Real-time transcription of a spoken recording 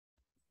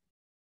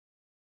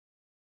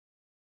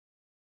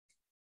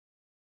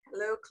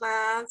Hello,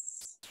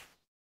 class.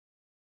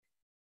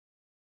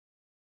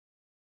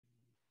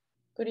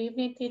 Good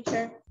evening,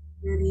 teacher.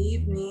 Good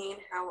evening.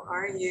 How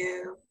are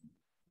you?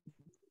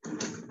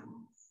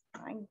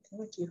 Fine,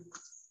 thank you.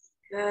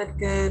 Good,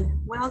 good.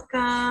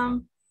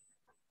 Welcome.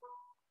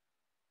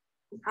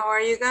 How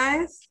are you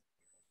guys?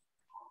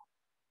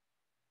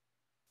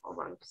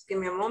 Hold on, just give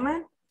me a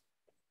moment.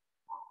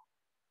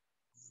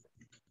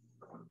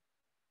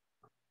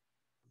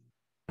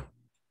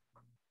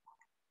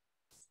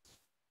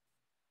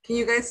 Can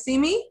you guys see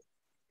me?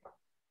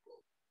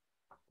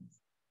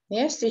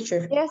 Yes,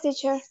 teacher. Yes,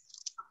 teacher.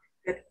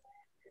 Good,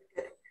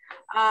 good.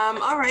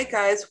 All right,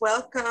 guys,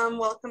 welcome.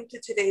 Welcome to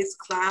today's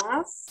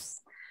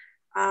class.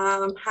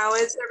 How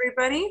is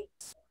everybody?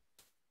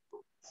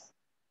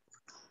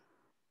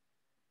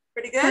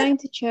 Pretty good? Fine,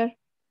 teacher.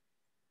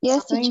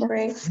 Yes, Fine, teacher.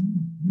 great.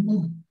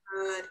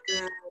 Good,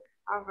 good.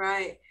 All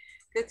right.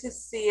 Good to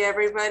see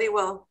everybody.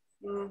 Well,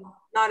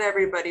 not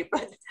everybody,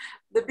 but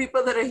the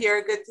people that are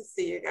here, good to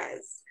see you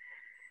guys.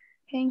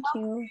 Thank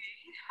you.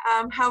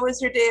 How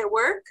was your day at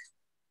work?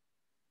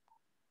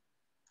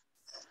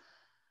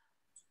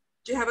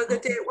 Did you have a good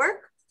day at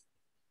work?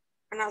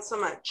 Or not so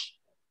much?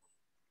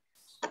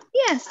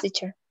 Yes,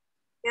 teacher.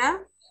 Yeah?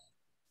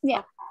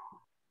 Yeah.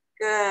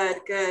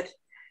 Good, good.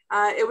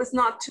 It was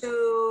not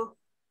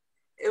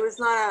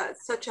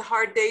such a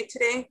hard day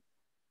today?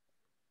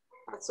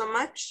 Not so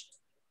much?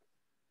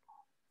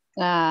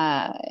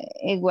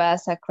 It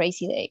was a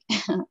crazy day.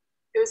 It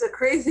was a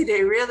crazy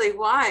day, really?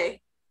 Why?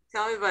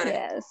 Tell me about it.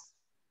 Yes.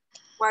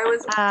 Why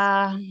was it?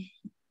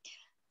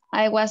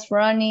 I was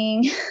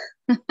running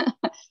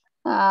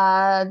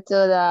to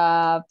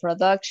the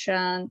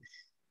production,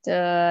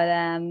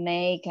 to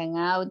make an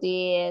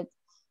audit,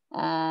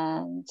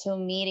 to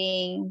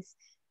meetings,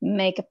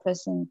 make a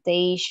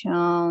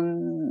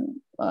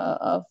presentation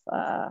of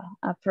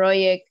a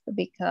project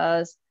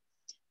because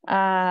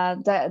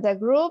the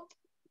group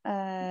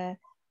have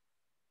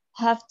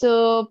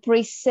to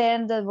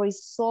present the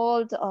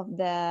result of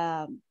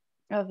the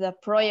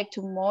project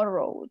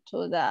tomorrow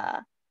to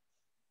the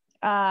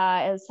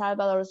El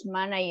Salvador's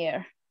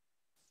manager.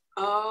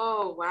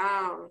 Oh,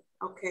 wow.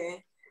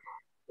 Okay.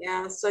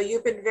 Yeah, so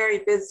you've been very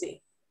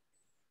busy.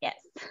 Yes.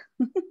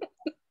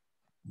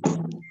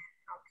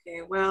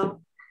 Okay,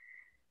 well,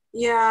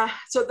 yeah,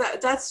 so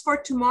that's for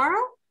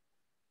tomorrow?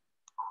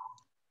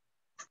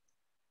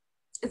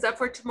 Is that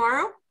for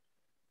tomorrow?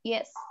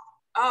 Yes.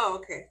 Oh,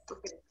 okay.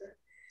 Okay.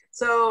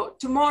 So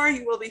tomorrow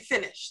you will be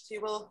finished.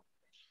 You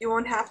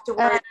won't have to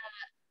worry.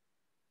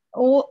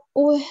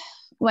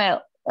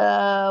 Well,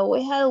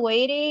 we had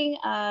waiting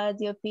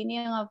the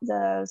opinion of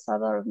the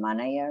Salvador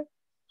manager.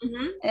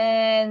 Mm-hmm.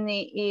 And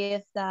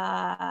if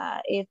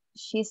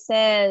she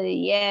said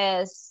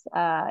yes,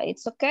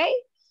 it's okay,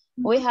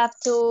 we have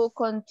to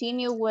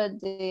continue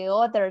with the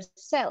other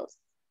cells.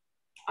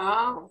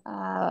 Oh.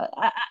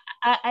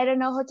 I don't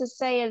know how to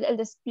say el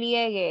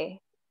despliegue.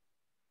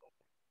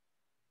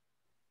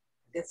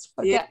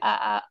 Despliegue.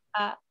 Okay,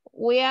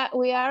 we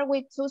are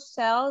with 2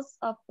 cells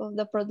of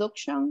the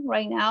production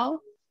right now.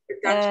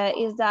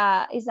 Is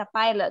a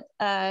pilot,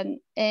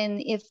 and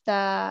if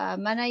the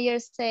manager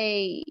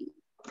say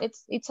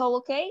it's all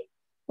okay,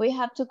 we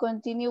have to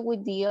continue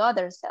with the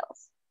other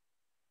cells.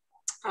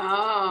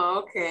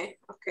 Oh, okay.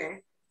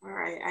 Okay. All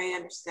right. I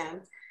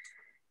understand.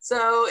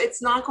 So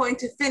it's not going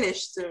to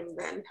finish soon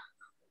then.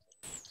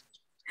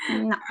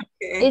 No,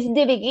 okay. It's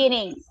the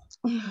beginning.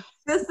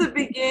 Just the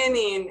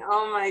beginning.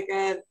 Oh my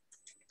God.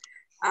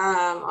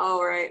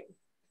 All right.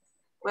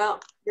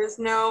 Well, there's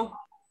no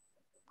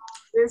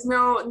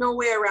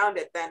way around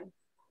it then.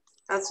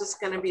 That's just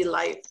gonna be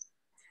life.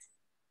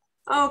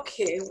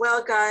 Okay,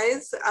 well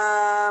guys,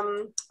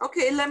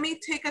 okay, let me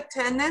take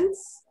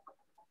attendance.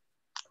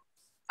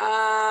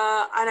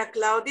 Ana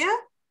Claudia.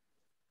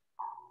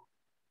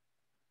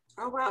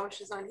 Oh wow,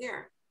 she's on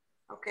here.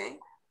 Okay.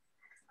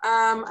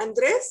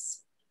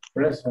 Andres.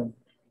 Present.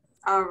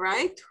 All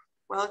right,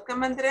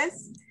 welcome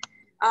Andres.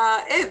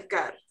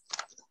 Edgar.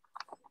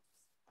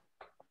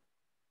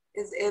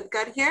 Is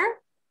Edgar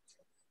here?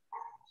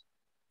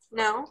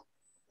 No,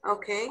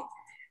 okay.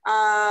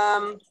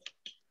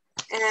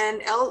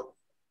 And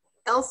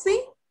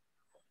Elsie?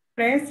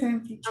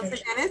 Present, teacher.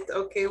 Elsie Janet,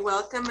 okay,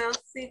 welcome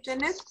Elsie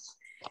Janet.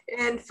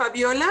 And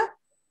Fabiola?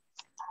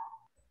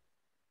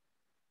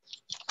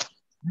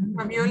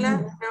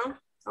 Fabiola, no,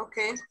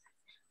 okay.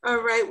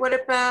 All right, what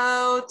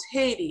about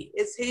Haiti?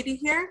 Is Haiti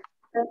here?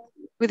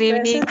 Good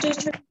evening. Present,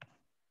 teacher.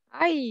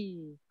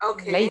 Hi.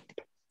 Okay. Late.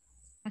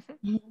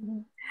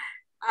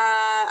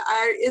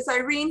 Is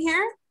Irene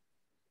here?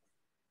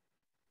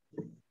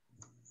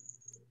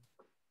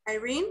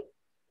 Irene?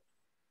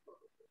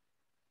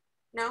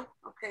 No?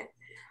 Okay.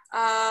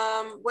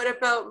 What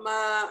about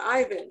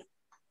Ivan?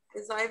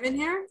 Is Ivan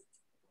here?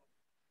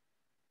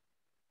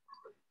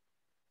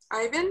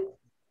 Ivan?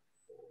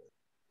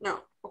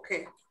 No,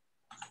 okay.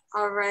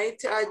 All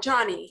right,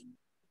 Johnny.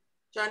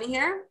 Johnny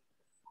here?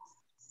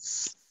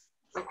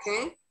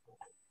 Okay.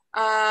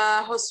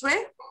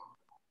 Josue?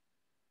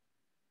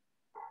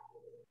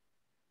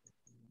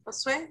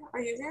 Josue,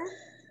 are you here?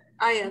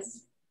 Ah,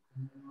 yes.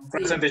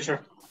 Present,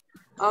 teacher.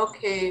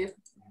 Okay,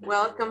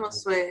 welcome,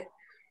 Josue.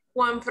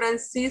 Juan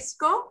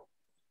Francisco?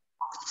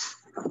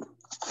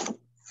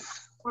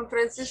 Juan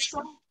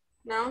Francisco?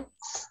 No?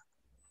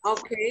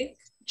 Okay,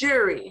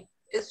 Jury.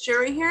 Is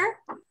Jury here?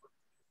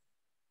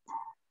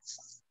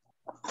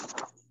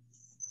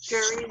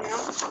 Jury, no?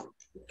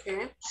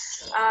 Okay.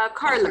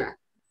 Carla?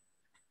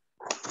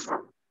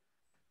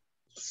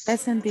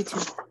 Present,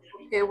 teacher.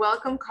 Okay,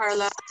 welcome,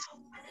 Carla.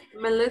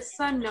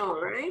 Melissa, no,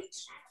 right?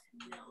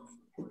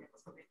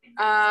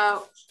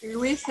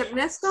 Luis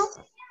Ernesto?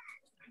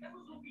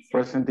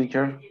 Present,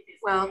 teacher.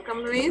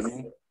 Welcome, Luis.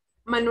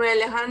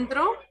 Manuel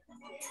Alejandro?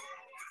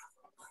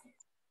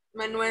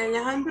 Manuel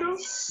Alejandro?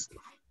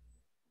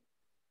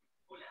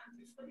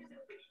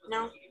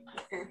 No?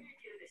 Okay.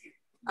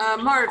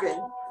 Marvin?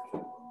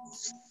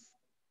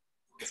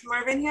 Is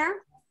Marvin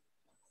here?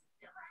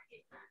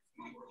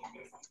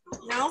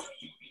 No?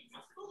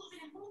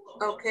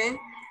 Okay.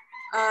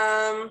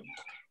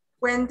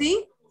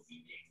 Wendy?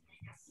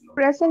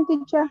 Present,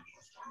 teacher.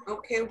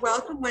 Okay,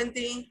 welcome,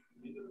 Wendy.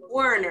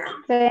 Werner?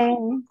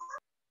 Then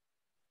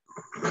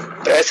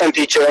Present,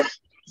 teacher.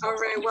 All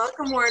right,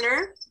 welcome,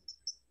 Werner.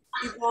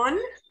 Yvonne?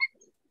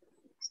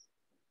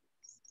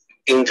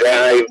 In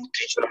drive,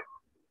 teacher.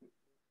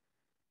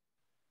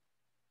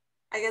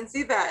 I can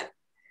see that.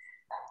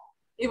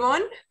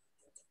 Yvonne?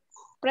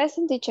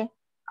 present, teacher.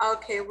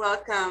 Okay,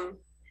 welcome.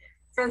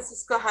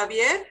 Francisco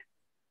Javier?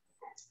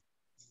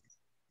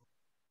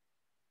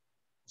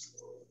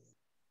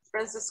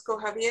 Francisco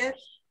Javier?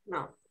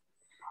 No.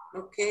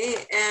 Okay,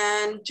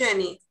 and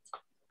Jenny?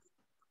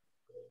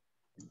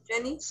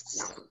 Jenny?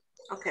 No.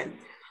 Okay.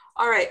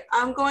 All right,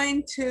 I'm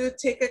going to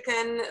take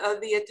again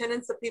the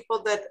attendance of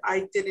people that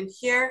I didn't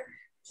hear.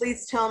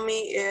 Please tell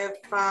me if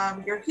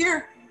you're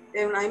here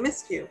and I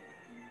missed you.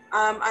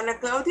 Ana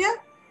Claudia?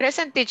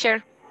 Present,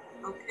 teacher.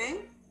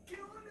 Okay.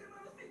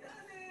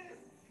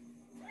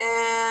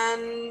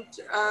 And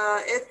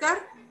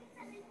Edgar?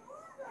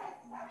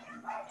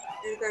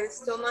 Edgar is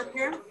still not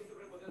here.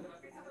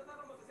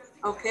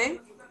 Okay.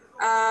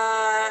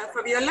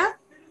 Fabiola?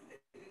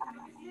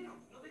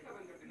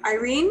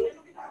 Irene?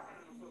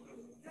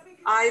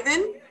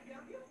 Ivan?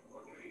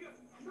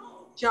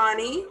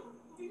 Johnny?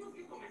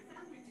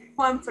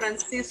 Juan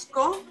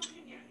Francisco?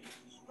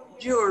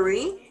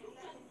 Jury?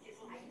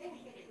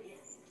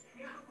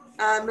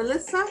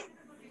 Melissa?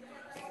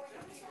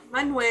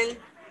 Manuel?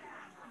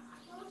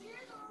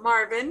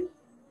 Marvin?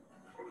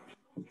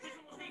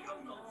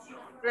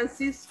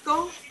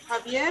 Francisco?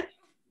 Javier?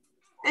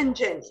 And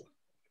Jenny.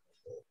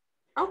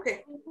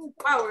 Okay.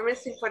 Wow, we're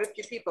missing quite a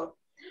few people.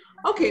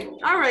 Okay,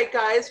 all right,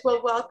 guys.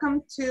 Well,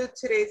 welcome to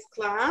today's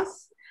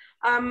class.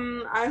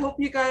 I hope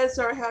you guys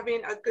are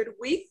having a good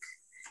week,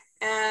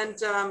 and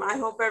I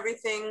hope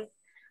everything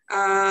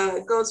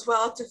goes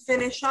well to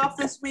finish off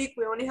this week.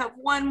 We only have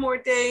one more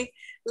day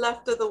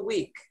left of the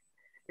week,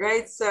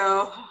 right?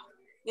 So,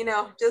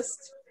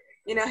 just,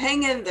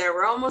 hang in there.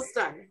 We're almost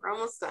done. We're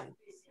almost done.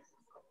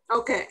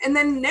 Okay, and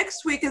then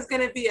next week is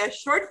going to be a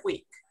short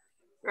week,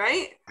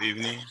 right? Good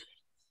evening.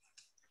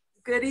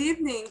 Good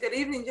evening. Good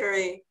evening,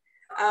 Jerry.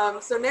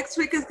 So next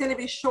week is going to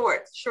be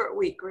short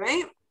week,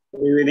 right?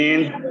 Good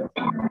evening.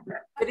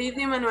 Good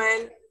evening,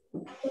 Manuel.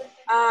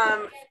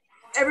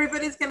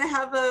 Everybody's going to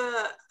have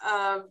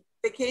a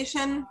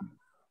vacation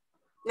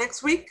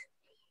next week?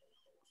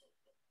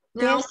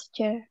 No? Yes,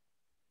 teacher.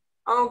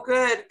 Oh,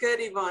 good,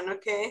 Yvonne,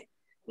 okay.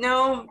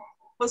 No,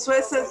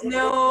 Josue says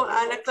no,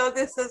 Ana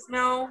Claudia says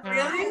no.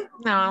 Really?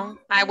 No,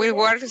 I will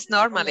work as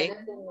normally.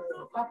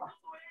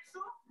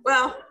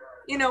 Well,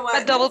 you know what?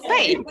 But double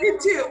pay. Me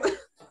too.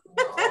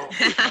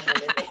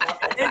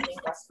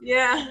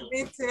 Yeah,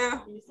 me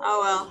too. Oh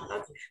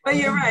well, but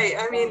you're right.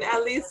 I mean,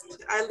 at least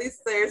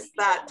there's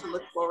that to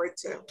look forward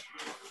to.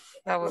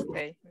 Double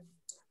pay.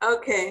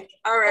 Okay,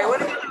 all right.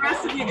 What about the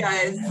rest of you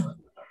guys?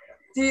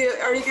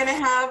 Are you gonna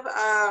have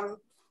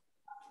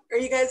are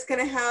you guys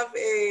gonna have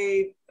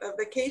a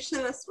vacation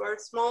or a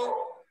small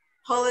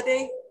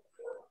holiday?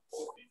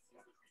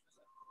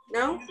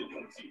 No?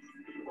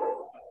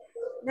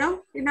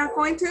 No, you're not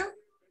going to?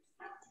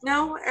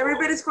 No,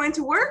 everybody's going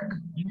to work?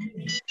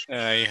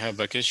 I have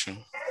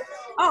vacation.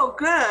 Oh,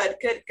 good.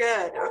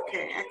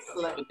 Okay,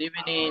 excellent. Good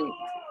evening.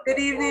 Good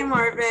evening,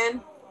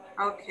 Marvin.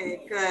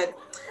 Okay, good.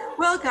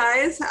 Well,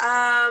 guys,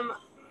 I'm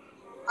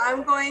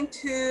going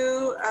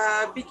to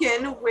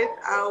begin with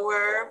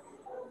our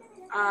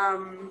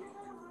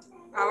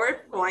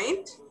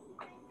PowerPoint.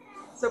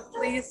 So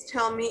please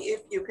tell me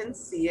if you can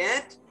see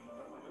it.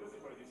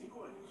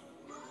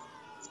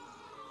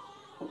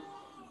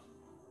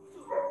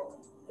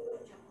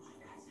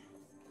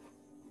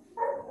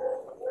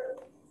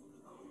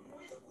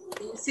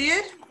 Can you see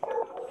it?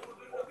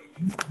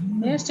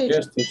 Yes, teacher.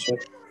 Yes, teacher.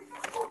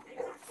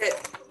 Good.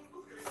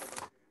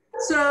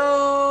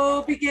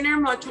 So beginner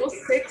module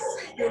 6,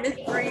 unit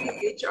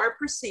 3, HR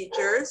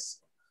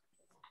procedures.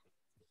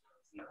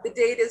 The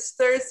date is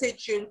Thursday,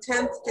 June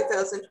 10th,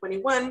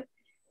 2021.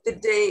 The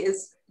day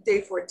is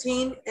day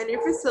 14, and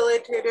your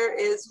facilitator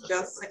is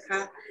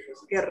Jessica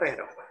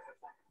Guerrero.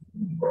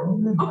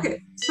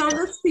 Okay, so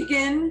let's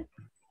begin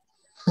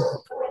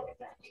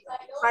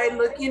by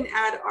looking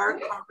at our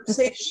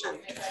conversation.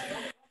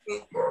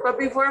 Okay. But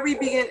before we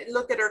begin,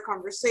 look at our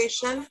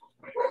conversation,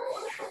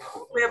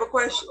 we have a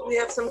question. We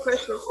have some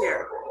questions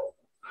here.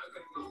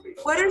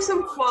 What are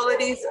some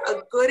qualities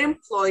a good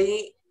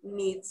employee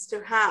needs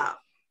to have?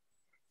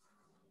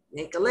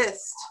 Make a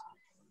list.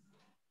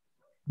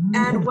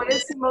 And what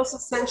is the most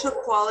essential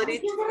quality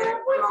to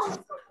get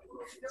promoted?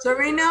 So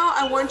right now,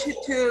 I want you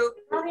to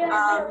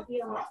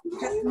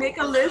just make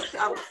a list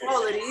of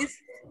qualities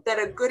that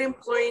a good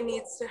employee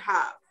needs to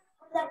have.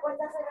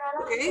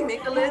 Okay,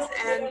 make a list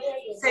and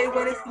say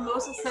what is the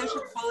most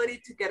essential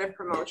quality to get a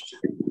promotion.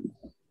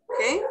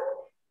 Okay?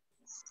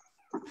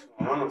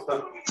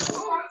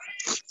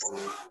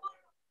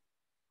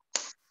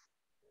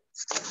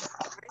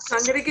 So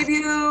I'm gonna give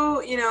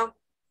you,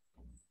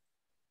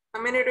 a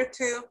minute or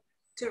two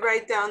to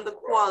write down the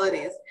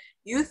qualities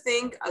you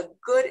think a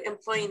good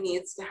employee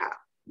needs to have.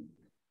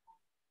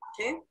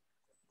 Okay?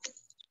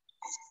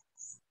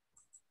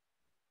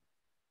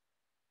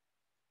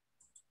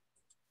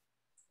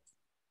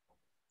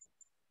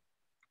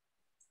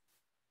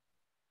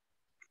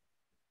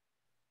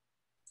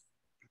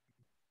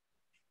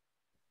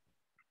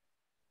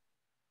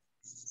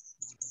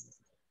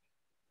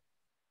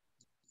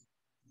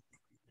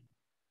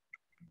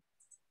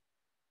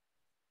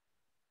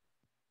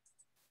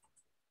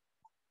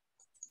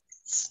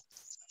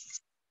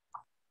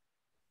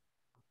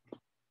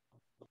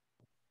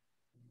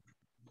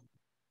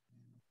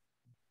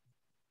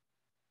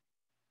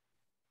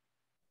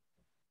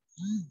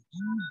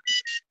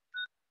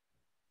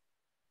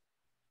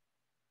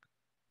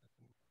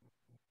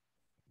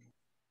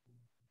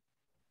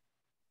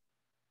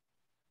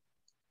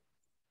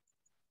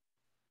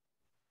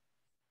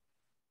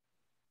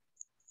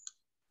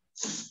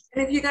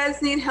 And if you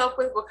guys need help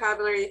with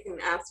vocabulary, you can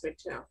ask me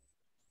too.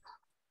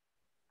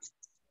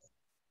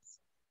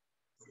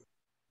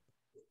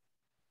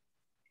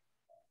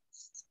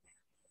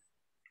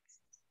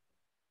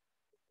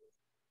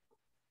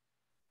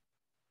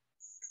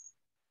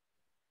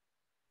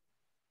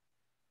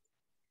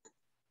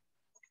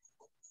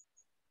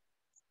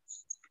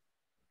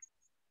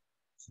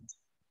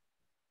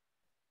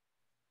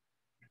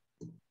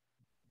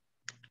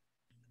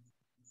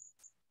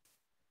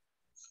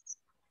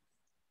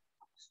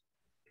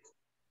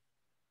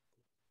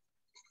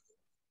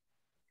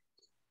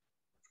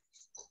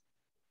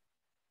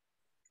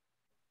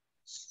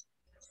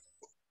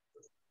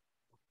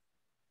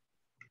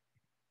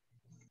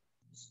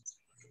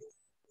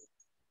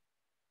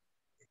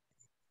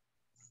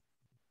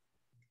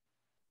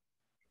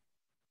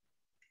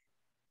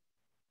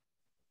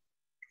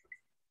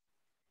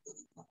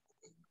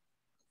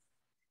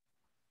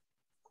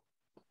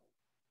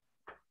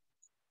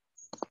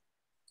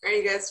 Are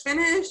you guys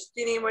finished?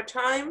 Do you need more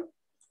time?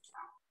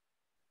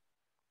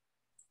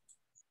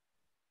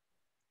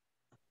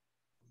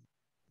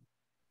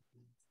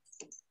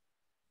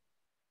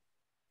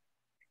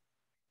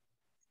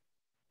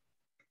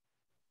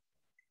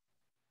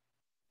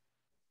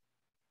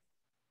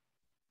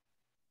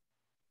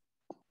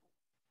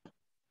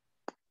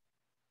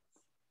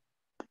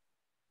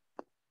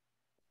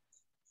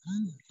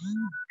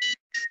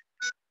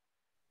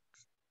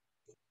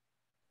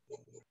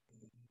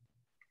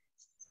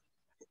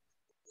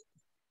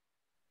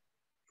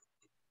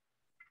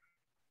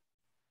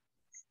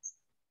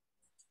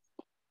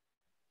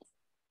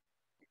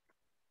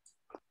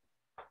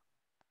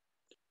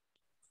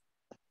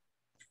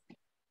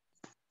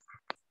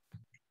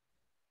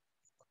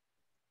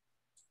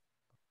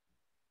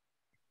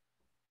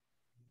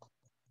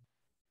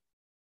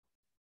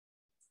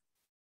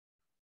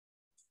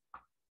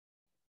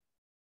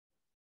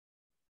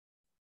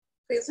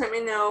 Please let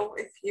me know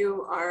if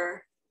you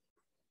are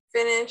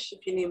finished,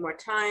 if you need more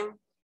time.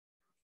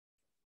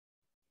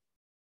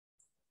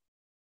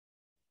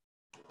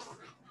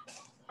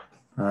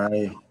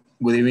 Hi,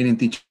 good evening,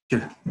 teacher.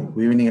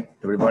 Good evening,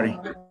 everybody.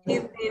 Good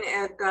evening,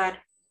 Edgar.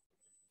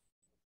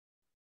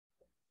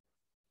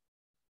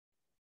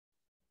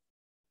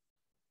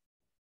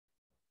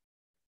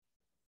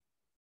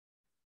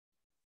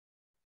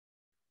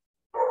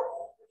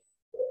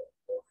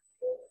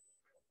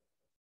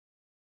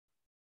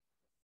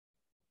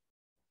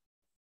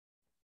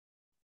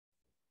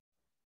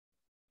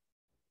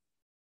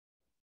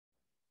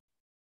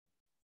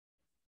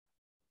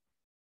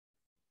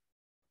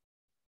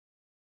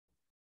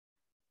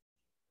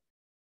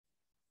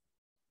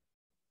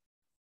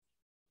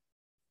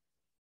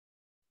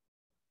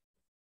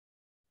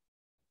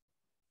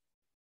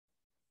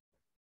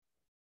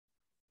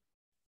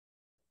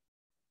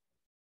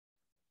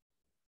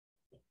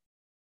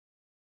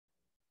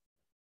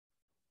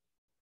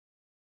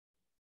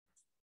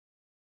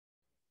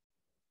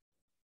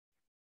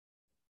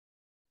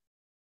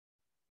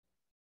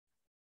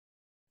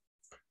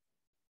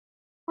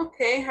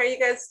 Okay, how are you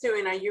guys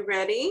doing? Are you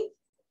ready?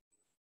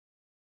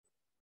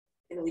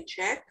 Can we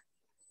check?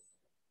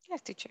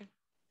 Yes, teacher.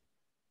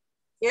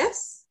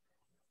 Yes?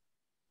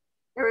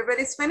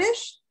 Everybody's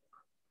finished?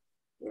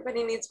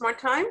 Anybody needs more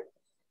time?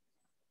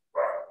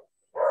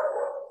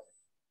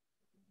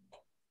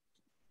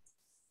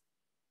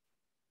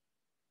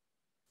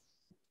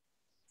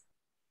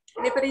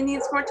 Anybody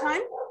needs more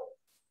time?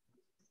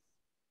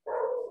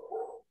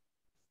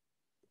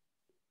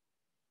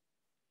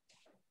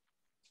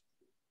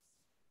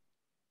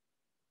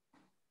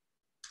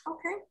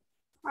 Okay,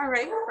 all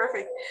right,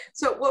 perfect.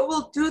 So what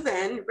we'll do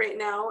then right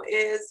now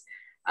is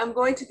I'm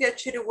going to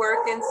get you to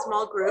work in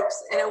small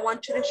groups and I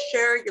want you to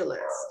share your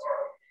list.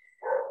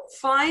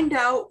 Find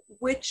out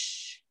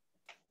which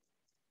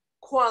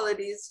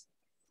qualities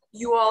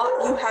you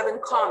have in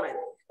common.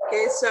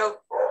 Okay, so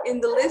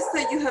in the list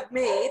that you have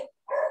made,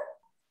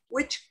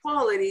 which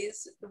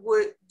qualities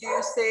do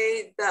you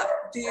say that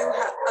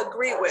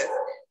agree with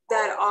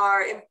that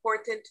are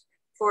important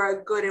for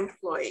a good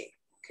employee?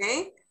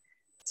 Okay,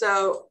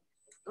 so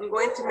I'm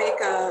going to make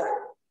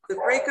the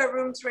breakout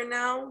rooms right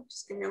now.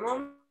 Just give me a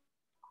moment.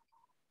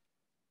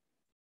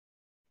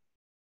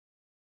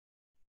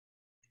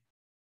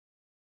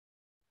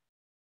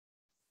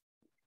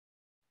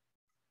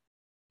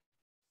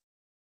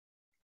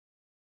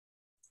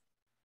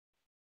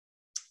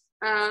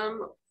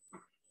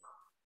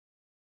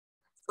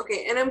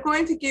 Okay, and I'm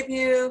going to give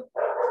you,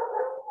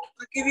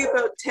 I'll give you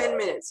about 10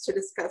 minutes to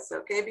discuss,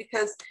 okay?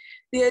 Because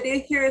the idea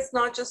here is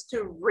not just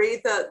to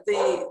rate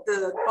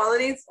the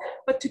qualities,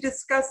 but to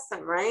discuss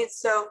them, right?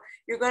 So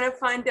you're gonna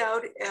find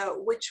out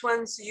which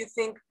ones you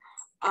think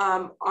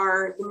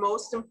are the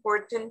most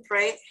important,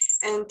 right?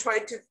 And try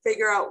to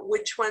figure out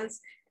which ones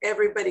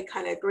everybody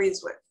kind of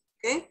agrees with,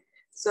 okay?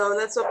 So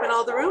let's open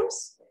all the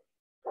rooms.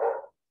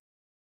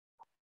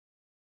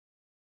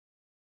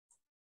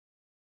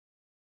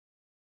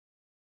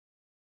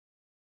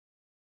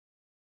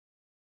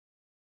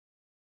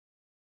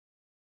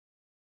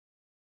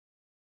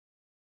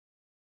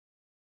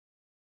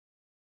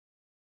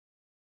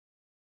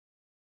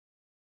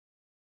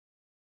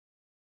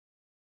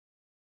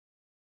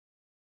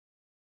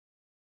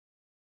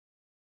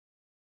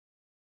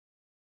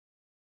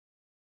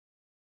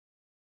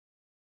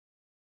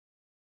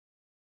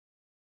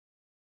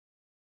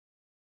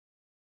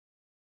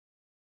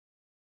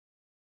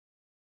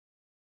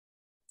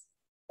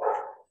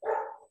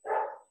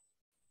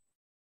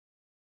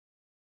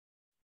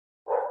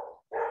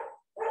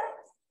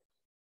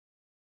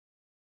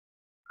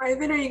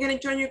 Ivan, are you going to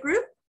join your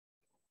group?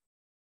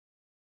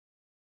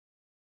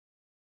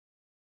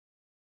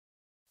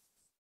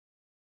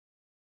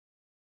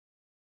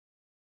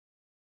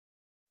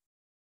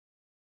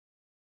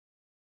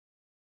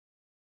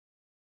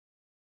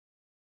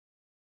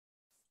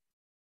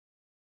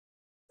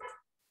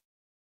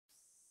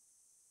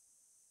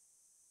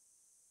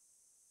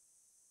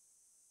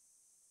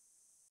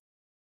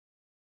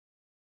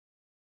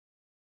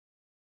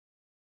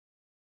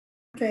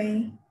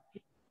 Okay.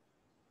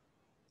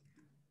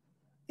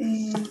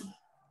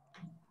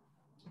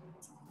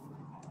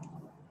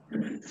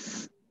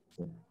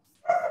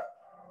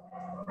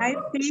 I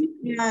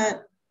think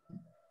that,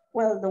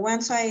 well, the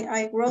ones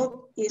I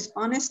wrote is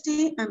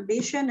honesty,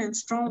 ambition, and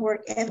strong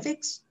work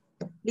ethics,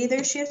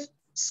 leadership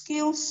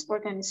skills,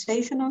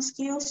 organizational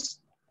skills,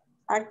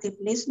 active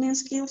listening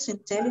skills,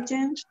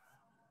 intelligence,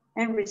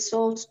 and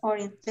results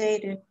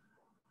oriented.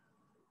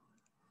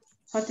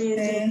 What do you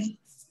think?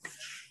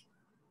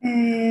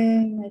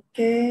 In my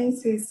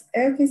case, is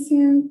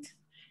efficient,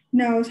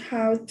 knows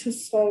how to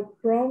solve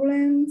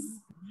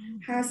problems,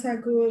 has a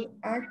good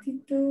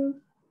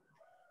attitude,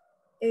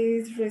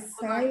 is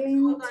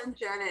resilient. Hold on,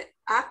 Janet.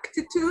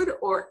 Aptitude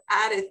or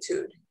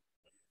attitude?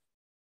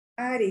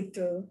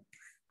 Attitude.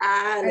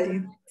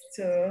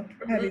 Attitude.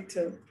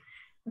 Attitude.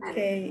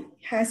 Okay,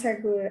 has a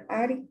good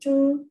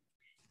attitude,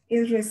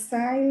 is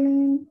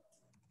resilient,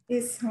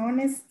 is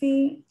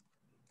honesty,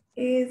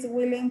 is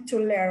willing to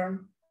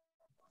learn.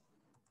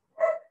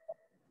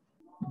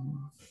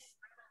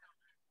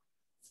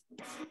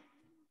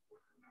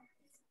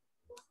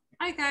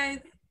 Hi, guys.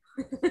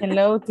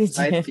 Hello,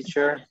 teacher. Hi,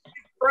 teacher.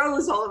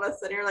 Froze all of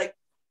us, and you're like.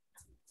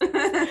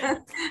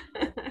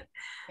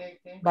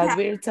 But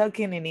we're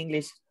talking in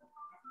English.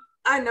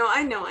 I know.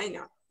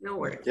 No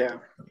worries. Yeah.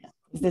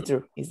 It's the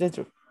truth. It's the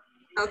truth.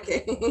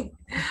 Okay.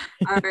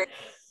 All right.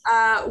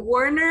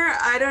 Warner,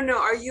 I don't know.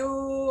 Are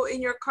you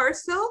in your car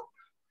still?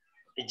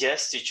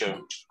 Yes, teacher.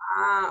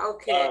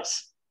 Okay.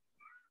 Yes.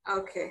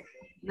 Okay,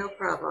 no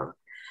problem.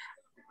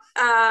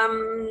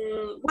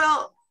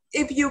 Well,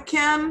 if you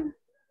can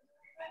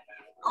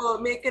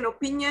make an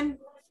opinion,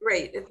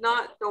 great. If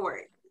not, don't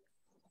worry.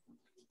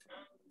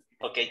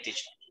 Okay,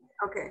 teacher.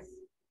 Okay.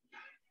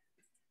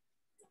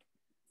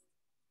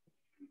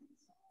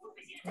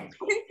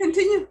 Okay,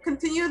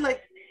 continue.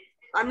 Like,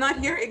 I'm not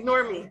here,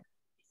 ignore me.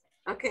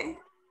 Okay.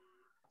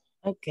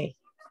 Okay.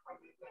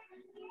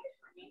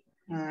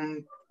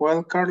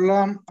 Well,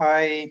 Carla,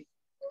 I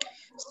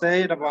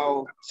said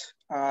about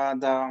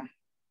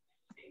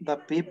the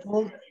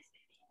people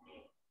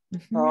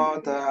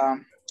or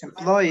the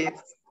employees,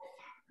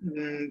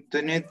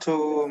 they need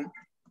to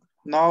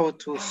know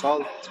to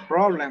solve the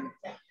problem,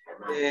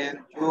 and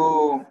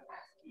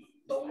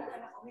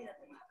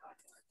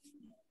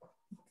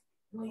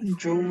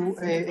you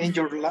in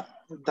your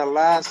the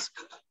last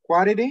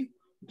quality,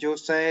 you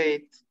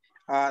said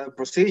the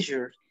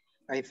procedure.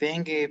 I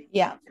think if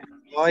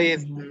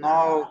employees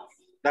know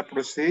the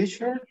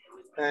procedure,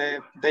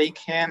 they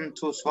can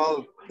to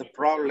solve the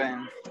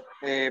problem,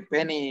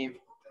 any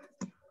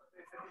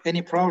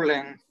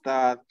problem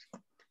that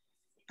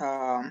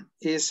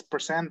is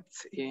present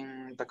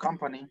in the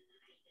company.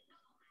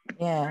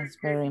 Yeah, it's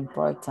very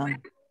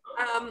important.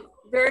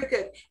 Very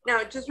good.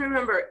 Now, just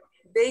remember,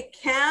 they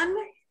can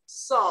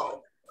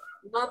solve,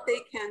 not they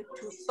can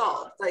to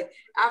solve. Like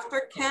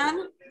after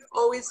can,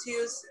 always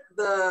use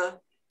the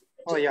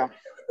the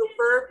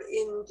verb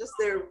in just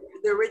the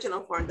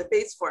original form, the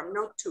base form,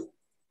 no to.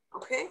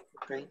 Okay.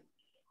 Okay.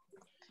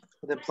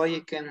 The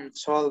employee can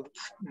solve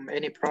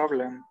any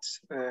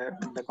problems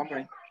in the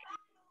company.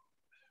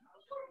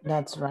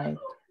 That's right.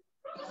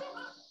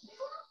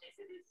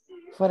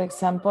 For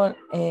example,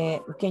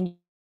 can you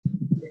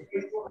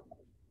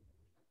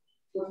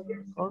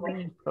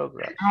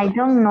progress? I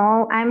don't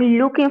know. I'm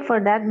looking for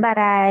that, but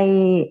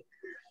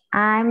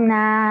I'm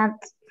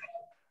not.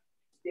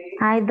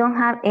 I don't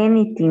have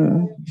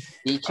anything.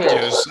 Teacher,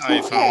 Yes,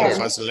 I found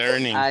fast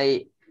learning.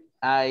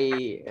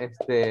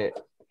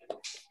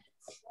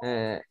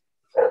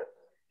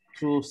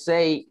 To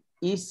say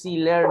easy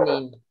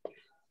learning,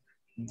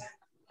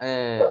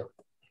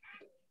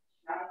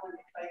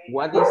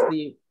 what is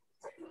the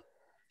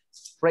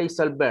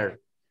phrasal verb?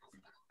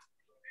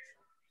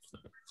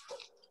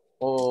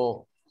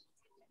 O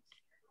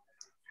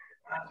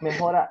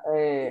mejora,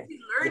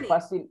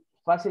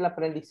 fácil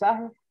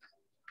aprendizaje.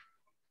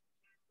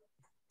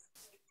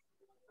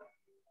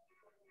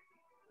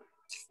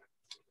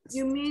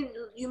 You mean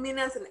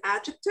as an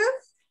adjective?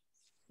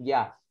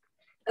 Yeah.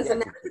 As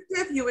an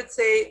adjective, you would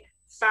say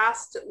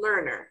fast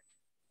learner.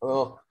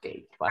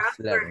 Okay, fast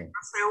learner.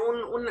 O sea,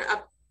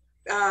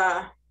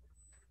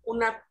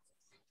 un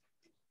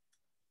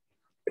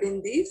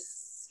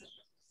aprendiz.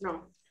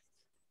 No.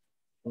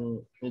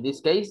 In this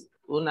case,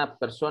 una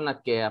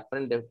persona que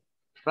aprende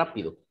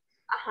rápido.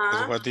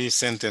 That's what this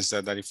sentence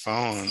that I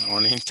found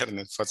on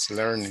internet, fast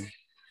learning.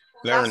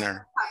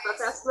 Learner.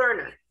 Fast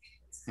learner.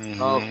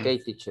 Okay,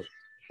 teacher.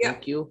 Yeah.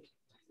 Thank you.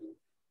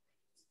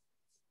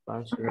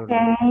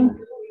 Okay.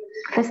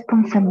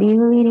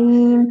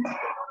 Responsibility.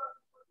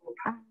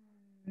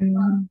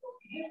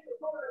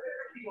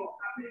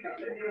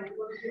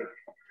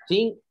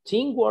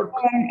 Teamwork.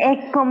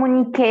 And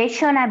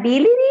communication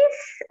abilities.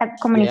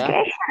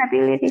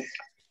 Abilities.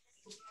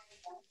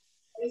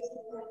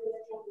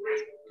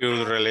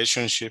 Good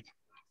relationship.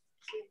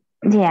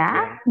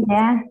 Yeah.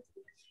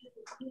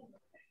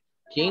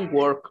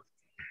 Teamwork.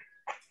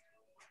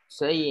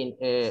 Saying,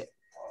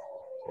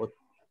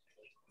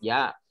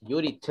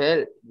 Yuri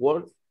tell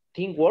work,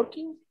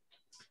 teamworking?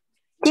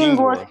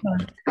 Teamwork.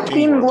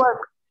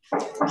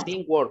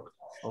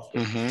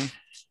 Okay.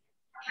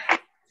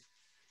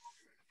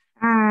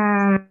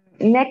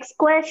 Next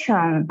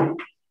question.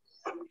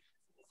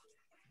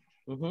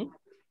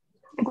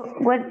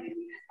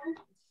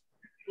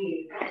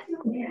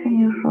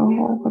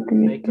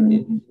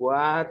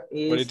 What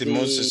is the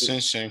most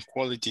essential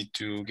quality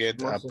to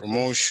get a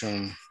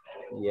promotion?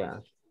 Yeah.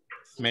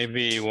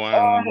 Maybe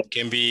one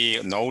can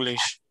be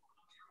knowledge.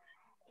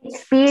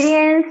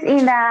 Experience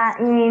in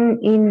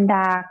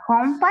the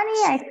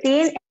company, I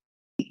think.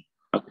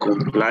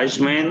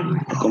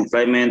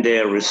 Accomplishment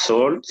the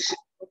results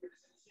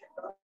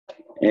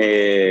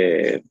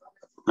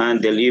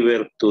and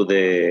deliver to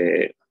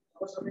the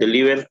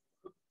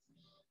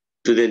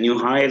new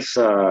hires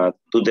to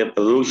the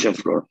production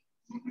floor.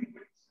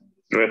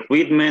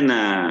 Recruitment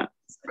and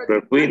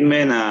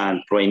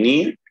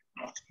training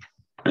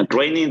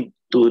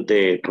to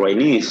the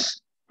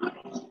trainees,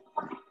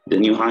 the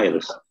new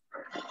hires.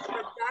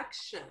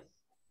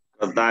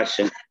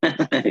 Production.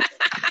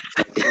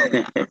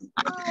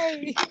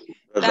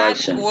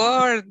 That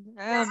word.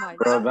 Oh my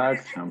God.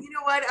 You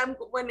know what?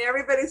 When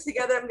everybody's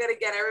together, I'm gonna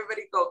get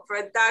everybody go.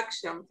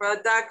 Production.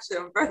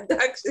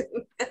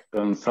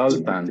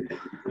 Consultant.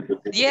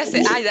 Yes,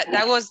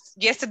 that was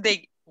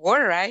yesterday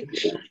word, right?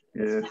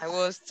 Yes. I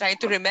was trying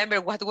to remember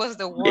what was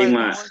the word.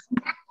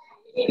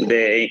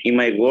 In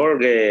my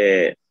work,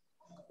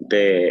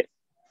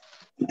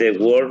 the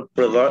word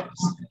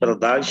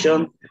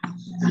production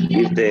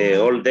is the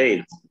all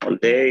day,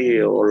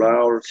 all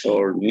hours,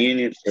 all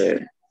minutes.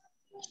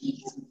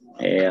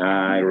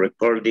 I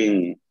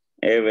recording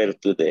ever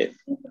to the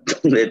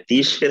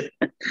teacher.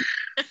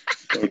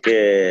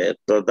 Porque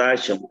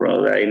production,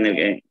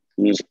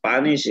 in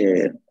Spanish,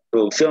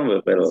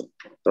 producción, pero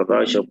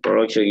production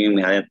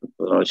in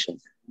production.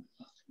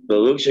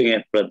 Production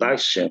is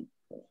production.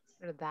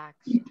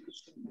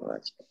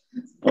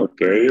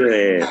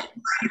 Okay.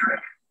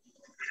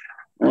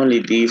 Only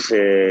this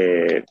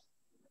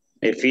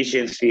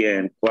efficiency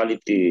and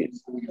quality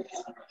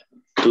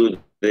to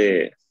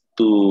the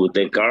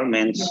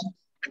garments.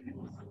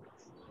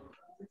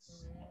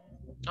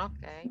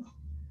 Okay.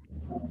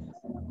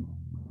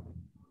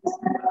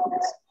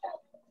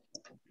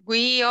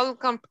 we all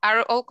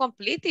are all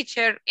complete,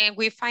 teacher, and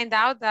we find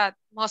out that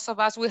most of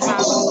us, we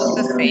have almost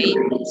the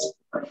same.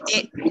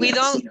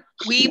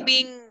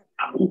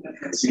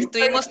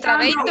 Estuvimos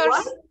trabados,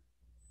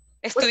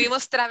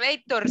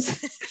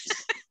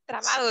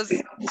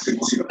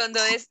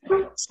 cuando es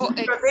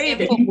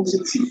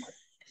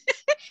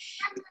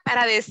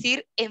para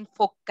decir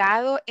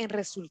enfocado en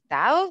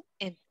resultado,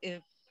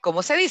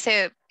 ¿cómo se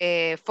dice?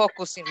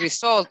 Focus in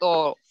result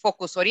o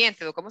focus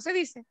oriented, ¿o cómo se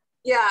dice?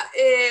 Yeah,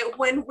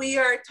 when we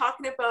are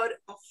talking about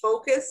a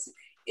focus,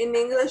 in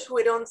English,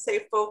 we don't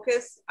say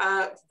focus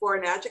for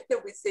an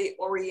adjective, we say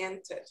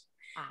oriented.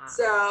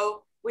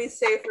 So we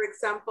say, for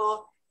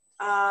example,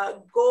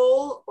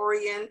 goal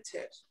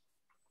oriented.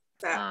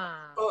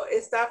 O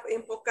está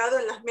enfocado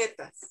en las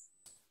metas.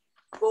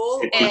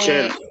 Goal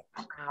oriented.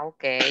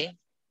 Ok.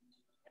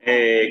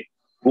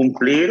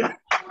 Cumplir.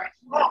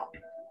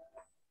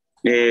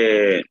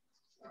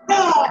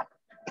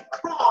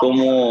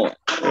 ¿Cómo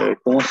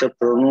se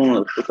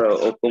pronuncia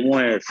o cómo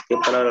es? ¿Qué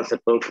palabra se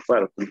puede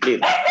ocupar?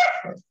 Cumplir.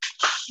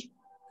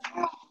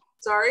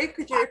 Sorry,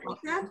 could you repeat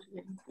that?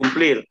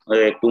 Cumplir,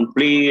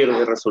 cumplir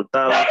el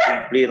resultado,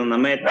 cumplir una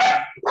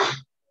meta.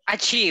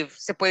 Achieve,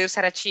 se puede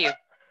usar achieve.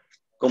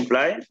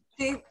 Comply.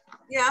 Sí,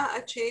 yeah,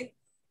 achieve.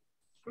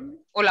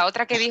 O la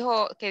otra que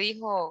dijo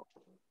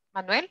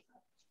Manuel.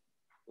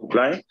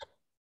 Comply.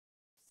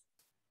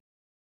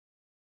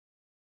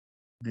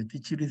 The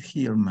teacher is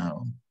here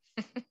now.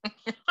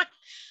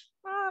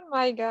 Oh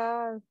my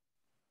God.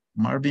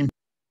 Marvin.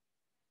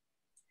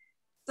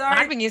 Sorry.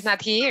 Marvin is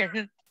not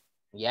here.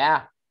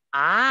 Yeah.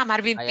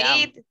 Marvin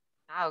Pitt.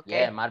 Okay.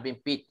 Yeah, Marvin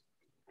Pitt.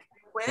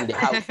 In the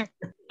house.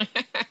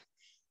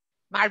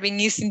 Marvin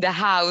is in the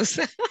house.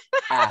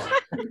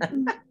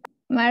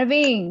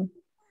 Marvin.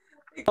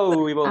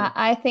 Oh, Yvonne.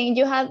 I think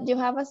you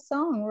have a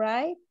song,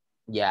 right?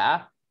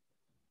 Yeah.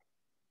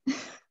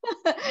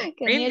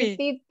 Con Really? el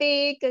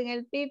pipi, con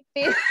el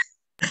pipi.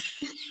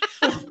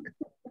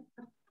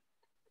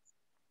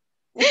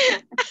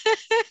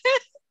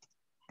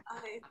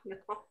 Ay,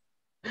 no.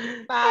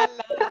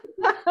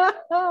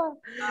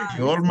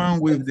 The old man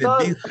with the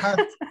big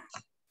hat.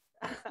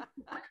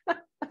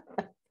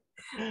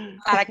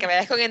 Para que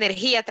vayas con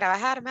energía a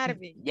trabajar,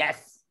 Marvin.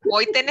 Yes.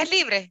 ¿Hoy tenés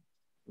libre?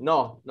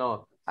 No,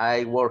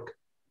 I work.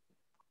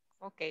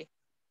 Okay.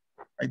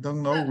 I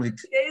don't know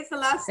which. Today is the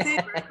last day.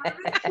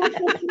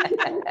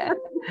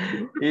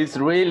 It's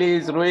really.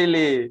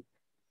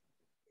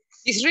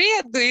 It's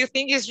real? Do you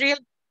think it's real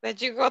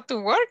that you go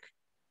to work?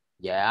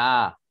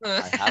 Yeah,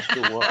 I have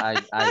to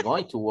work. I'm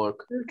going to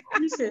work.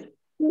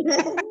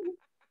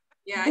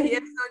 Yeah, he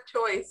has no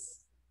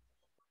choice.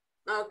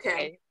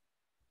 Okay.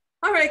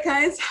 All right,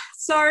 guys.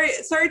 Sorry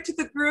to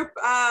the group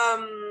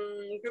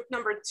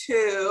number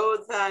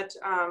 2 that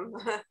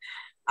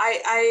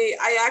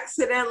I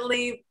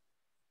accidentally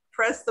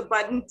pressed the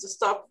button to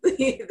stop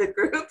the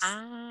groups,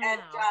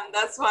 and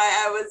that's why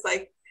I was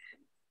like,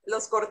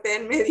 los corté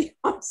en medio.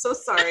 I'm so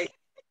sorry.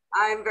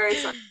 I'm very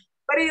sorry.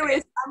 But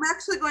anyways, I'm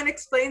actually going to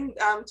explain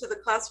to the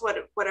class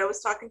what I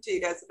was talking to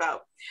you guys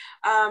about.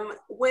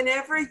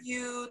 Whenever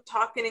you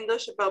talk in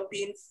English about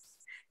being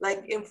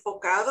like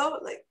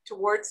enfocado, like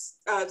towards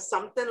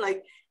something,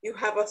 like you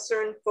have a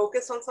certain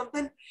focus on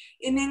something,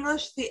 in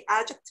English, the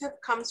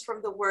adjective comes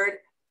from the word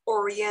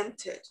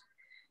oriented.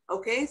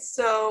 Okay,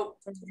 so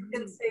you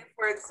can say,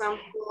 for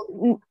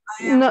example,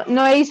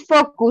 no es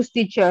focus,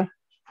 teacher.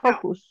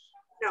 Focus.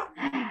 No.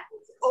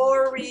 It's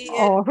oriented.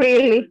 Oh,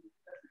 really?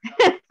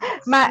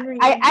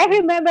 I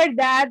remember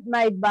that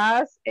my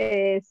boss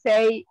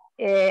say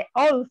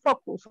all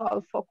focus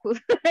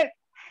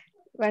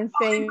when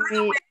saying by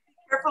the way, be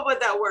careful with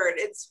that word.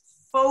 It's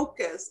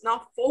focus,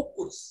 not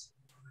focus.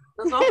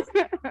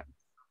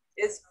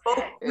 It's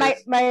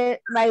focus.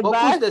 My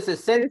boss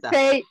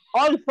say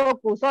all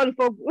focus.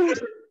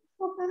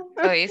 So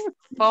it's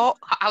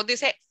how do you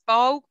say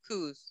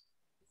focus?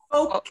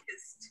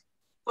 Focused.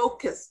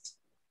 Focus.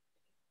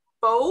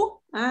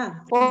 Focus.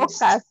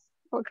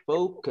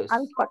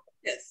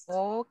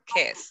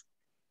 Focus.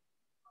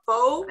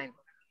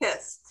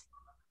 Focused.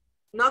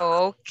 Not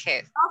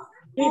focus.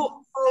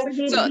 So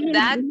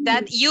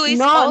that U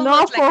is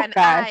almost like an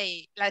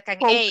I, like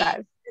an A.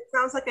 It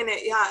sounds like an A,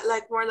 yeah,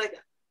 like more like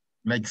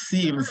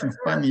seals in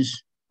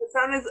Spanish. The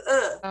sound is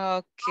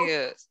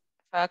Focus.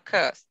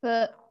 Focus.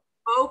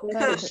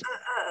 Focus.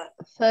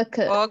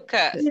 Focus.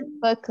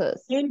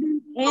 Focus.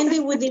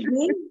 Ending with the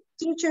D,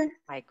 teacher.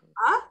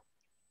 Huh?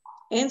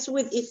 Ends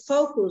with it,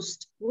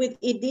 focused, with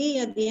ED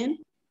at the end.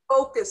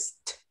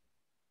 Focused.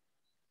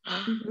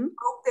 Mm-hmm.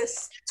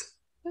 Focused.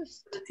 The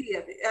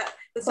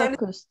sound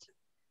is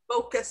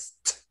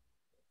focused.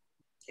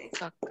 Okay.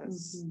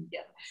 Focus.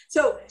 Yeah.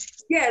 So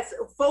yes,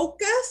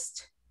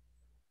 focused.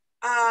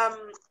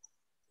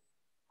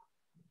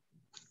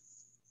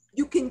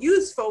 You can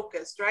use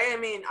focused, right? I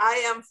mean,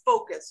 I am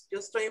focused. Yo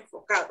estoy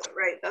enfocado,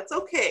 right? That's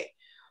okay.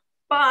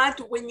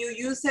 But when you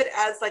use it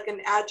as like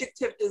an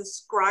adjective to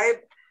describe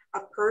a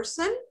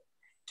person,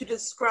 to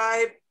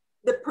describe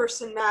the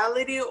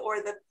personality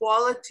or the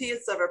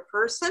qualities of a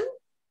person.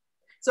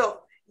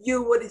 So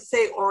you would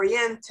say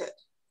oriented.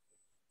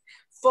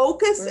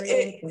 Focus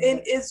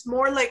is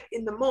more like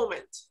in the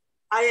moment.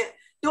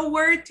 Don't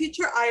worry,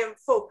 teacher, I am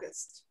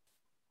focused.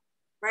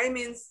 Right?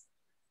 Means,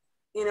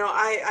 you know,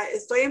 I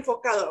estoy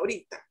enfocado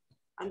ahorita.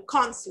 I'm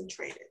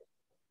concentrated.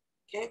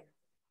 Okay?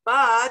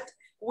 But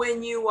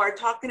when you are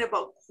talking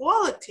about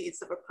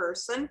qualities of a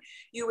person,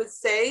 you would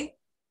say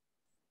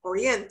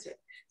oriented.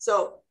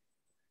 So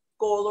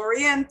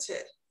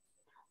goal-oriented,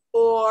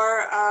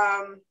 or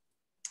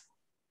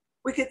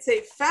we could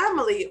say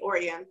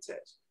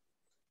family-oriented.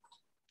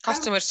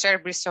 Customer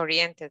service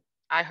oriented.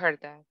 I heard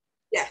that.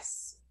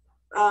 Yes.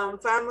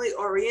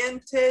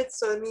 Family-oriented.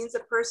 So it means a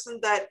person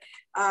that,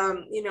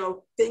 you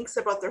know, thinks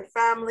about their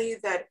family,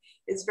 that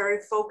is very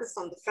focused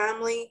on the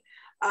family.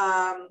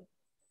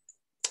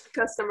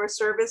 Customer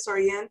service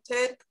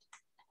oriented.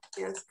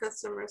 Yes,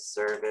 customer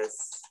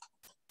service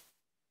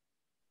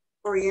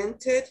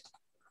oriented.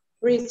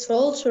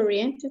 Results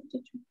oriented.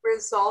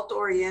 Result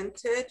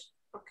oriented.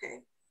 Okay.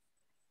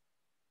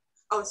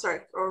 Oh,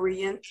 sorry.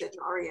 Oriented.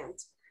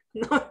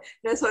 No, no,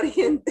 it's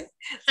oriented.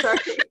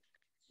 Sorry.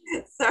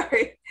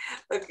 Sorry.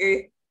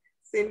 Okay.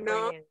 Si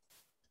no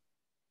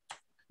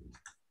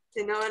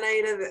van a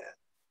ir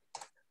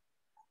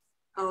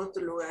a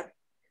otro lugar.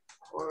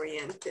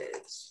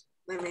 Oriented.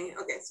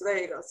 Okay, so there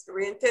you go. So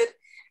oriented.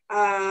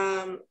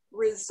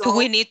 Result. Do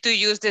we need to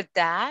use the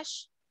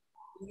dash?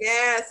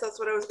 Yes, that's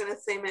what I was going to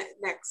say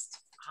next.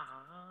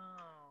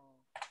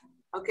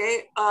 Oh.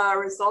 Okay,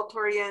 result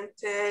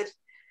oriented,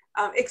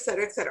 et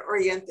cetera,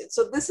 oriented.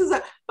 So this is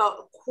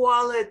about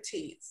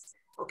qualities,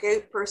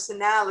 okay,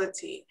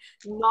 personality,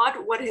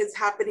 not what is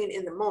happening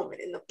in the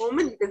moment. In the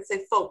moment, you can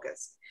say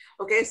focused.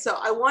 Okay, so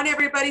I want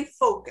everybody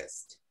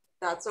focused.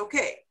 That's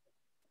okay.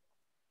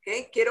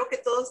 Okay, quiero que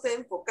todos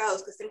estén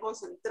enfocados, que estén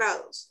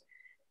concentrados.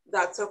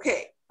 That's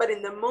okay. But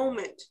in the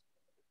moment,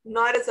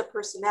 not as a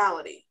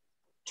personality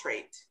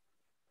trait.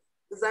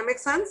 Does that make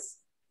sense?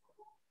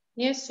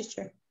 Yes,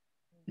 teacher.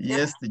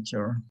 Yes,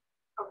 teacher.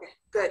 Okay,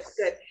 good.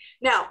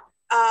 Now,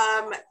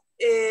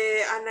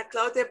 Ana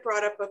Claudia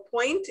brought up a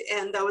point,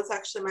 and that was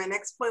actually my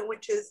next point,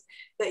 which is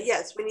that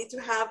yes, we need to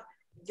have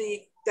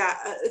the,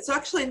 it's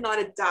actually not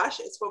a dash,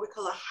 it's what we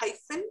call a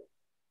hyphen.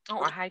 Oh,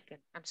 a hyphen,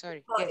 I'm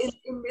sorry.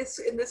 Yes.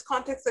 In this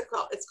context,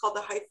 it's called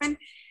a hyphen.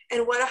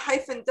 And what a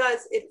hyphen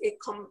does, it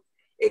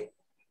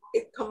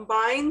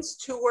combines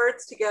two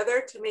words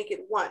together to make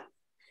it one.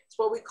 It's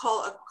what we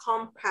call a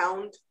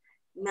compound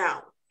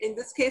noun. In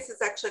this case,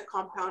 it's actually a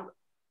compound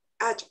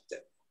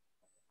adjective.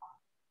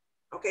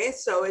 Okay,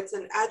 so it's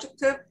an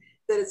adjective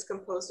that is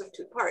composed of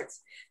two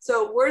parts.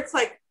 So words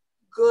like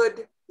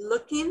good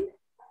looking,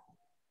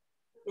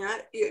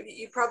 yeah,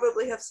 you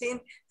probably have seen,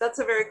 that's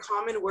a very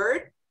common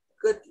word,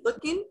 good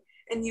looking,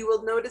 and you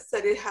will notice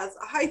that it has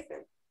a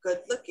hyphen, good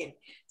looking.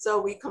 So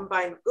we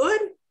combine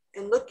good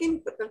and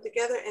looking, put them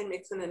together and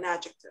makes it an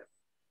adjective.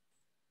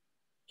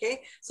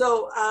 Okay,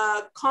 so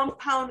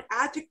compound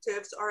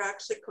adjectives are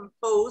actually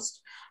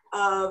composed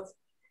of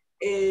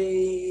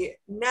a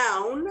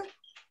noun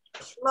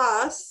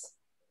plus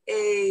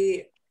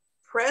a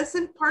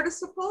present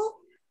participle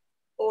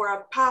or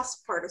a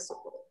past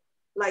participle.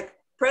 Like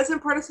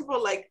present participle,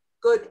 like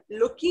good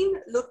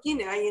looking,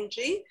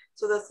 ing,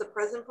 so that's the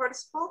present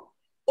participle,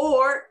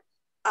 or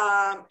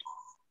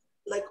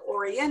like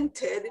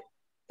oriented,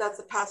 that's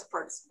the past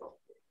participle.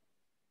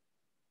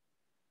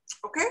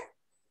 Okay?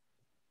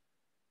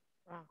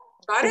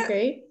 Got it?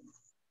 Okay.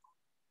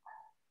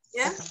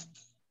 Yeah?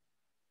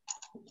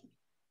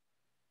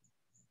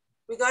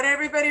 We got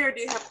everybody, or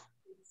do you have?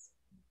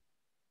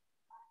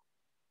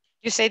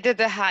 You say that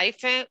the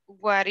hyphen,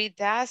 what it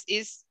does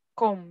is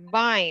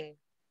combine.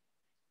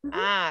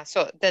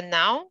 So the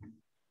noun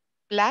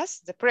plus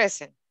the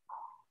present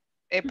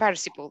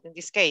participle in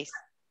this case.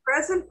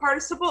 Present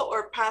participle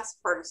or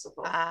past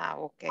participle.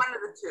 Okay. One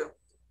of the two.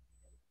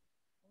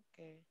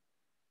 Okay.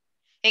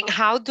 And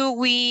how do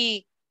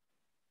we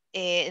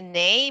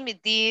name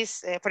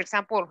this, for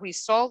example,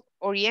 result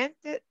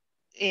oriented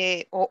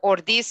or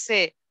these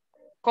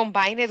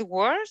combined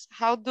words?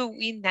 How do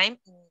we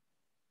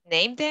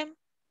name them?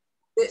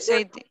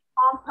 They're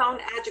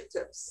compound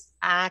adjectives.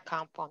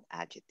 Compound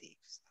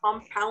adjectives.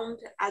 Compound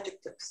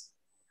adjectives.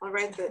 All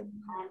right, the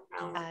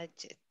compound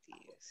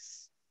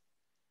adjectives.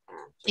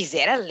 Is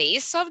there a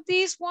list of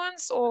these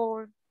ones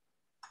or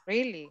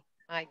really?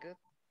 My good.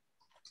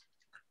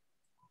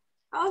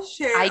 I'll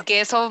share. I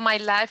guess all my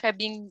life I've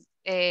been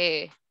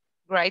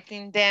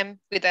writing them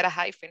without a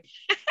hyphen.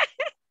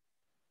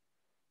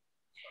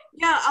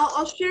 Yeah,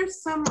 I'll share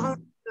some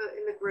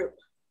in the group.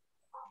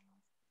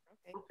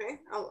 Okay,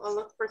 I'll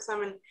look for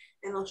some and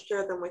I'll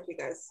share them with you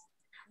guys.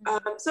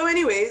 So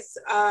anyways,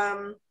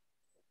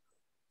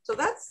 so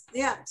that's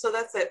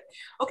it.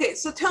 Okay,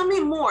 so tell me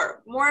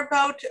more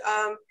about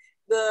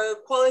the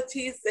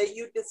qualities that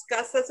you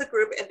discuss as a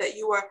group and that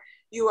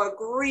you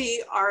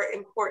agree are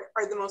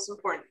the most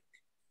important.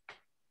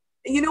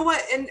 You know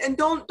what? And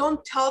don't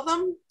tell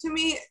them to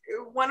me.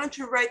 Why don't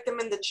you write them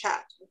in the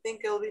chat? I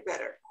think it'll be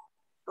better.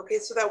 Okay,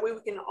 so that way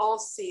we can all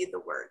see the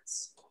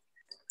words.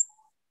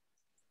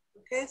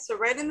 Okay, so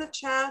write in the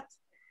chat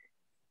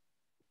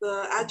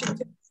the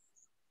adjectives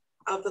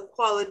of the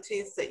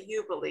qualities that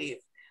you believe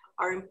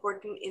are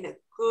important in a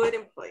good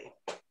employee.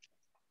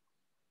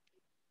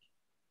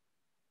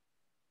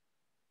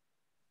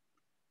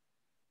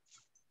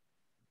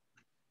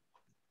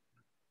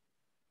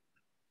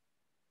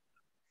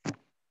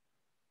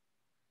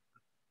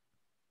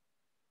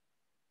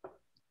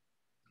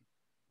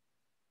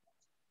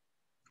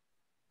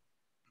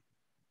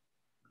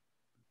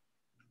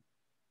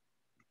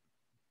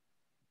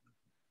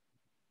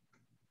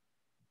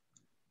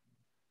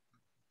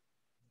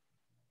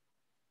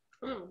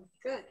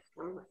 Good.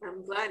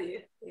 I'm glad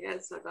you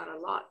guys got a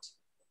lot.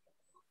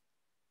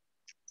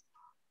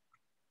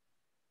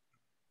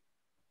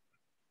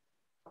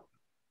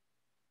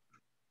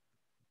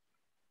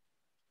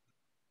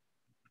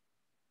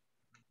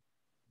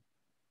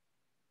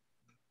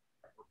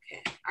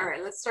 Okay. All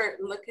right. Let's start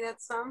looking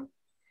at some.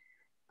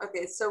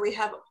 Okay. So we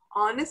have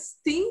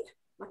honesty.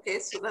 Okay.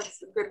 So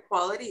that's a good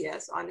quality.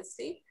 Yes.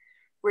 Honesty.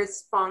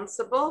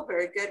 Responsible.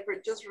 Very good.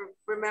 Just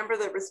remember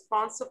that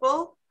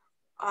responsible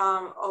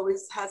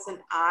always has an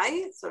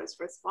I, so it's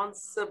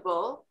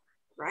responsible,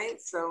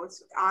 right? So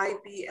it's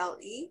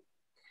I-B-L-E.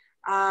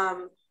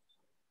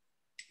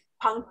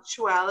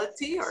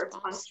 Punctuality or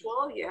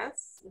punctual,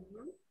 yes.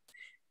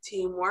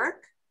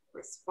 Teamwork,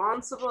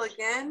 responsible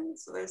again.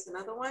 So there's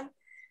another one,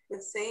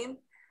 the same.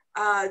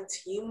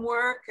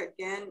 Teamwork,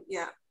 again,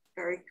 yeah,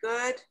 very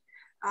good.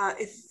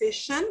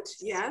 Efficient,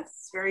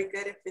 yes, very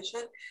good,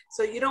 efficient.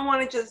 So you don't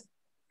want to just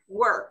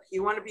work,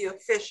 you want to be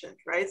efficient,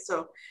 right?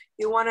 So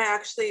you want to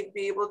actually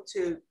be able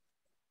to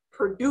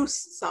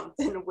produce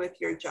something with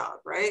your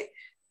job, right?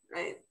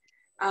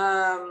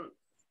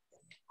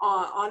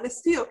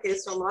 Honesty, okay,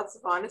 so lots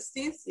of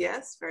honesties,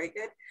 yes, very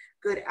good.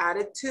 Good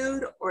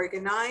attitude,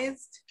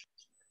 organized,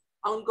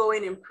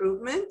 ongoing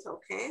improvement,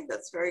 okay,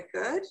 that's very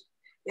good.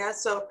 Yeah,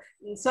 so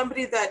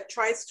somebody that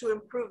tries to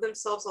improve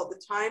themselves all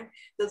the time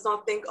does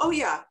not think, oh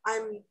yeah,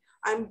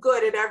 I'm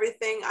good at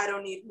everything, I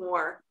don't need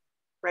more.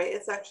 Right,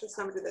 it's actually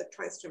somebody that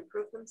tries to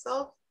improve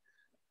themselves.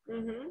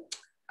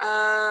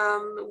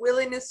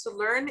 Willingness to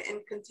learn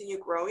and continue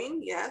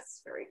growing.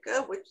 Yes, very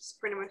good, which is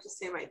pretty much the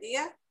same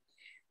idea.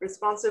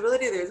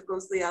 Responsibility, there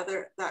goes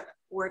that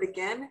word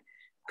again.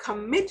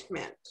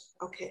 Commitment,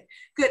 okay,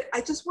 good.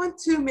 I just want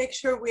to make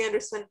sure we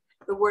understand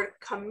the word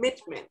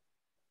commitment.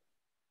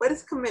 What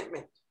is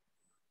commitment?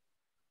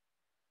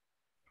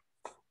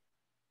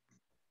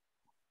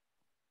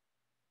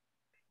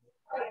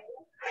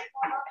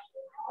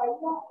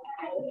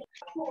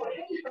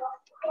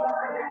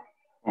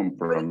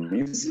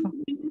 Compromiso.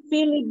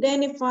 Feel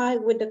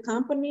identified with the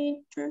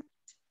company?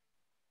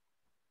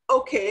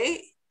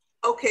 Okay,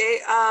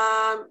 okay,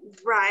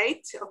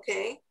 right,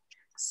 okay.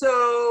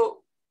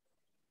 So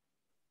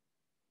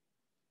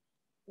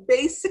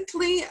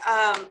basically,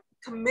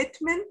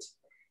 commitment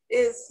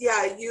is,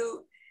 yeah,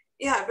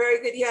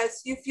 very good.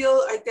 Yes, you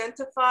feel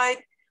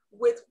identified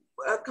with,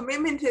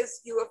 commitment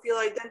is you feel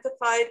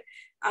identified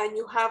and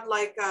you have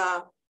like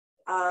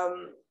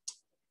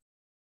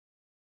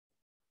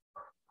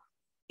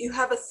you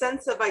have a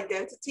sense of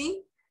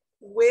identity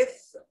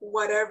with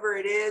whatever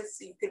it is.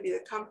 You could be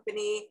the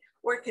company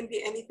or it can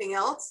be anything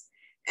else.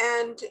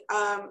 And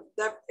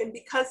and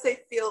because they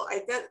feel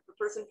the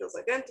person feels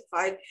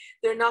identified,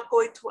 they're not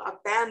going to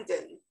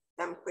abandon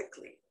them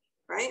quickly,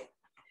 right?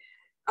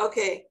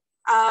 Okay,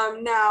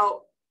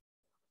 now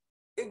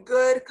a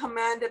good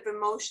command of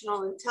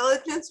emotional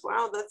intelligence.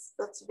 Wow,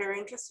 that's a very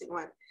interesting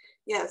one.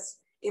 Yes,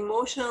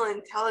 emotional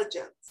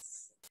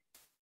intelligence,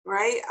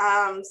 right?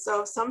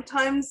 So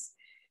sometimes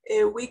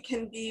we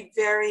can be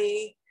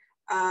very,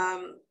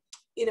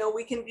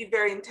 we can be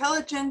very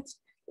intelligent,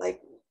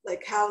 like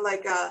have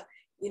like a,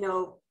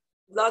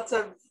 lots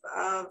of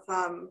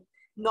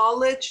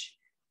knowledge,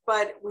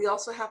 but we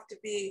also have to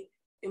be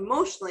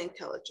emotionally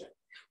intelligent.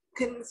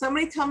 Can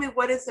somebody tell me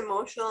what is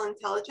emotional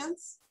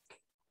intelligence?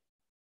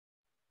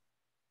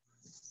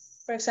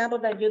 For example,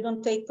 that you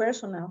don't take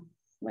personal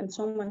when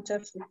someone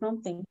tells you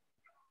something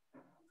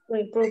to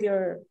improve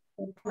your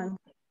performance.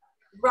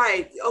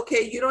 Right,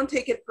 okay, you don't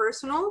take it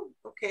personal,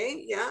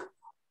 okay, yeah,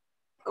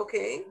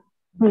 okay.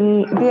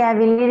 The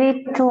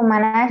ability to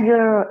manage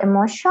your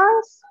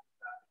emotions.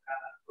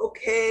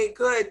 Okay,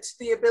 good.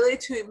 The ability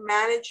to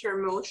manage your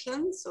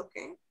emotions,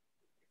 okay.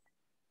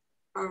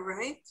 All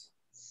right.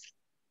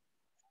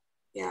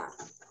 Yeah,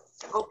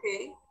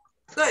 okay,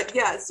 good,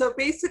 yeah, so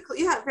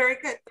basically, yeah, very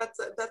good.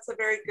 That's a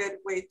very good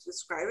way to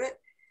describe it.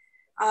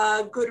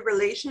 Good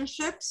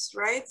relationships,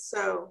 right?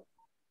 So,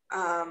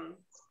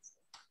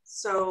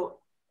 so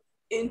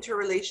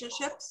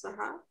interrelationships,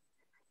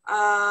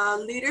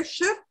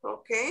 leadership,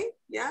 okay,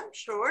 yeah,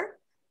 sure.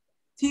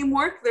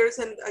 Teamwork, there's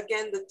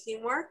again the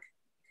teamwork.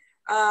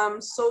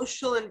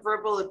 Social and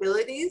verbal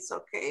abilities,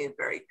 okay,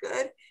 very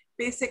good.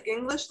 Basic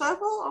English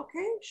level,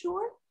 okay,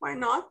 sure, why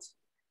not?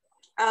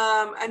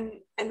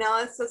 And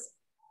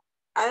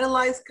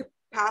analyze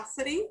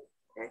capacity,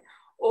 okay,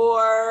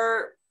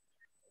 or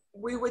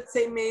we would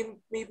say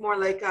maybe more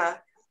like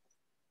a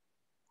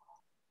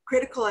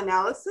critical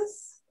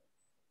analysis,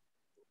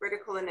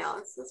 Critical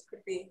analysis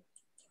could be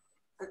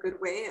a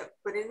good way of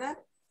putting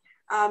that.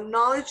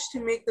 Knowledge to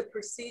make the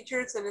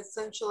procedures and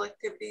essential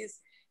activities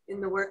in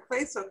the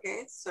workplace.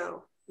 Okay,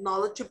 so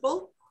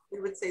knowledgeable.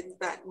 We would say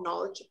that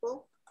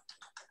knowledgeable.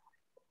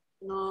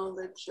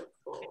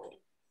 Knowledgeable.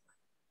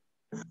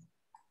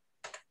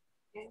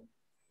 Okay,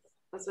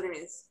 that's what it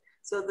means.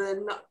 So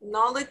the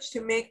knowledge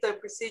to make the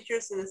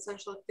procedures and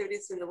essential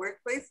activities in the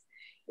workplace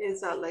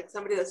is like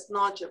somebody that's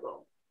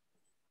knowledgeable.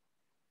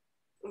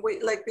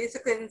 We, like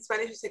basically in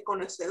Spanish you say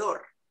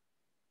conocedor.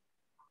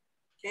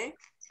 Okay.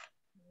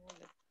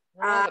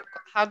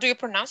 How do you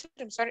pronounce it?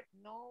 I'm sorry.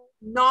 No.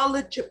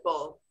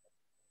 Knowledgeable.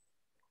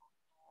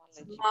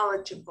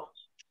 Knowledgeable.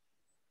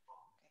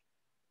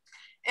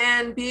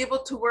 And be able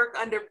to work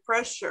under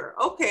pressure.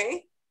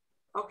 Okay.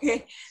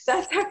 Okay.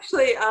 That's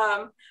actually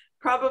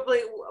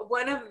probably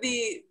one of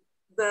the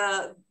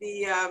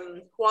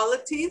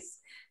qualities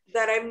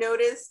that I've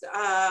noticed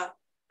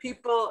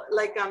people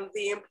like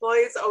the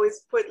employees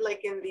always put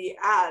like in the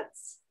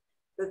ads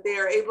that they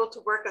are able to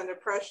work under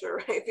pressure,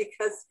 right?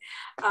 Because,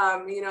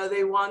 you know,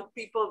 they want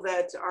people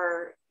that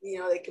are, you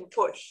know, they can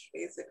push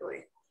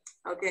basically.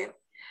 Okay.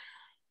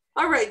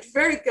 All right.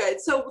 Very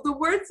good. So the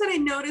words that I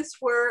noticed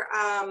were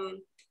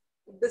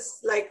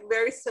this like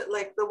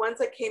like the ones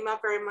that came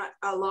up very much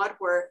a lot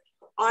were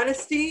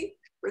honesty,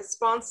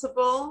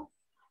 responsible,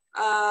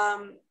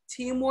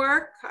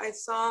 teamwork. I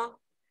saw,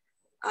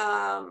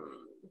 what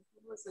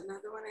was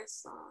another one I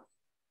saw?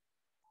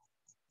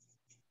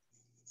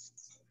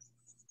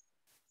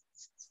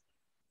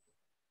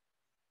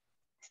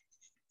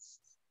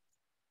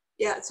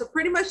 Yeah, so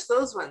pretty much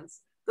those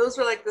ones. Those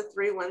were like the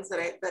three ones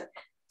that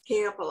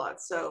came up a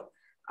lot. So,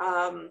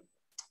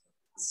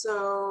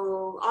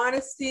 so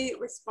honesty,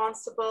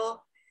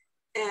 responsible,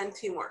 and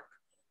teamwork.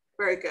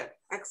 Very good,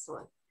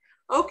 excellent.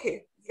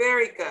 Okay,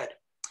 very good.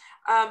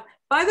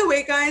 By the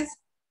way, guys,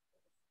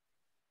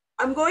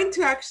 I'm going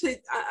to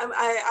actually,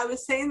 I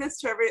was saying this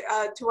to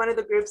one of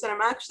the groups, and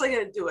I'm actually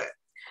going to do it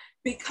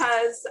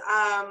because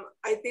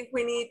I think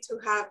we need to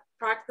have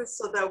practice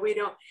so that we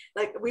don't,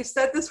 like we've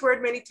said this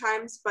word many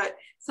times, but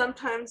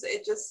sometimes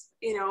it just,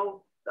 you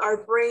know, our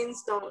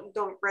brains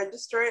don't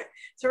register it.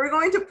 So we're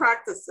going to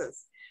practice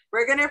this.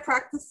 We're going to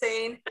practice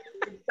saying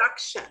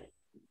production,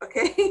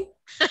 okay?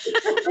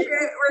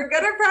 We're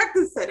going to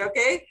practice it,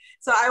 okay?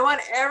 So I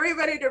want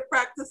everybody to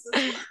practice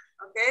this word,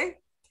 okay?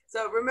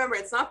 So remember,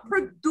 it's not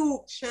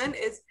production,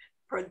 it's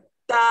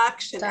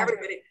production.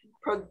 Everybody,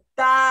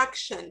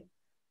 production.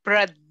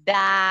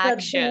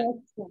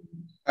 Production.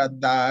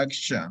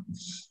 Production.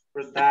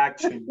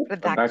 Production.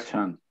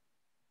 Production.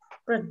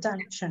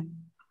 Production.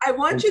 I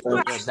want you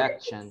to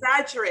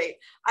exaggerate.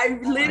 I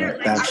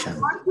literally, I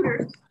want you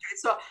to,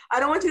 so I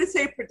don't want you to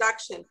say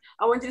production.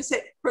 I want you to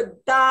say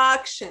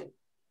production.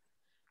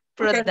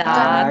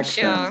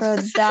 Production.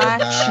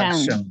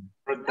 Production.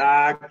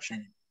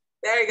 Production.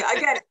 There you go.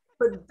 Again,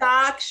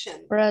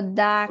 production.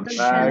 Production.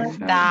 Production.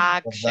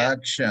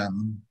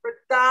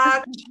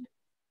 Production.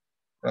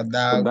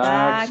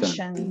 Production.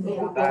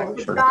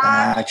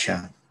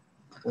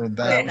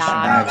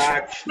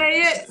 Production.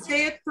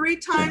 Say it 3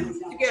 times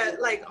to get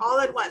like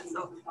all at once.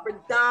 So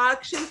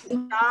production,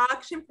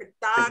 production,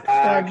 production.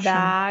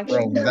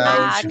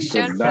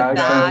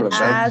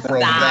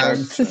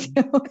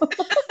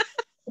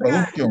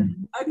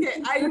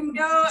 Okay,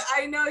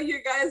 I know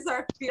you guys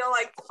feel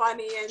like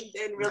funny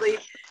and really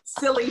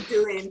silly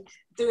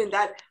doing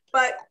that,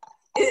 but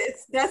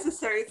it's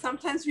necessary.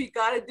 Sometimes we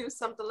got to do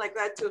something like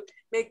that to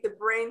make the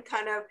brain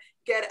kind of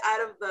get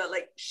out of the,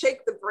 like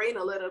shake the brain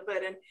a little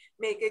bit and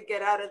make it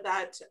get out of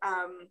that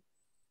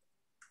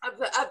of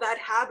that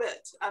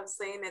habit of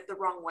saying it the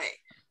wrong way.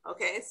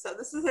 Okay, so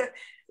this is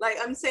like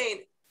I'm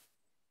saying,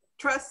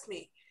 trust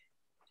me,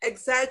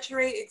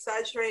 exaggerate, it's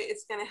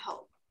gonna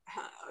help.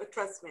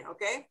 Trust me,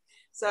 okay?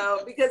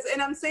 So because, and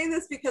I'm saying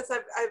this because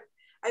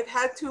I've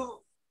had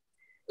to,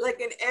 like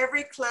in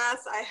every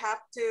class, I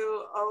have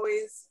to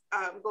always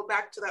go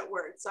back to that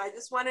word. So I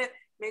just want to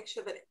make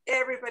sure that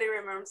everybody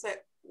remembers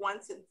it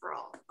once and for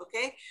all,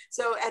 okay?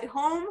 So at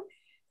home,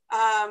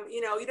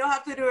 you know, you don't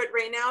have to do it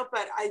right now,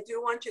 but I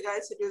do want you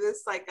guys to do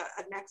this like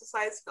an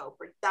exercise. Go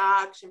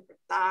production.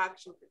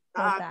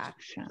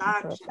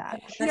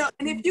 You know,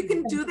 and if you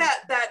can do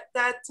that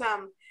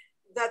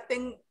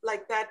thing,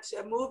 like that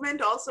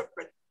movement, also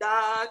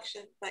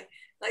production, like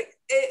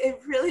it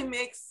really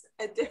makes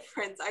a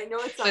difference. I know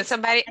it's when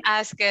somebody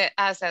ask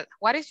us,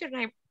 what is your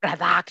name?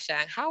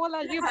 Production. How will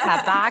I do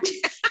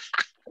production?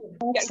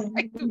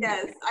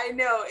 Yes, I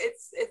know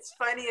it's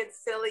funny,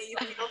 it's silly, you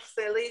feel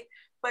silly,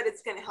 but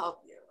it's gonna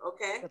help you.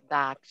 Okay,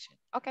 production.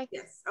 Okay,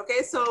 yes,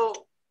 okay. So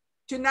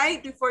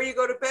tonight before you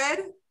go to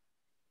bed,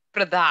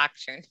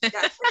 production.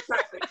 Yes,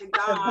 exactly.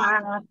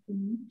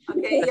 Production.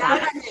 Okay,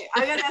 yeah,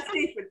 I'm gonna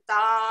say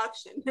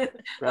production.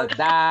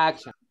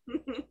 Production.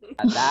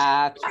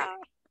 Production.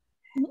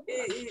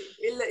 Y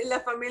la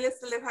familia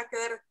se les va a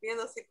quedar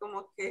viendo así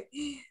como que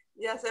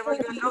ya se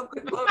volvió loco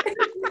el pobre.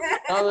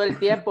 Todo el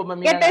tiempo me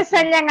 ¿Qué miran te así.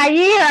 enseñan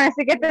allí?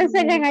 Así que te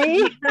enseñan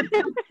ahí.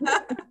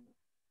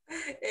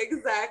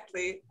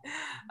 Exactly.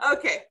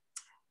 Okay.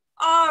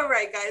 All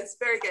right, guys,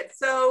 very good.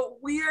 So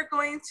we are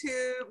going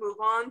to move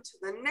on to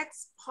the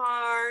next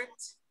part.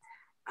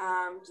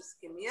 Just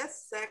give me a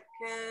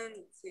second.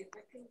 Let's see if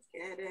I can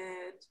get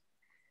it.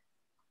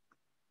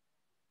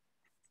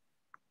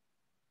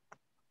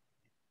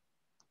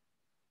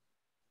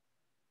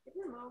 Give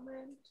me a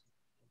moment.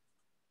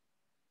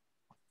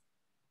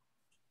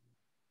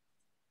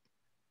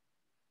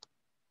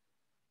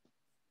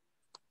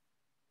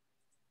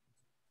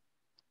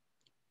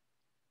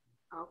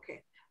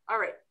 Okay. All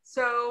right.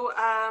 So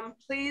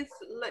please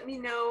let me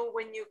know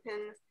when you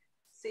can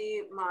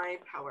see my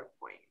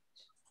PowerPoint.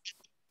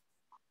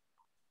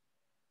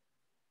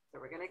 So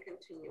we're going to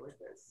continue with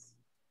this.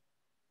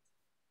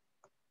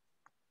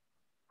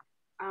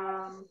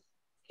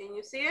 Can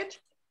you see it?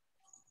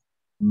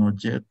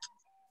 Not yet.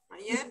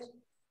 Not yet?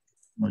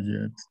 Not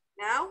yet.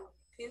 Now?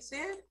 Can you see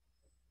it?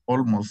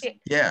 Almost.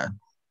 Yeah.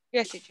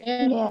 Yes, teacher.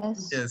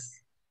 Yes.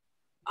 Yes.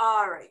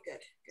 All right,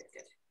 good, good,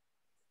 good.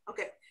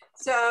 Okay,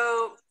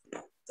 so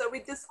we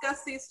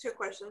discussed these two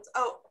questions.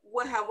 Oh,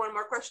 we'll have one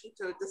more question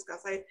to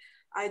discuss. We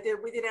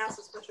didn't ask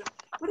this question.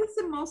 What is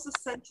the most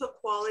essential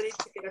quality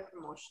to get a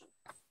promotion?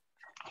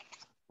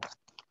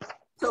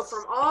 So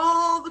from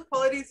all the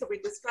qualities that we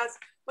discussed,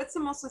 what's the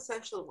most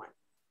essential one?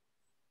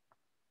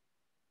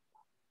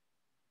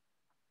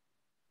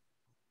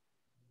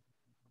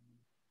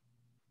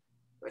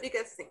 What do you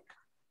guys think?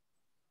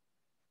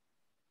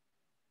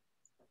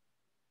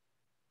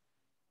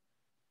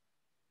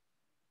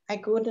 I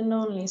couldn't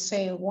only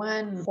say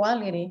one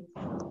quality.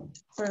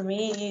 For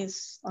me,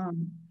 is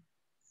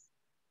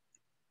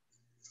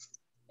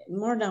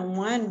more than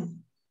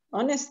one.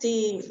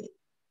 Honesty,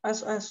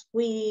 as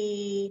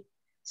we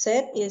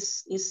said,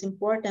 is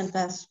important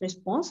as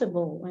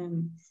responsible,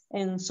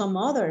 and some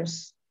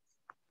others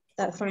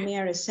that for me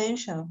are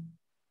essential.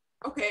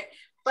 Okay,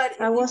 but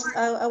I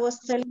was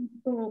telling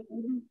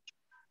you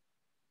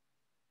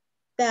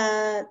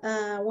that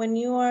when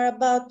you are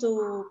about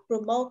to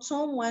promote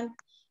someone,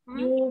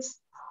 you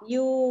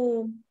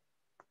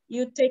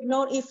take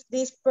note if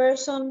this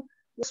person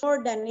is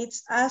more than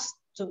it's asked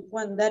to,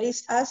 one that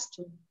is asked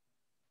to,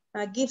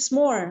 gives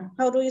more.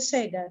 How do you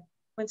say that?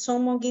 When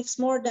someone gives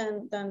more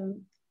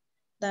than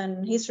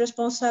his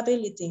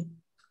responsibility.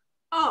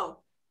 Oh,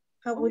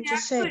 how would you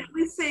say?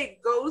 We say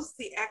goes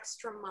the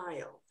extra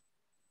mile.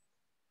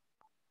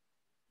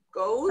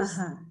 Goes.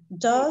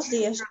 Does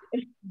the extra.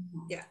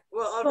 Yeah.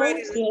 Well,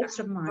 already goes the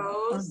extra mile.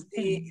 Goes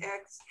the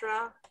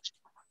extra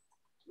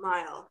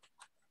mile.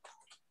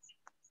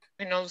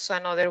 And also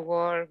another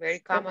word very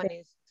common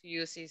is to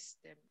use is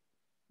the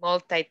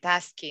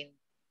multitasking.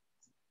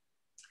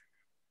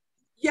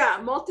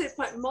 Yeah,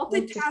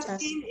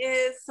 multitasking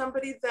is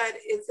somebody that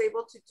is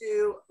able to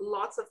do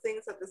lots of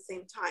things at the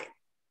same time,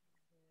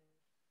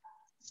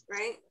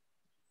 right?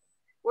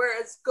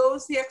 Whereas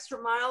goes the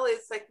extra mile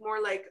is like more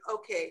like,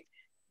 okay,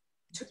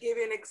 to give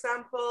you an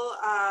example,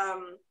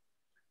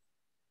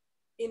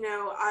 you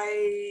know,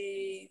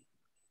 I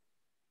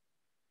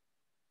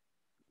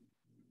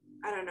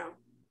don't know,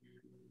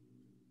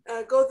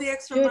 go the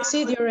extra mile. You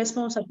exceed your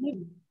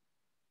responsibility.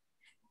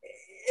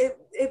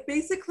 It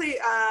basically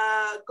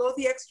go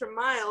the extra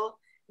mile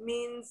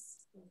means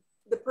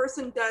the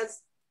person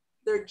does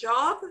their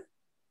job,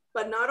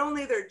 but not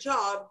only their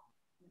job,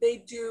 they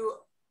do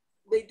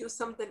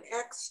something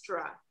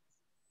extra,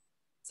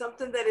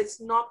 something that is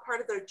not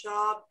part of their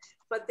job,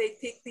 but they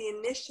take the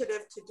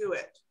initiative to do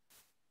it,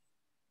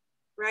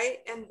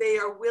 right? And they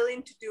are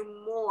willing to do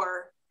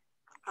more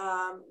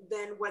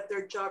than what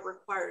their job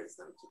requires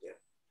them to do.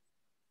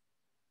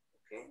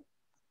 Okay.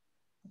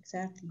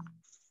 Exactly.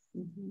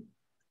 Mm-hmm.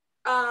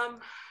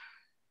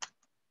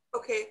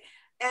 Okay,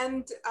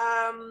 and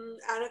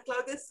Ana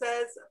Claudia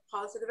says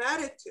positive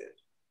attitude.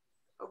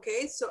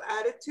 Okay, so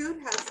attitude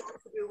has something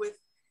to do with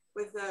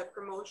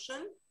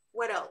promotion.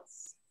 What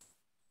else?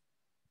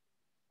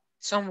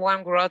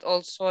 Someone wrote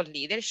also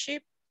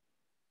leadership.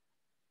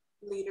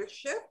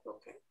 Leadership,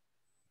 okay,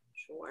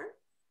 sure.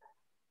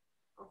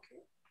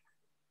 Okay.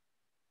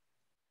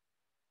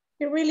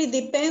 It really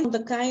depends on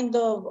the kind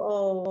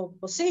of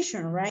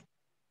position, right?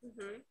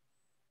 Mm-hmm.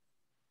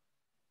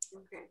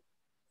 Okay,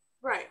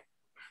 right.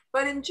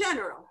 But in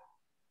general,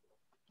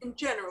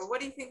 what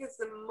do you think is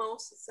the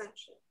most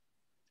essential?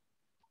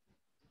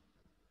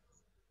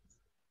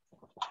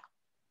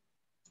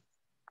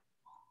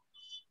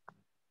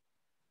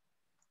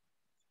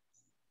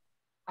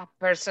 A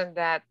person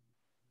that,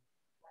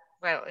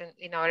 well,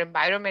 in our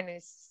environment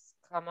is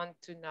common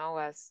to know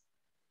as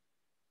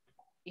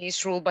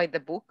is ruled by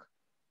the book.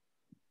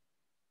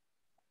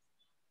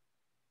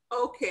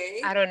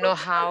 Okay. I don't know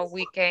how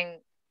we can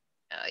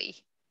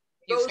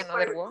use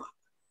another word.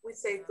 We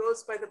say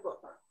goes by the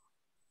book.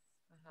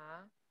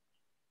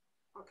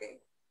 Okay.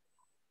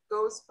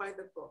 Goes by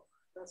the book.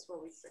 That's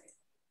what we say.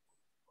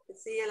 Que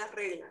sigue las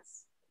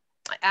reglas.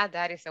 Ah,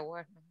 that is a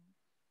word.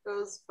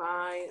 Goes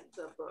by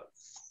the book.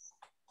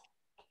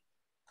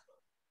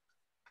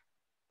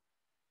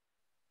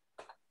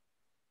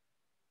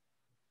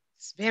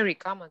 It's very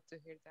common to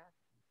hear that.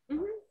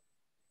 Mm-hmm.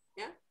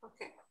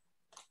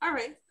 All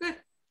right, good.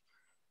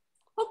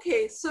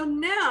 Okay, so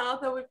now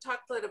that we've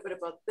talked a little bit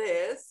about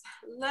this,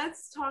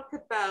 let's talk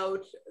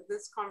about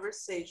this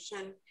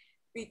conversation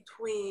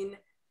between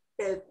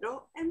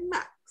Pedro and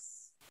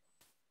Max.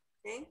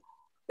 Okay,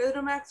 Pedro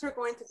and Max are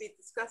going to be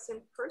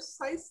discussing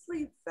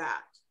precisely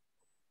that.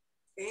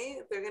 Okay,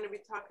 they're going to be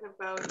talking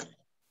about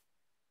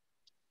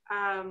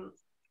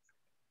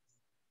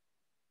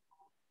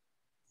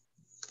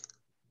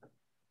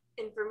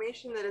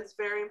information that is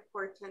very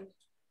important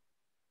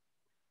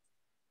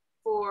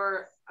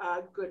for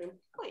a good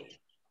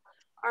employee.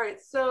 All right,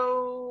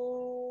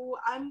 so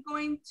I'm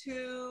going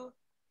to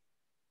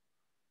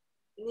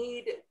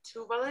need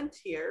 2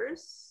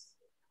 volunteers.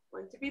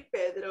 One to be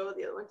Pedro,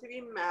 the other one to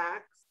be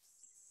Max.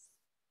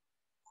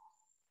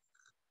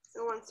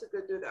 Who wants to go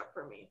do that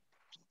for me?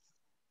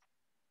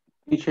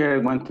 Teacher, I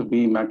want to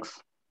be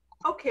Max.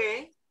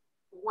 Okay,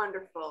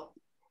 wonderful.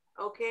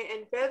 Okay,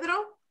 and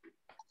Pedro?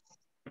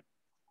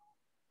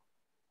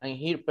 I'm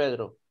here,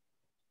 Pedro.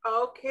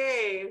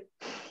 Okay.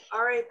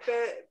 All right,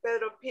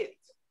 Pedro Pitt.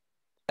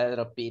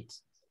 Pedro Pitt.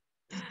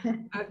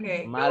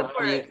 Okay, Mal go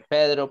for it.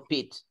 Pedro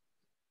Pitt.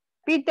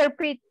 Peter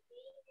Pitt.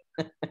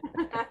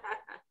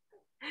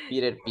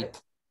 Peter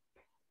Pitt.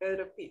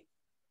 Pedro Pitt.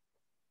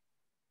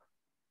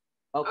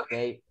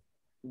 Okay.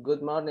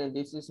 Good morning.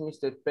 This is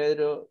Mr.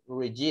 Pedro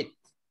Rigid.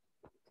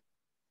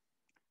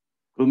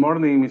 Good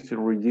morning, Mr.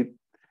 Rigid.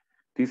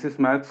 This is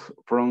Max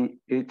from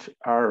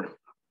HR.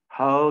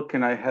 How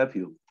can I help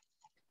you?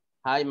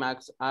 Hi,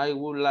 Max. I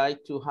would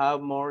like to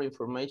have more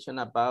information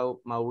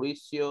about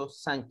Mauricio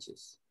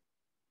Sanchez.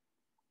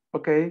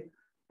 Okay.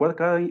 What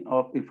kind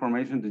of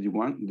information do you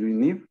want? Do you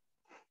need?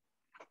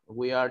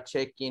 We are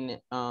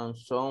checking on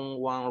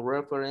someone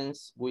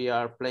reference. We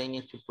are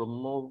planning to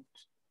promote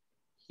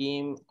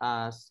him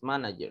as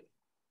manager.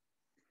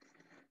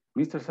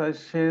 Mr.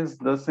 Sanchez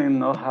doesn't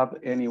not have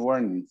any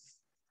warnings.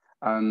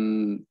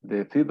 And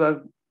the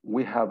feedback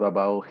we have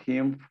about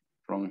him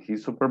from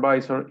his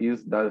supervisor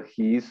is that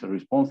he is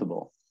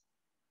responsible.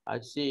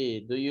 I see.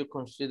 Do you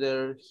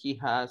consider he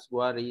has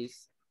what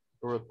is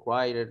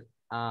required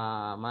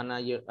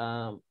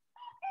managerial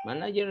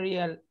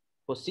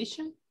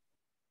position?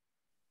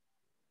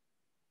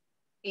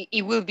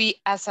 It will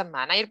be as a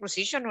manager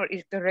position, or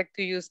is correct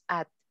to use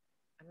at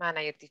a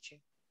manager, teacher?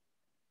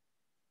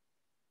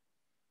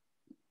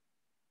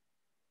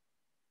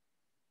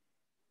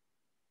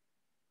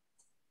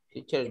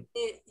 Teacher.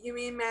 You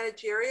mean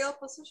managerial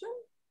position?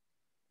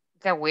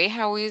 The way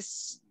how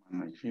is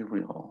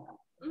managerial.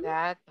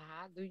 That,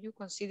 do you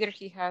consider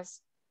he has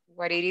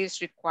what it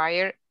is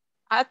required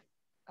at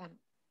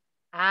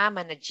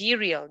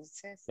managerial, it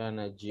says.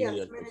 Managerial.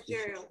 Yes,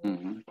 managerial.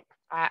 Mm-hmm.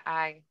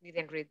 I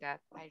didn't read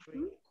that. I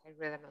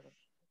read another.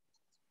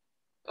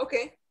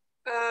 Okay.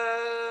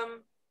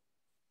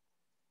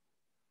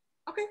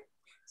 Okay.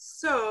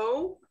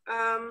 So,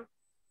 all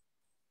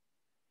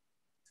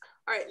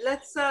right,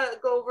 let's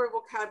go over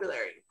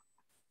vocabulary.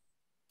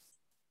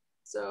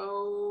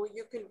 So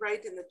you can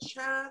write in the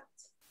chat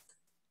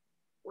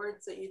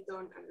words that you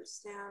don't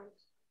understand.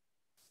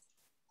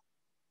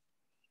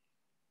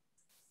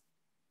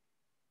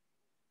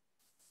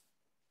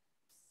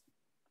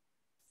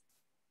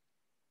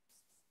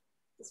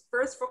 This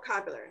first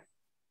vocabulary.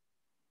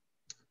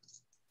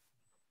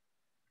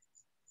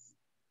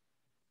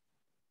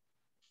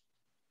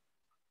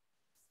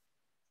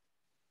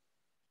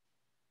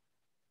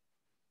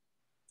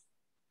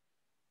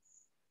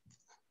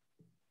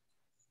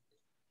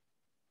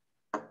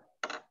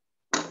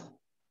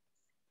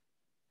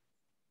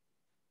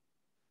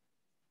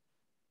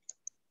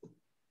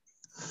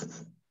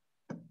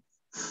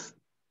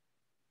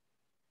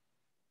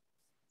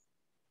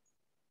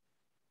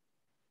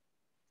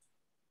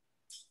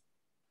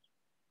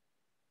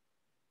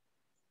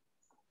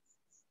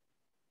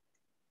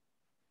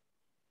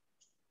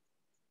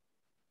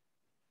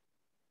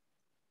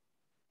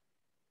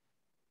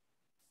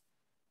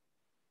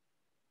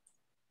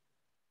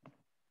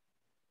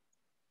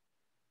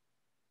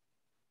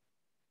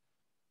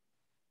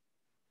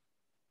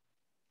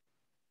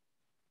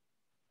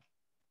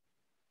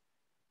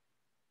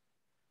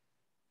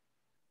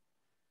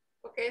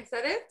 Okay, is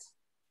that it?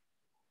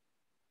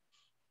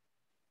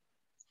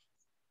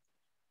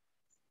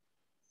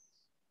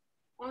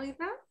 Only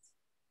that?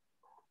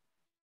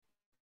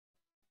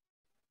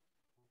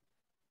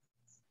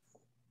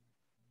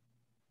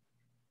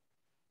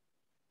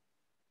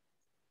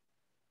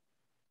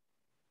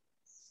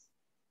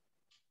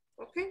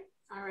 Okay,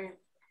 all right.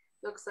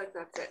 Looks like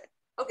that's it.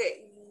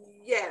 Okay,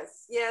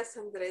 yes,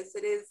 Andres,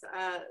 it is,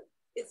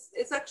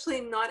 it's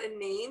actually not a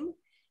name,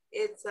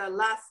 it's a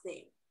last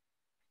name.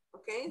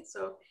 Okay,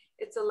 so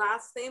it's a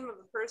last name of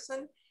a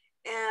person,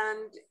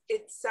 and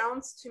it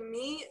sounds to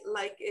me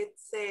like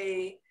it's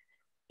a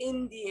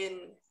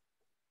Indian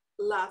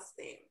last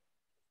name.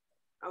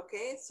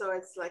 Okay, so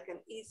it's like an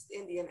East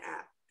Indian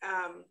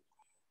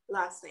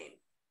last name.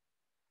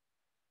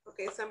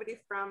 Okay, somebody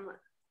from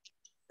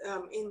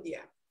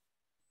India.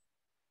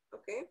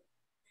 Okay,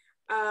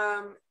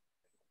 and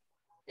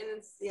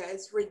it's, yeah,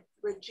 it's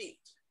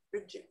Rajit,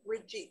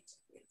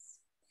 yes.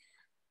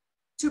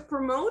 To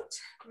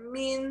promote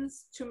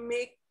means to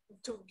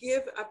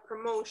give a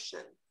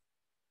promotion.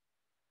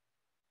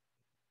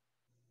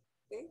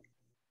 Okay?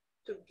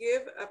 To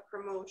give a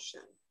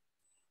promotion.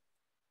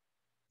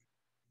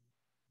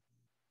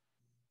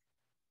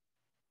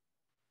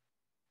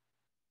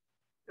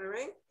 All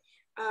right.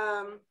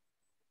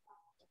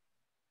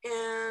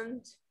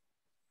 And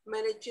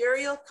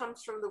managerial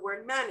comes from the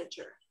word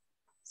manager.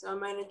 So a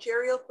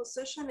managerial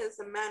position is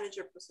a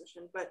manager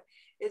position, but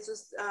it's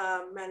just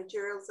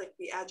managerial is like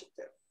the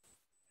adjective.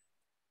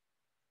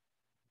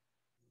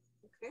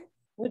 Okay.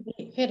 Would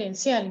be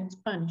gerencial in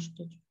Spanish,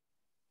 teacher.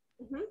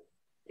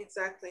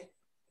 Exactly.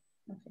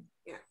 Okay.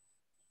 Yeah.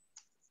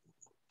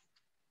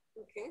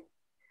 Okay.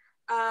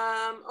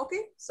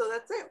 Okay, so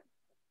that's it.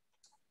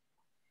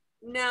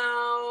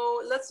 Now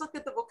let's look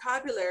at the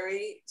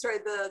vocabulary, sorry,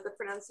 the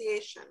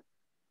pronunciation.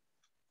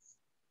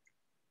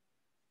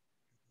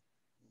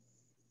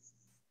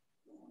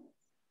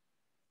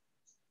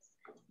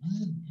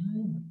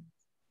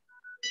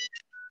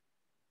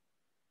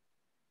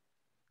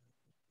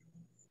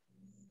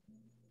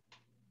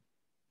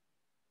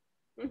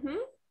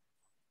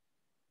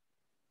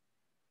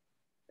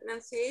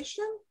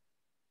 Pronunciation.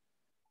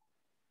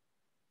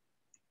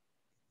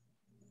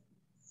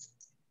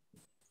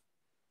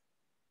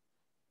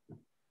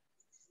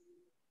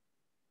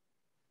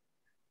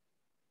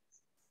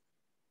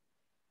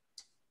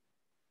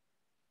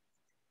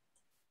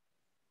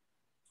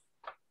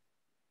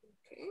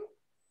 Okay.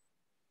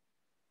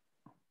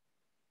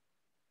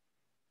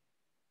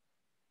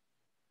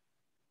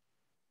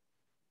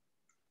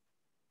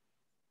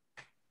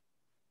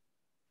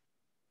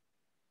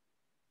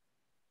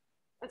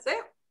 That's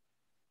it.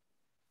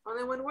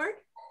 Only one word?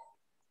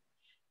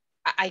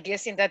 I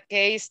guess in that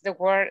case, the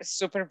word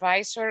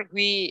supervisor,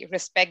 we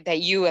respect the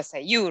you as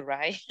a you,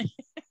 right?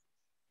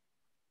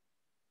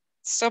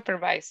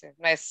 Supervisor,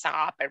 no es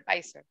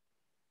supervisor.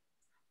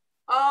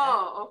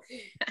 Oh,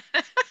 okay.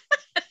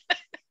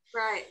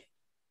 Right.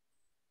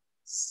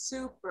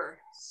 Supervisor,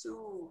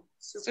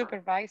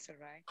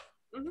 right?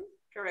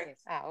 Correct.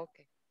 Yes. Ah,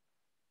 okay.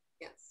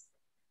 Yes.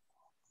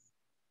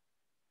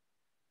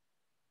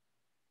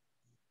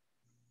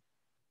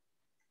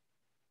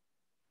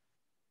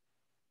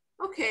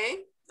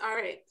 Okay, all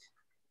right.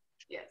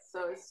 Yes,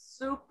 so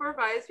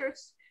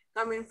supervisors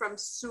coming from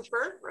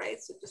super,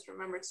 right? So just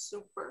remember it's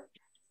super,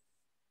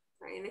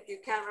 right? And if you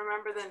can't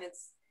remember, then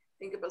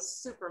think about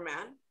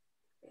Superman.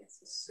 It's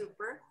a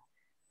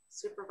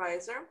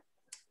supervisor.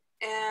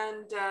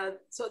 And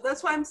so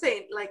that's why I'm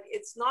saying, like,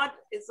 it's not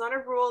a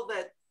rule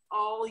that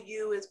all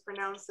you is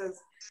pronounced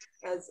as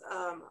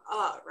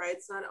right?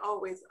 It's not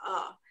always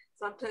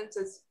Sometimes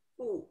it's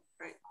ooh,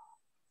 right?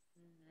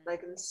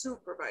 Like in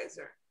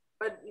supervisor.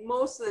 But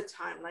most of the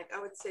time, like I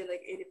would say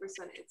like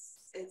 80%,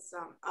 it's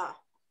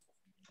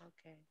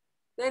Okay.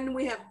 Then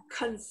we have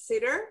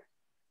consider.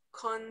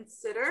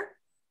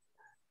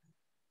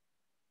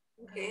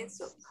 Okay,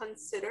 so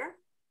consider.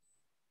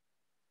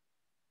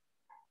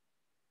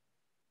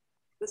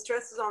 The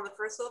stress is on the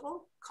first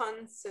syllable.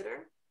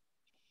 Consider.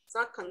 It's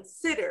not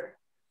consider.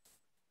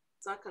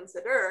 It's not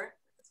consider.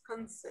 It's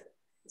consider.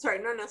 Sorry,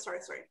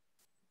 sorry.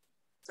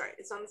 Sorry,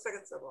 it's on the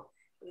second syllable.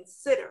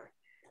 Consider.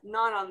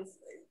 Not on,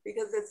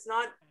 because it's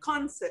not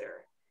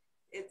consider.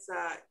 It's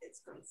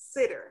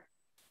consider.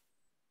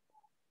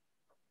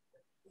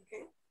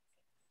 Okay.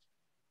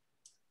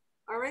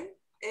 All right.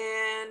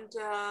 And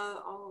I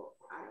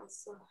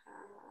also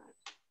had,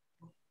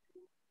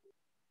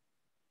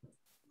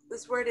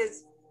 this word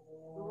is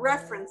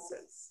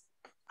references.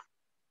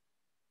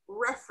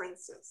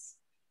 References.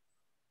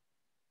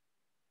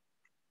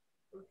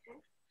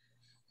 Okay.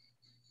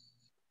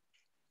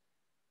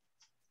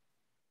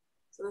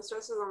 So the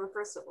stress is on the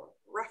first syllable.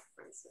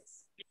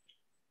 References.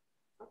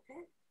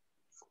 Okay.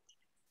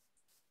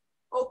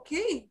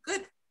 Okay,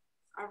 good.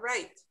 All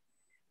right.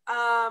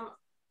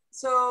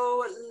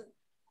 So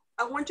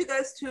I want you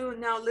guys to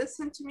now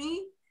listen to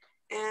me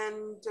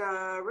and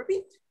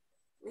repeat.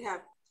 We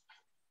have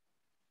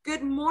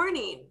good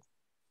morning.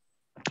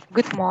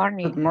 Good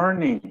morning. Good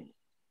morning.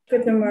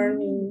 Good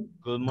morning.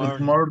 Good morning.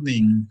 Good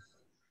morning.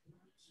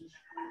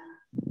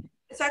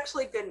 It's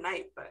actually good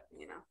night, but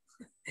you know.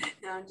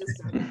 No, I'm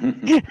just all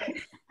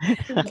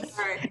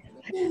right.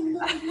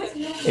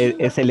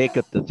 Es el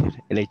eco, teacher.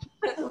 El eco.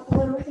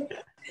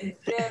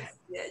 Yes,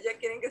 yeah, ya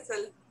quieren que sea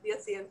el día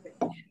siguiente.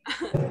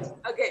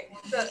 Okay,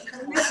 so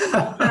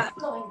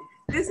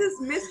this is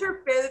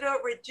Mr. Pedro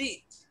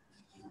Regit.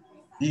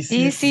 This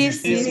is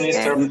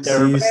Mr.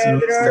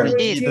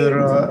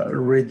 Pedro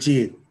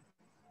Regit.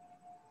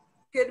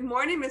 Good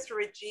morning, Mr.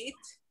 Regit.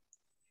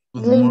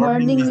 Good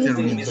morning, Mr.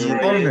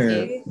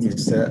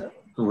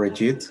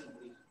 Regit.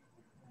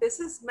 This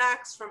is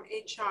Max from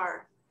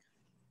HR.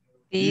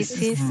 This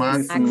is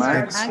Max from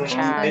HR.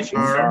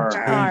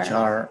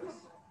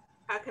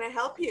 How can I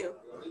help you?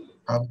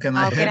 How can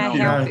I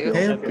help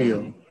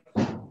you?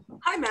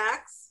 Hi,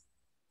 Max.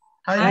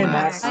 Hi,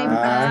 Max. Hi,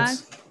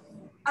 Max.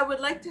 I would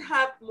like to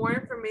have more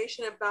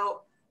information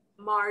about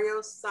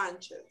Mario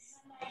Sanchez.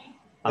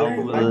 I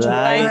would like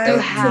like to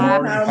to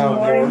have have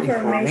more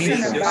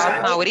information About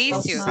about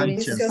Mauricio.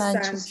 Mauricio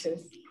Sanchez.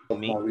 Sanchez.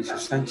 Mauricio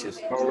Sanchez.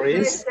 What do you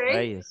Maurice. say?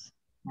 Reyes.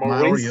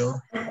 Mario.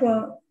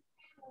 Well,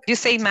 You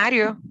say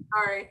Mario.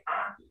 Sorry.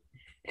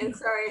 And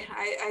sorry,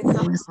 I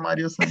Who is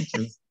Mario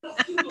Sanchez?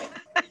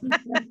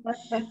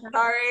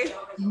 sorry.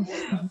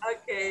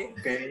 Okay.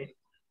 Okay.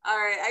 All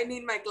right, I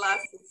need my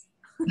glasses.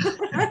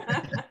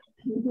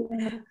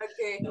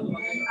 Okay.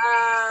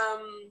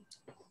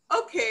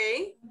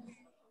 Okay.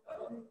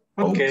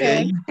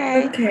 Okay.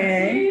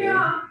 okay.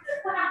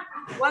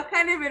 What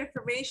kind of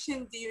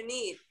information do you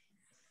need?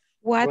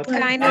 What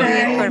kind of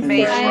kind of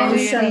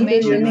information do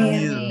you information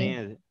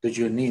need? do you Do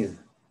you need?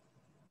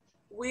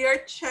 We are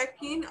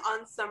checking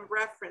on some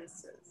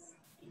references.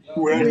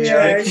 We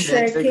are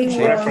checking on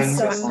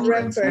references. some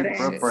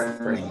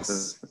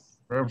references.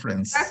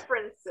 Reference.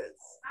 References.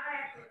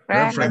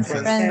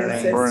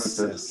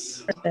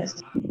 References.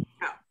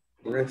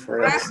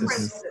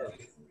 References.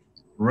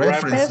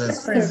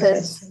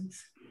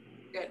 References.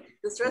 Good.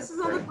 The stress is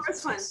on the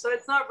first one, so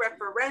it's not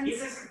reference.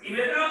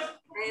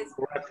 It's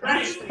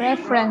References.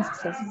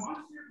 References.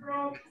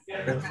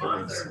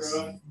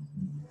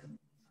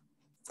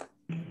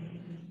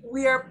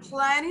 We are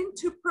planning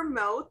to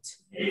promote.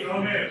 We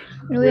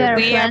are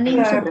planning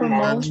to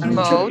promote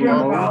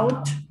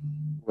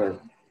We're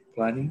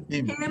planning.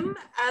 Him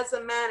as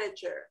a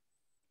manager.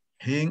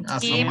 Him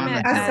as a Him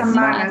manager. as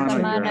as a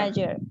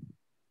manager.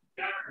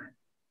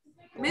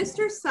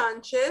 Mr.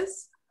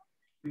 Sanchez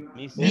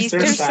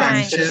Mr.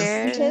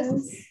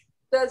 Sanchez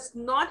does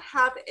not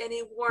have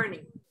any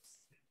warnings.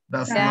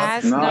 Does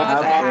Does not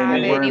not have have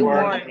any any warning.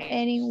 warning.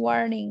 Any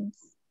warnings.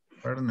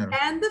 Partner.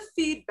 And the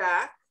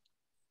feedback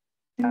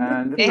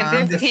And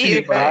And the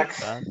feedback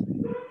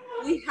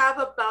we have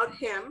about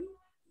him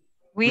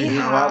we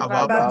have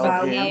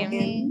about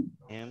him.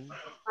 him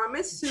from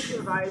his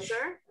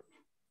supervisor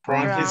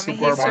from from his his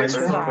supervisor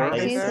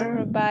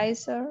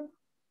Supervisor.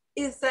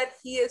 is that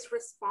he is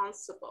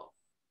responsible.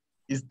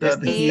 is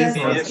that He he is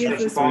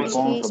is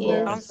responsible. He is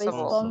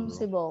Responsible.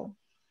 responsible.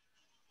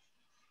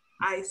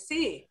 I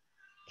see.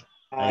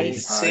 I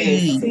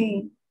see.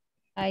 Sí.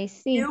 I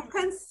see. You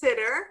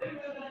consider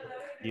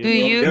Do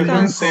you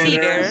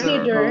consider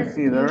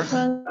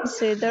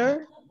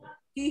Consider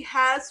he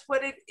has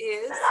what it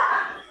is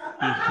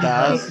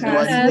has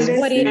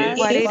What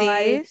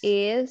it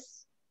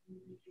is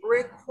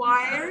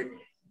required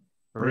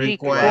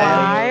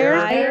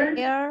required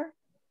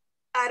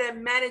at a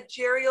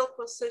managerial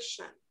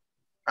position.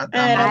 at a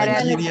at a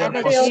managerial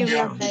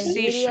managerial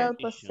managerial position?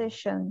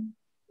 position.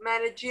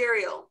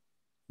 Managerial.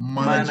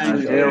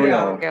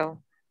 managerial.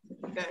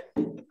 Good.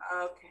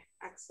 Okay,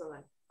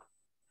 excellent.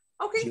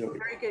 Okay,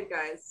 very good,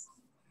 guys.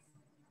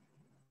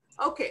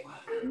 Okay,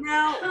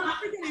 now what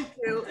we're going to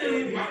do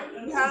is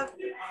we have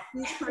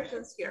these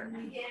questions here.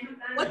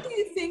 What do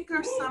you think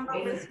are some of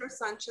Mr.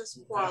 Sanchez's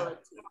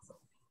qualities?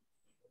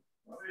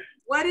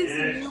 What is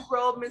the new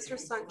role Mr.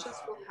 Sanchez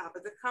will have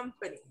at the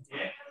company?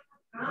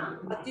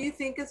 What do you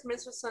think is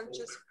Mr.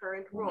 Sanchez's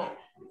current role?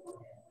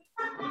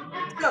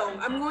 So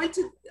I'm going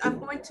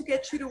to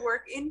get you to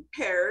work in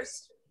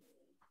pairs.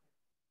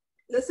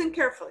 Listen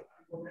carefully.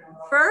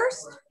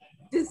 First,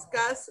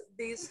 discuss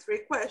these 3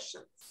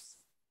 questions.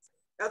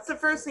 That's the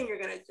first thing you're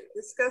going to do.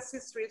 Discuss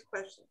these 3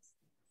 questions.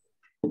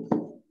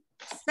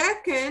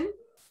 Second,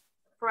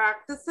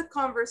 practice the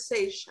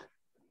conversation.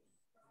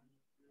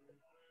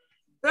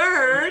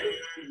 Third,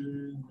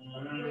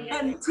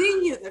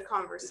 continue the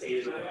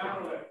conversation.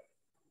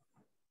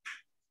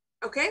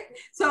 Okay,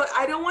 so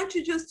I don't want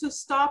you just to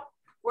stop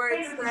where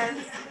it says,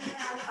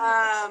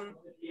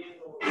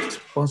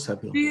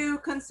 do you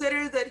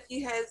consider that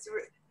he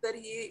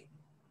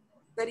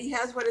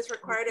has what is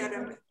required at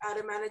a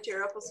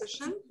managerial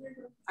position?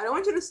 I don't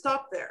want you to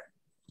stop there.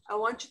 I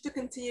want you to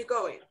continue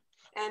going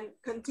and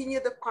continue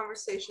the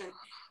conversation.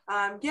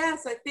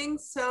 Yes, I think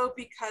so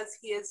because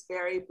he is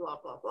very blah,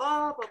 blah,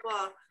 blah, blah,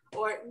 blah.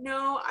 Or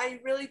no, I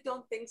really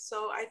don't think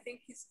so. I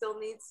think he still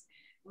needs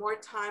more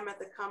time at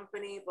the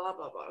company, blah,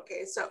 blah, blah.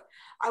 Okay, so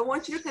I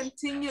want you to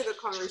continue the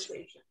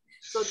conversation.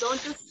 So don't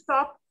just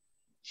stop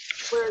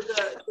where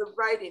the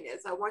writing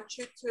is. I want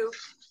you to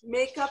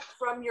make up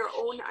from your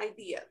own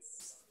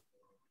ideas.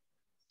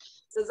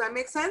 Does that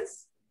make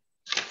sense?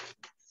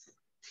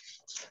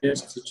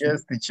 Yes,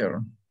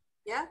 teacher.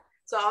 Yeah,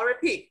 so I'll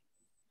repeat.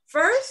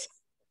 First,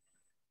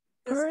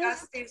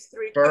 discuss these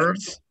 3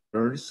 questions.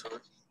 First.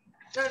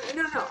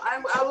 No. I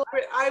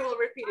will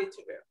repeat it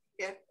to you.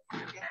 Okay.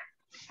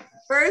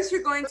 First,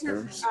 you're going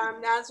to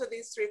answer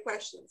these 3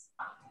 questions.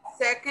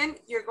 Second,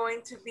 you're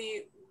going to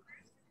be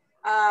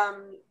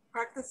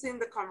practicing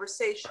the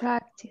conversation.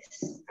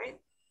 Practice. Right.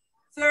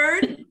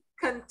 Third,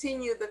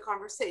 continue the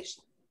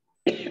conversation.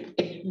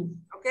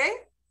 Okay.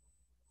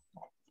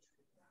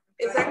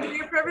 Is that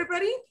clear for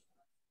everybody?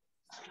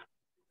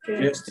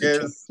 Yes.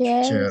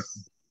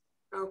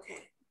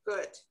 Okay,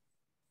 good.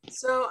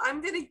 So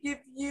I'm going to give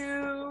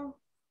you.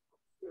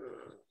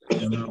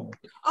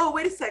 Oh,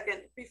 wait a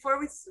second. Before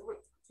we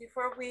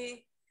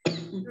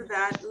do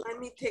that, let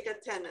me take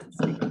attendance.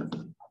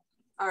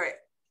 All right.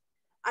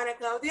 Ana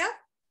Claudia?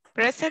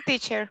 Present,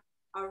 teacher.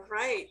 All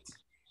right.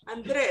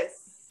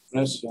 Andres?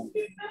 Present.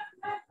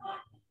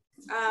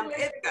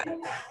 Edgar?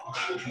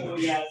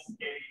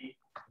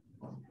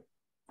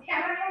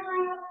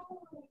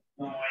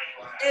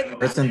 Edgar?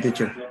 Present,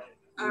 teacher.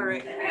 All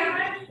right.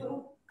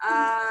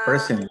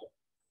 Present.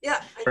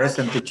 Yeah.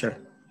 Present,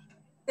 teacher.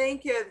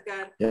 Thank you,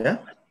 Edgar. Yeah.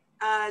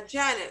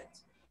 Janet?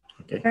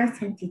 Okay.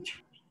 Present, teacher.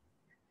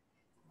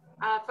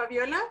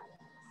 Fabiola?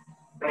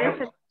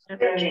 Present.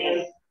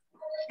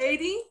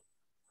 Katie?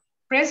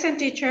 Present,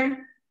 teacher.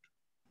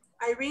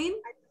 Irene?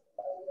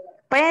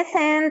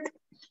 Present.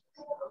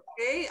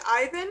 Okay.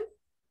 Ivan?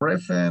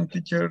 Present,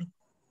 teacher.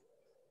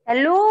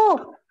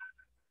 Hello.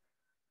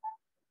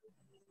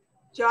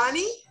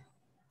 Johnny?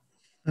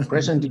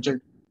 Present,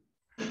 teacher.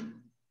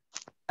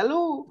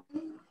 Hello.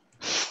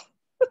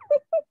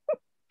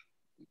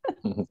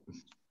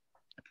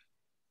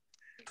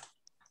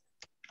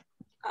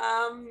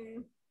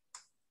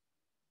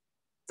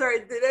 Sorry,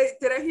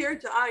 did I hear?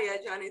 Oh yeah,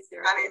 Johnny's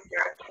here.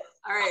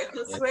 All right,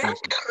 Josue?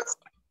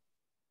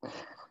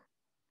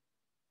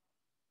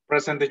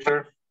 Present,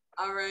 teacher.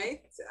 All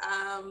right.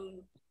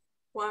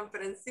 Juan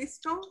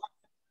Francisco?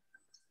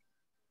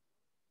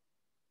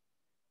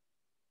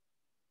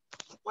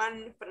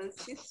 Juan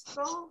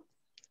Francisco?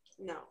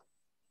 No.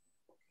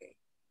 Okay.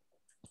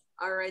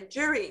 All right,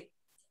 Jerry.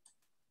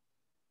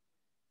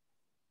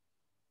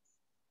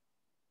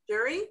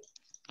 Jerry?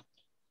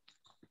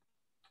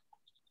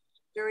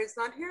 Jerry's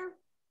not here?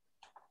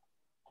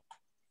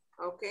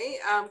 Okay,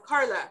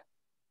 Carla.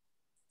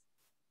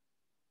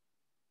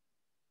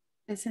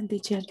 Present,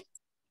 teacher.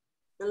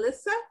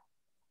 Melissa?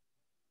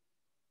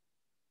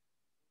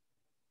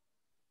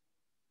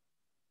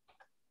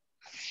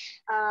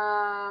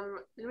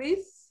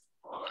 Luis?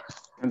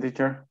 And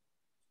teacher.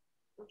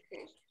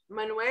 Okay.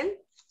 Manuel?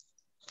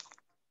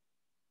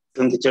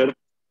 Present, teacher.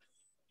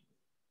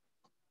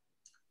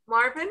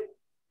 Marvin?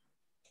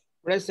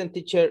 Present,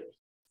 teacher.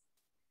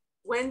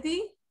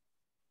 Wendy?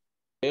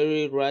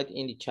 Very right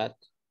in the chat.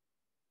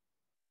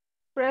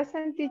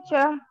 Present,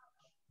 teacher.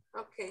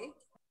 Okay.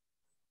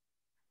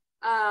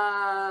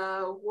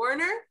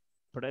 Warner?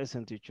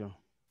 Present, teacher.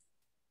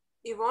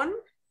 Yvonne?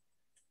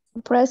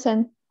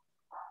 Present.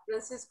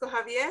 Francisco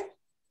Javier?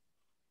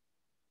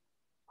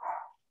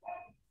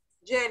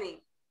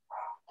 Jenny?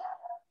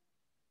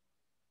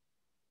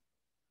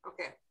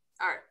 Okay,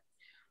 all right.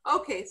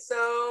 Okay,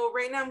 so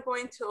right now I'm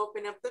going to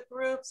open up the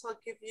groups. I'll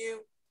give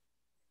you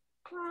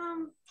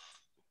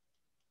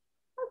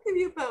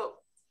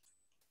about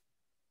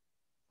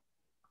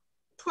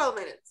 12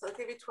 minutes. I'll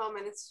give you 12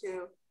 minutes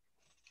to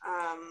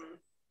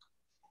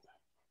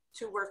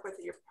work with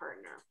your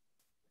partner.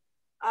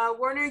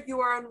 Warner, you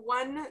are on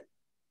one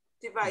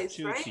device,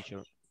 Two, right?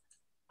 teacher.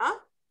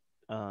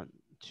 Huh?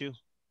 Two.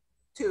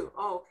 Two.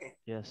 Oh, okay.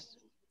 Yes.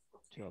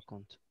 Two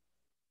account.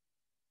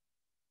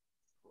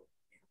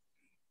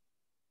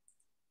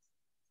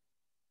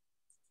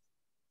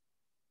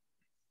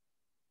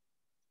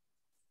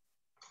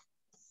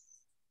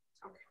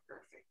 Okay,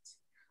 perfect.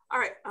 All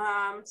right,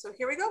 so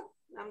here we go.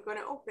 I'm going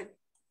to open.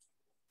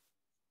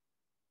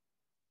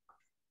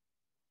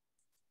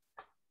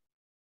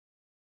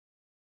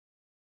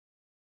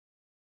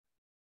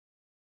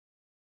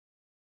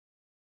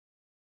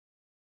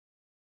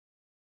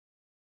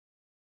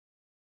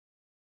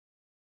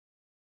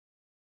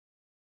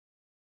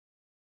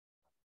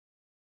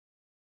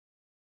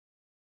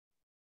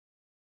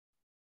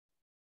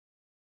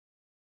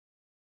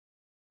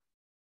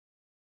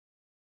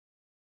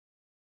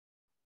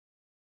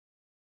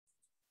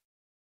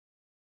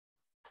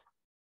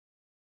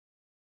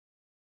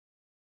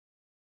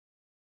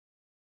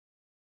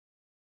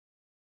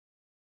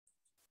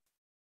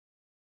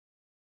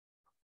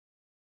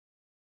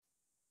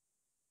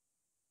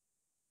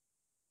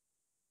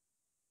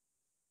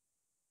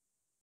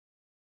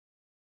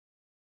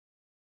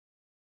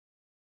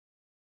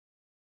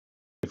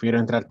 Prefiero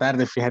entrar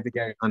tarde, fíjate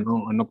que a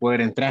no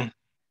poder entrar.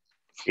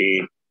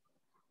 Sí.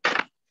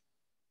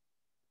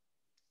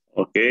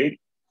 Okay.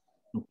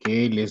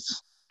 Okay,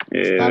 let's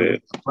start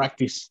with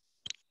practice.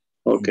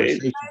 Okay.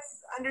 Do you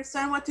guys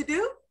understand what to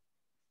do?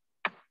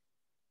 Do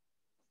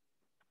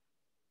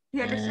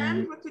you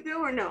understand what to do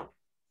or no?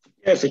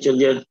 Yes, teacher.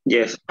 Yes.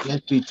 Yes,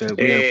 yes teacher.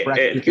 We are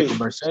practicing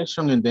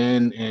conversation and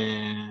then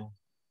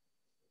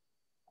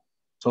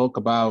talk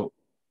about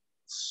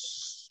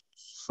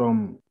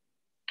from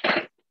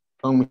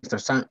Mr.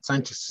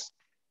 Sanchez.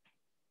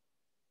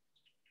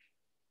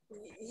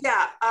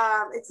 Yeah,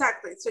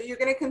 exactly. So you're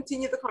going to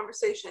continue the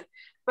conversation,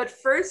 but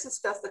first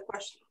discuss the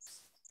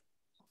questions.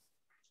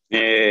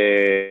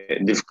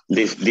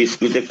 Discuss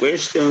the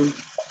question.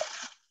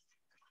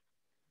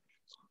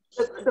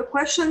 The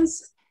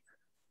questions.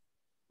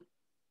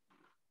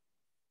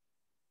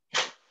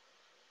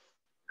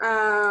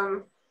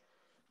 Hold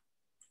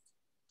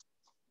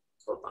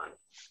on.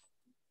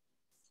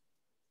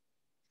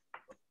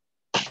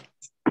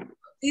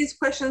 These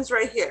questions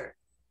right here.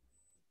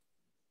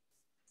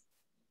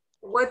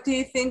 What do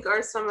you think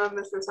are some of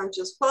Mr.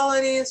 Sanchez's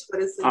qualities?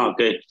 What is the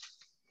Okay.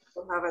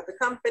 will have at the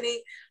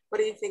company. What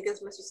do you think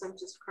is Mr.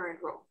 Sanchez's current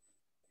role?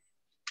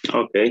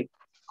 Okay. Okay.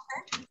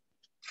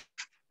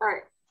 All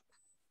right.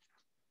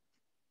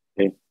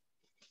 Okay.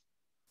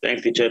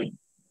 Thanks, teacher.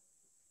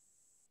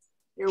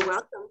 You're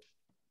welcome.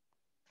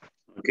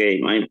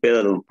 Okay, I'm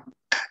Pedro.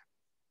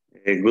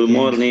 Good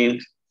morning.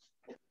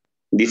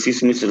 This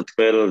is Mr.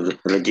 Pedro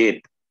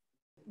Legit.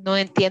 No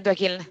entiendo a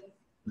quién.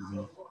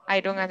 I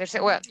don't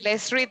understand. Well,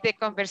 let's read the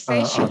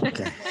conversation.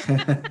 Okay.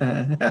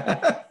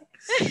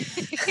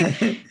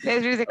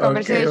 Let's read the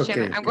conversation.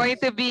 Okay. I'm going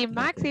to be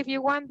Max if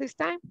you want this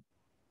time.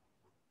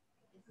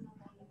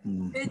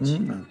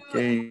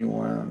 Okay,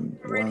 one.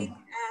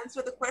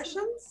 Answer the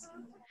questions?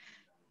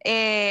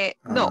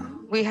 No,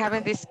 we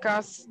haven't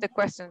discussed the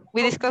question.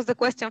 We discussed the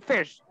question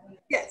first.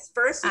 Yes,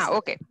 first.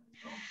 Okay.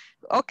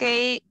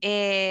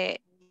 Okay.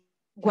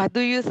 What do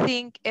you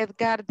think,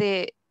 Edgar,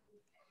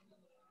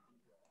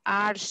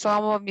 are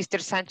some of Mr.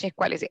 Sanchez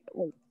qualities?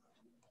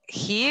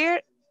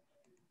 Here,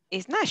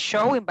 it's not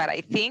showing, but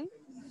I think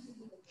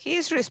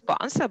he's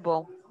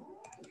responsible.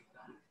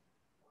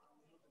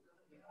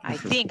 I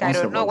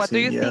don't know. What do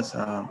you think?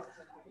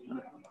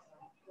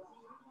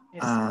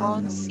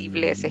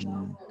 Responsibles.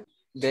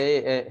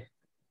 They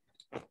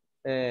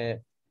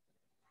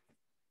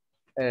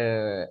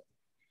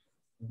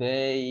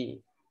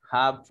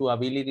have the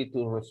ability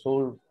to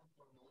resolve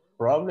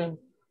problems.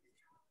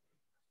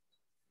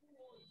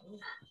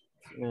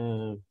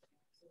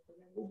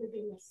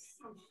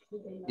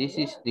 This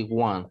is the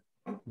one.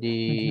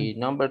 The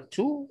number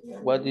two,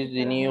 what is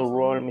the new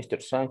role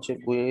Mr. Sanchez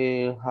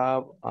will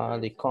have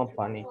the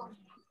company?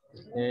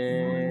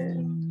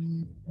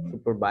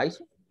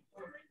 Supervisor?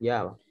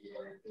 Yeah.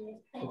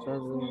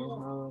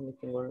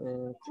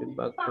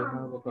 Feedback to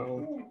have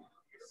about.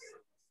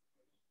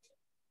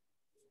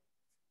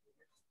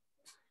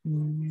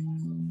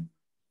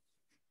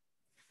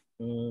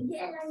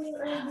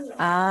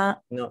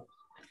 No.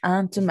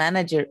 And to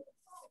manager.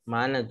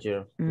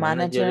 Managerial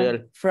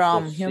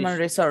from position. Human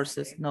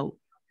resources. No.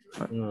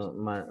 No,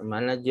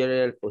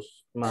 managerial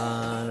position.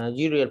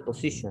 Managerial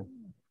position.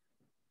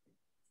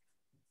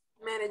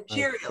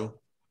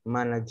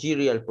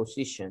 Managerial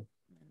position.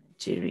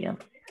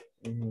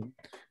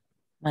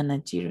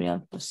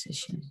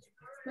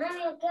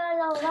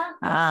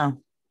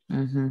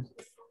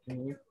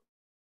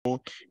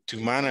 To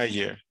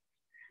manager,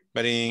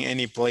 but in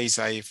any place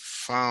I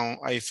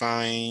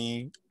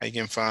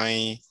can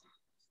find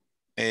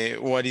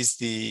what is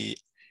the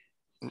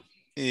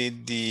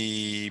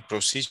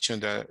position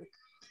that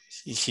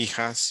he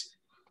has.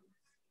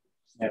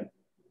 Yeah.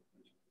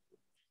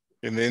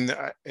 And then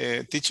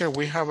teacher,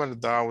 we have a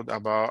doubt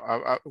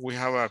about, we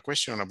have a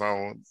question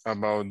about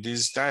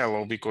this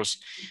dialogue, because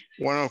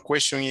one of the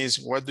question is,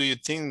 what do you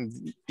think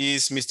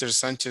is Mr.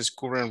 Sanchez's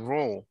current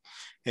role?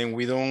 And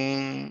we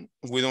don't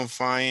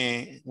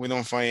find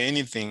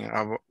anything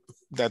about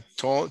that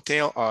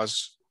tell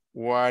us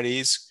what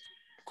is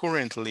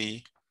current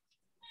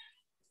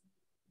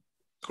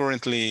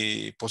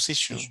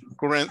position,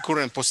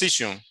 current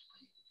position.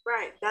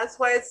 Right, that's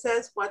why it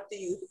says, what do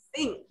you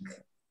think?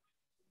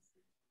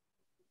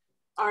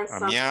 Or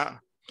something. Yeah,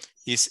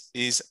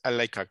 is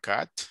like a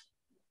cat,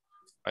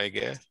 I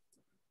guess,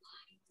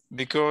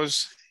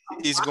 because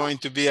he's going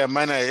to be a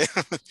manager.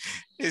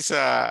 It's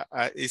a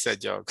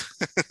joke.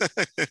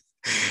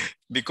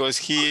 Because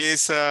he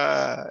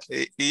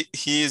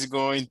is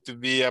going to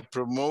be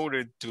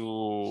promoted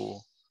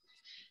to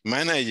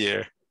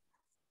manager,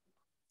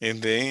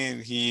 and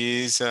then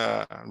he is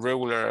a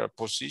regular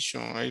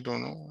position. I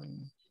don't know.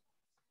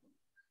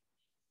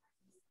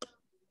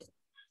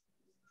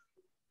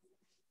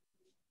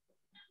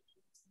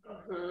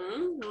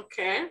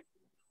 Okay.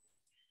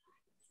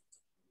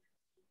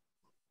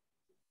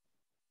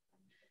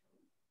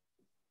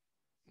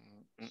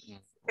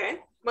 Okay.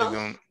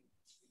 Well,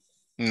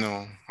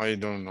 I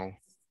don't know.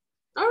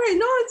 All right,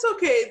 no, it's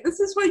okay. This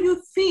is what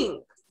you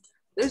think.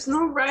 There's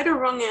no right or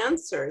wrong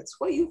answer. It's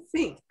what you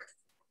think.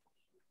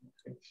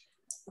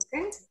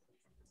 Okay?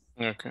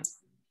 Okay.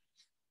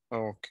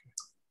 Okay.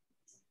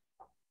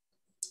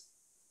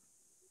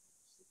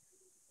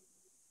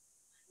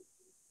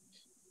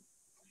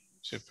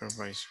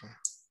 Supervisor.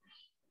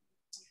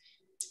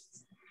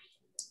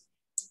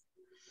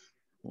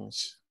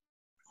 Yes.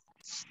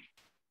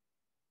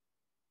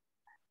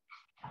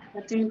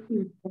 What do you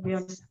think,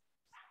 Fabiola?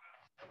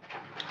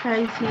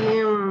 I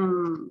see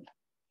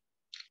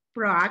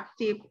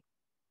proactive,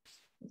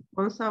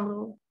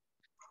 responsible,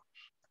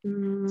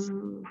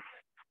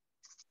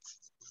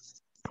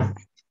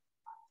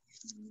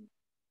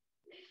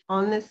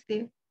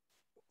 honesty.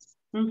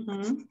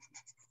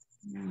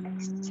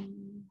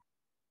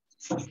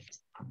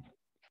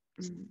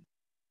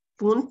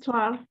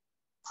 Punctual.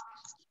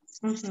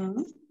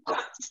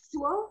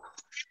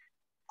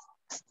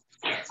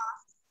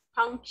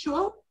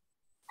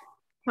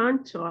 Punctual.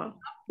 Punctual.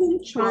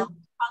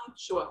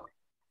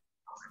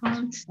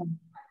 Punctual.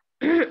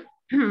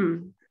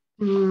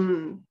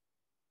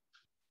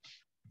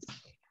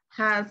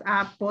 Has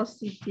a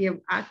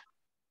positive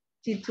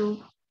attitude.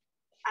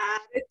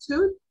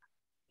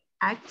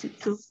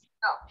 Attitude.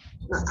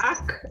 No,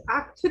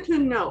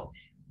 attitude, no.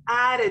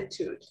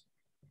 Attitude.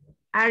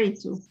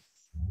 Attitude.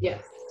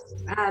 Yes,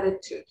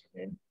 attitude.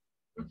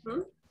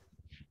 Mm-hmm.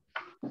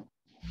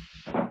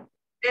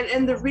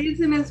 And the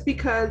reason is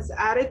because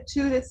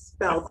attitude is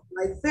spelled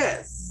like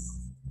this.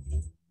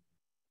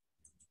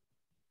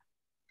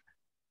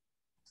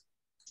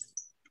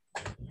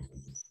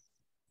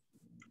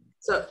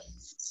 So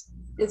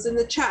it's in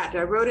the chat.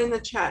 I wrote in the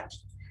chat.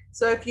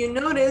 So if you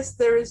notice,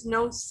 there is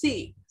no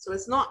C. So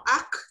it's not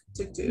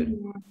attitude.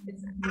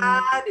 It's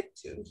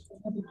attitude.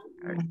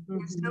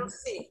 There's no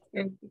C.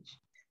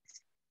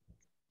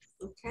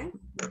 Okay.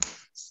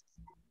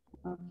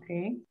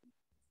 Okay.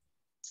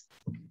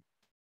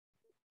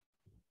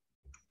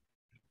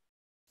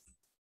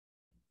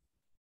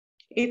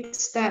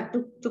 It's that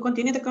to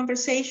continue the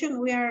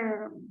conversation, we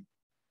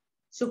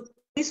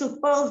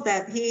suppose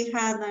that he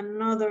had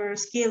another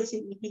skills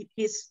in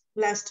his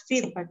last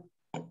feedback.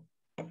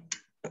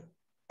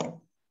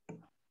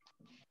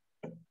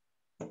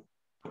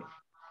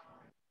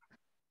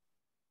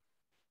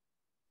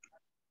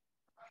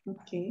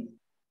 Okay.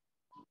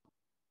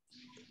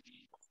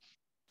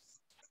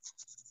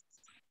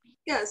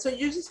 Yeah, so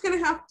you're just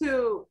gonna have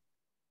to,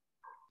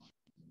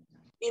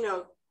 you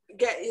know,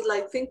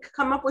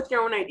 come up with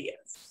your own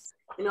ideas,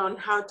 you know, on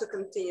how to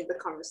continue the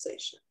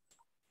conversation.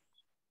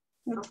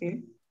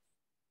 Okay.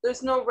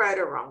 There's no right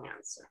or wrong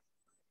answer.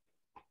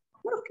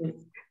 Okay.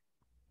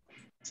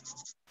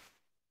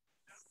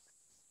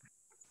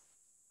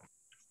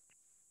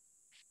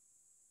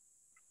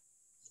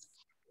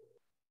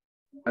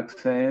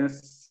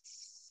 Access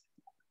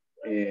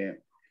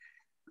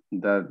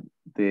that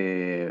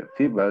the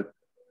feedback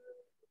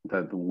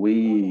that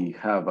we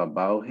have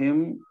about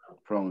him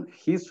from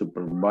his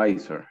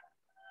supervisor.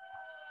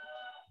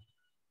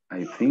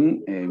 I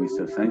think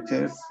Mr.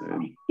 Sanchez.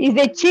 Is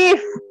the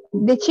chief,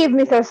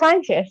 Mr.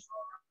 Sanchez?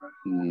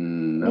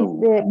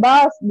 No. Is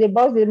the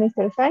boss of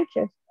Mr.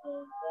 Sanchez?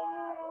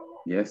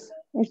 Yes.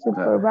 The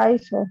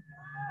supervisor.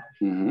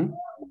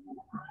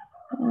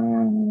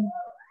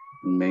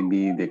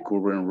 Maybe the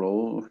current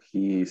role,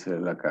 he is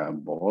like a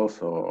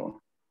boss or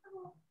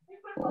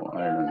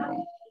I don't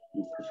know.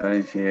 Mr.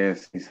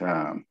 Sanchez is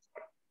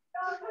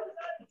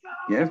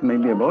yes,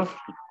 maybe a boss.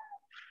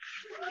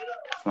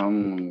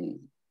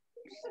 Some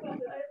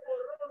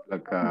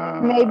like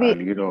maybe, a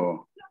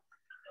little.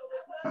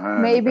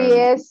 Maybe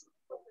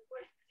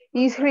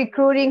is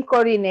recruiting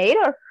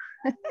coordinator.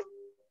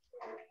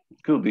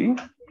 Could be.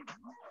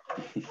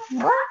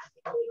 What?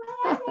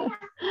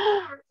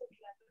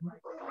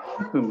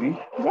 Could be.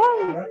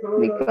 Yeah,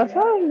 because I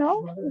don't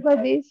know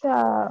what is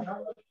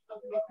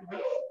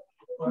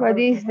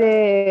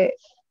the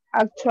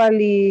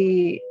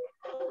actually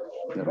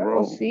the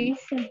role,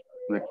 position.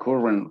 The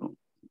current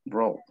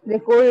role. The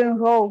current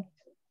role.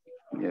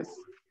 Yes.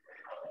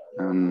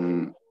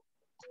 Hello,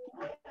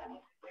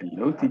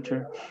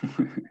 teacher.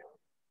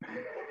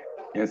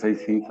 Yes, I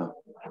think so.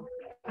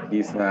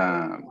 He's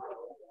I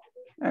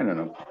don't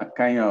know, a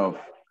kind of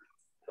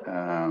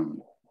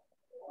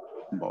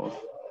boss.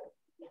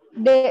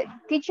 The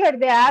teacher,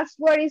 the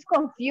answer is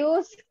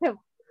confused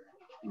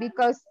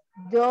because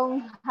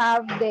don't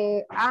have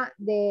the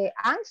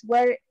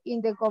answer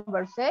in the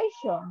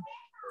conversation.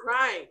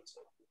 Right.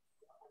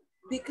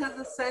 Because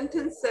the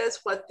sentence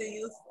says, what do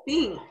you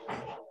think?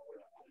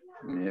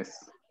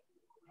 Yes.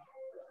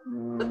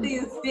 What do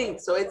you think?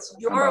 So it's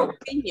your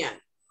opinion.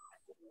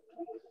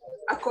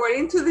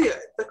 According to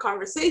the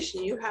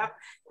conversation, you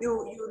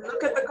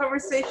look at the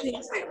conversation,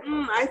 you say,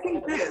 I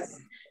think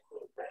this.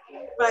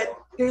 But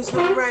there's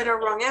no right or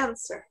wrong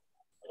answer.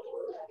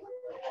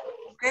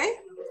 Okay?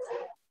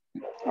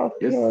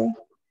 Okay.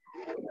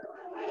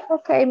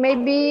 Okay,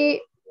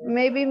 maybe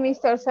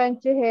Mr.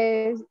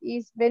 Sanchez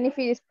is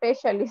benefit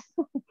specialist.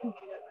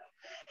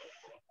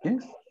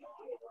 Yes.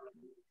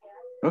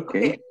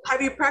 Okay.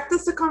 Have you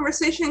practiced the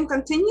conversation and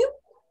continue?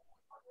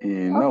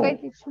 No.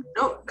 Okay,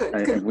 no.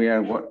 We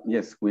are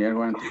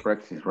going to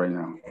practice right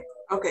now.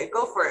 Okay,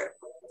 go for it.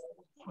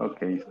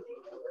 Okay.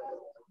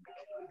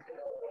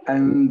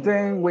 And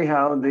then we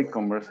have the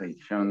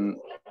conversation.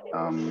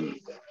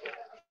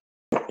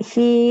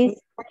 He's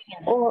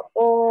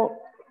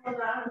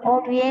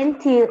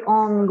oriented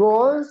on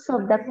goals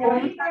of the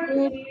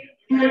company.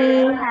 He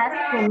has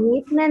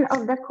commitment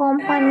of the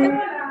company,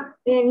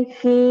 and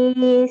he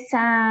is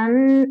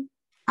an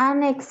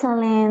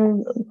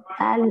excellent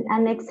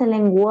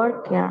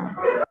worker.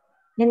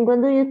 And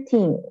what do you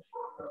think?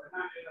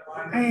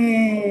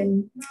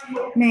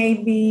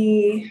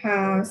 Maybe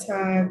has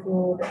a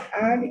good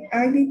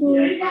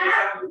attitude.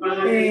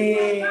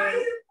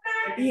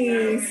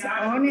 His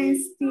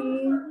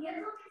honesty.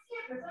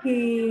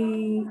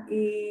 He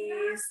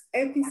is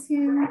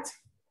efficient.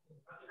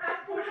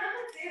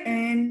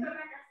 And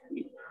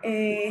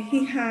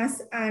he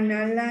has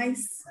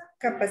analyze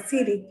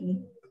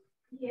capacity.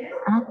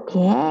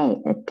 Okay.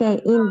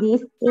 In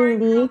this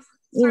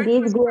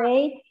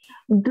way,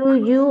 do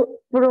you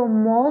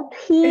promote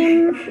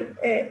him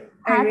as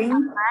a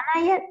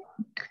manager?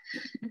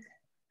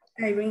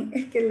 Irene,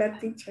 es que la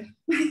teacher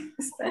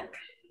está acá.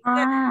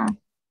 Ah,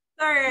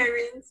 Sorry,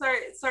 Irene.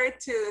 Sorry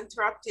to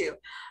interrupt you.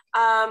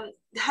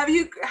 Have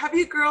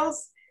you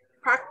girls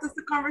practiced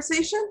the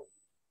conversation?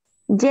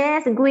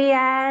 yes, we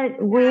are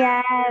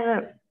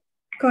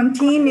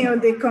Continue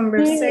the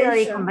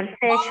conversation.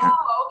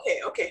 Oh,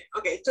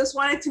 okay. Just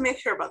wanted to make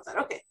sure about that.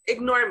 Okay,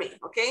 ignore me.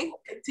 Okay,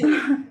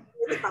 continue.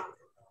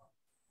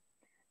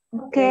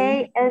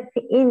 Okay,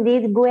 in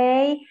this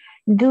way,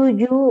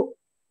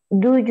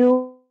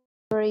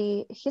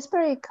 He's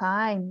very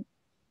kind.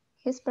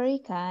 He's very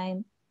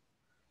kind.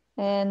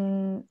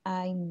 And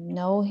I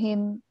know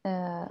him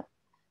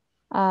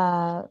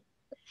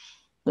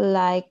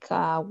like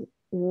a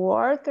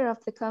worker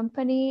of the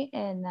company,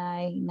 and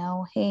I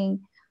know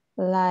him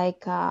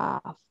like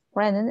a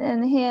friend,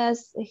 and he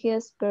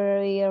is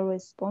very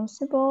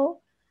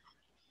responsible,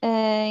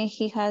 and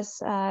he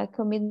has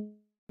commitment.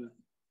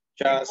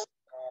 Just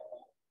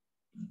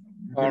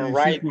on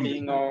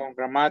writing or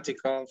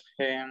grammatical,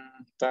 and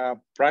the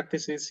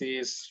practices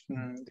is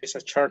a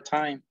short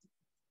time.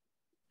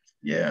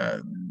 Yeah,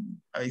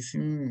 I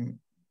think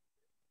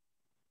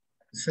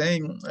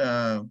same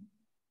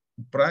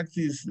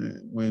practice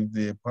with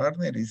the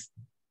partner is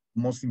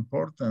most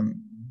important.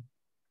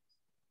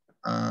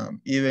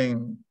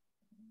 Even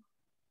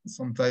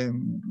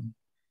sometimes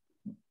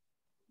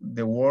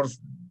the words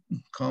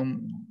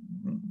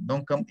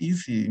don't come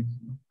easy.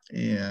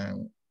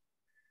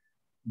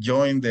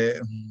 Join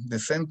the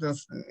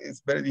sentence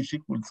is very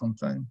difficult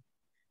sometimes.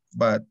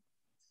 But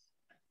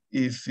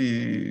if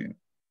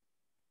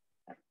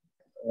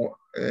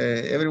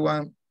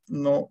everyone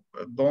don't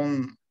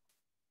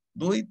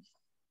do it,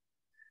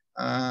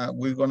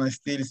 we're gonna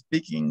still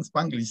speaking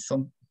Spanglish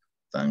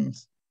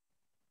sometimes.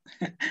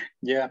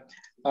 Yeah,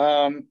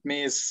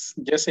 Miss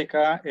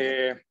Jessica,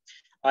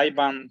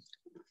 Ivan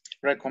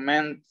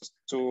recommend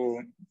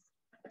to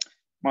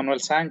Manuel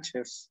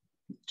Sanchez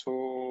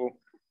to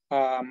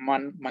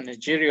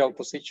managerial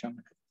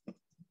position.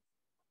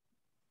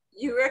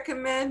 You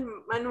recommend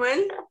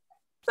Manuel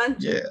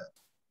Sanchez?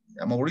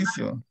 Yeah,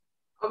 Mauricio.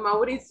 Oh,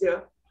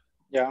 Mauricio.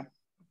 Yeah.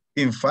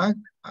 In fact,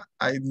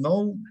 I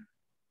know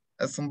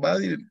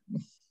somebody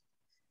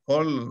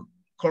called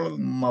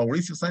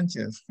Mauricio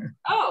Sanchez.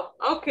 Oh,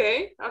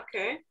 okay.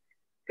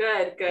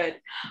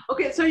 Good.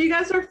 Okay, so you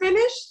guys are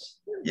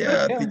finished?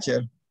 Yeah,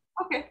 teacher.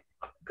 Okay,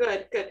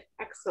 good.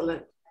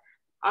 Excellent.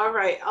 All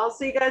right, I'll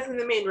see you guys in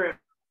the main room.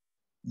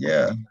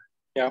 Yeah.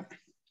 Yeah.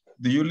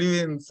 Do you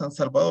live in San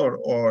Salvador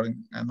or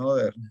in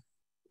another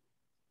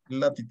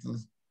latitude?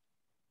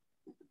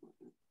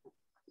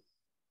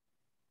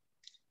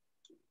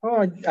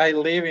 Oh, I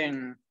live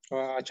in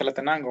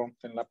Chalatenango,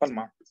 in La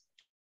Palma.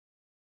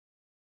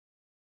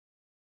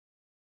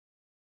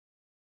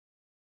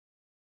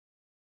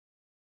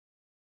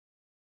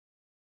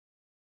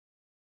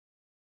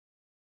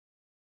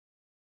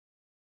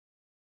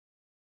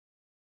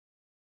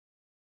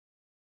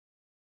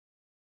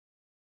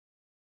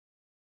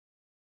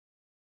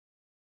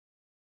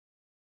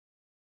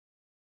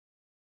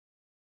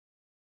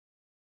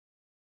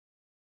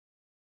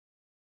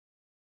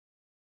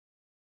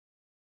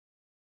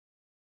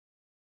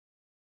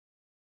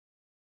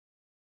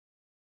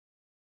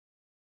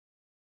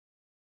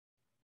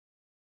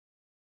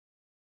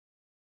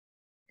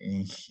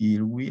 And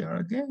here we are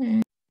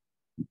again.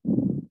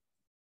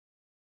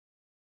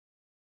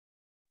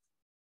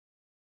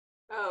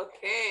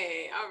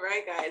 Okay, all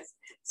right, guys.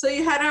 So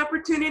you had an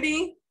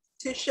opportunity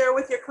to share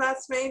with your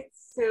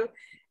classmates to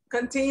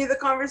continue the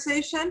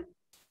conversation?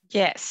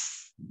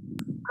 Yes.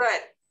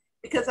 Good,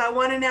 because I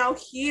want to now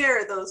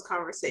hear those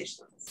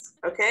conversations,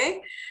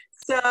 okay?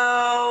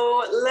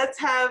 So let's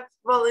have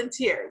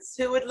volunteers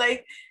who would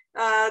like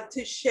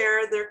to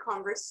share their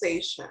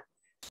conversation.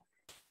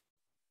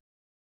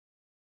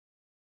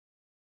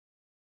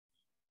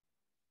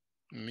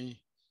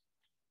 Me.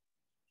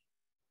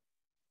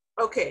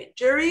 Okay,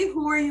 Jury,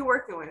 who are you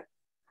working with?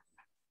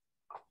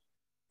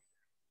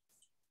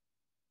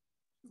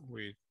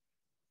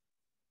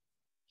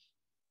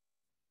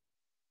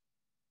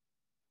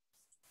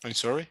 I'm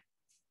sorry?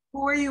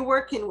 Who are you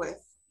working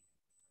with?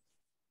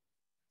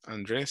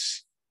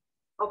 Andres.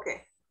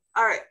 Okay,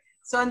 all right.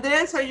 So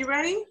Andres, are you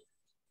ready?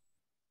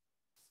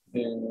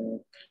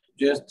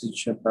 Yes,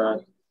 teacher,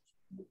 but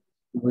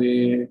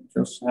we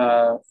just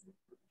have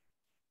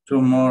 2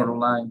 more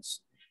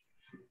lines.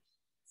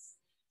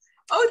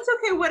 Oh, it's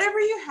okay, whatever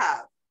you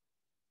have.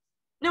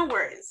 No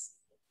worries.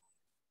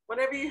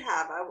 Whatever you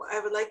have,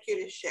 I would like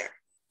you to share.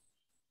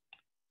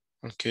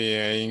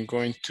 Okay, I'm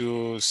going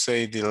to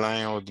say the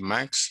line of the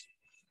Max.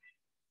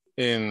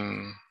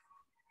 And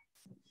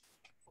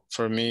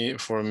for me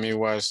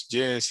was,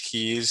 yes,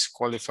 he is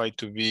qualified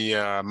to be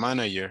a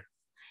manager.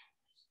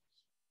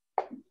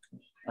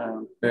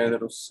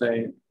 Pedro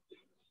said,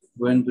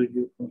 when do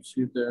you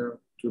consider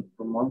to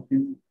promote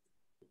him?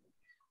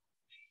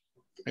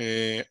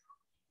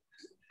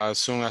 As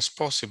soon as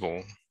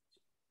possible.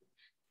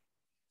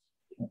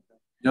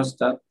 Just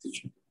that,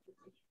 teacher.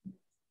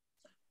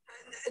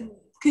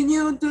 Can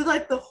you do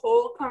like the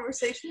whole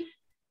conversation?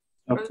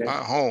 Okay.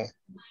 At home.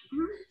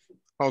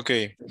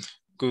 Okay.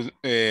 Good.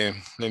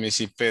 Let me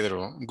see,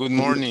 Pedro. Good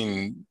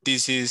morning.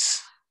 This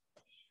is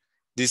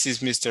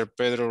Mr.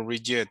 Pedro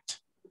Riget.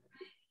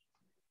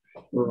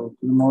 Well,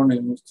 good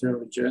morning, Mr.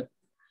 Riget.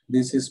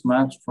 This is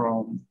Max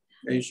from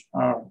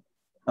HR.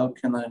 How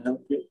can I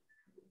help you?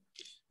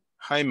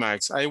 Hi,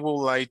 Max. I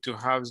would like to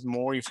have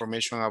more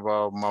information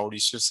about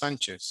Mauricio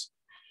Sanchez.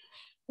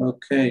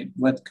 Okay,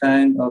 what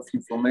kind of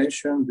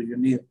information do you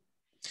need?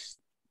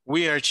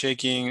 We are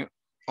checking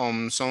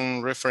on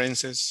some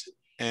references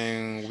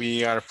and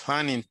we are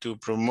planning to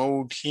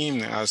promote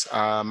him as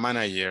a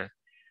manager.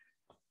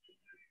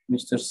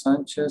 Mr.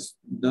 Sanchez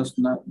does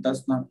not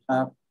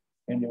have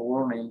any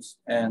warnings,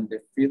 and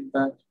the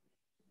feedback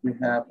we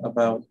have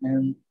about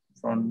him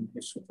from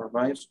his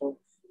supervisor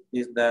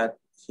is that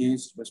he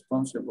is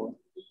responsible.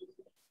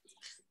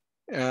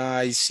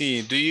 I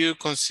see. Do you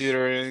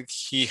consider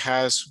he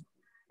has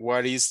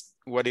what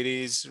it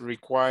is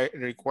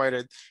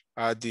required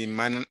at the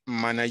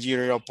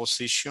managerial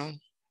position?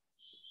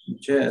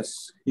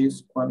 Yes,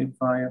 he's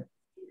qualified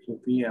to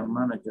be a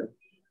manager.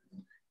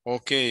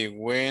 Okay,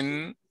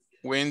 when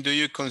do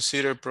you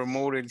consider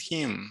promoting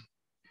him?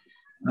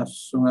 As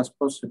soon as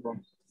possible.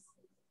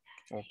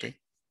 Okay.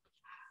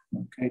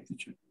 Okay,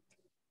 teacher.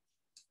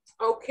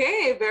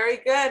 Okay, very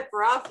good.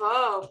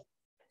 Bravo.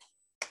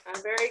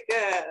 Very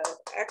good.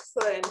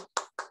 Excellent.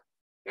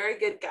 Very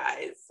good,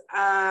 guys.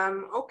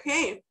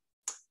 Okay,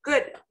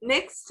 good.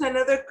 Next,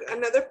 another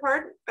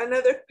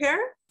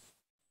pair.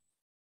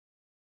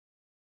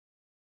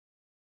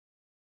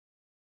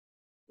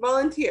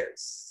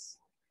 Volunteers.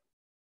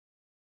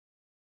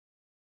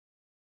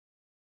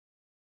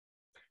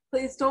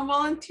 Please don't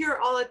volunteer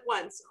all at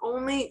once.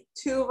 Only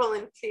 2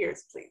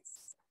 volunteers,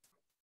 please.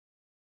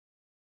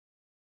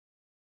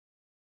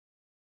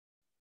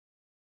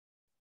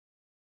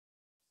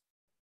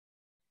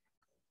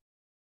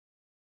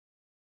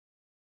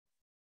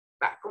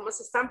 Va, como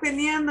se están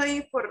peleando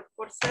ahí por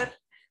ser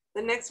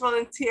the next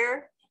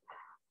volunteer,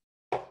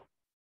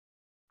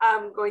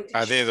 I'm going to...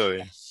 A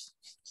dedo.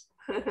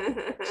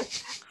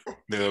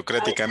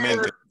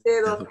 Dedocráticamente.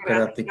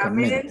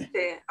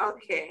 Dedocráticamente.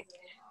 Okay.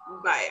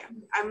 Vaya.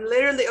 I'm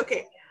literally,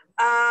 okay.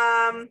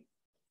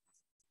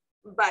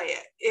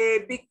 Vaya.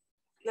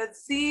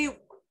 Let's see.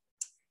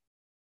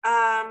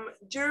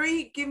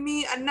 Jury, give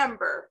me a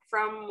number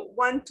from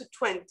 1 to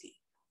 20.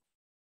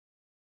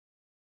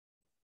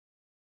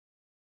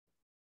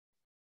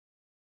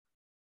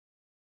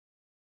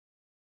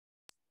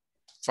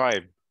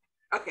 5.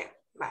 Okay,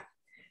 va.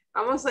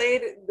 Vamos a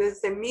ir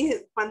desde mi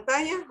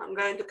pantalla. I'm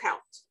going to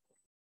count.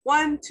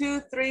 1,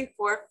 2, 3,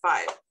 4,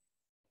 5.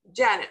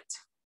 Janet.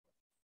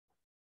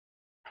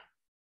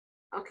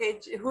 Okay,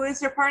 who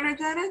is your partner,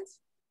 Janet?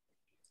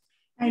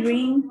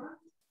 Irene.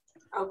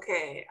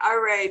 Okay, all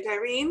right,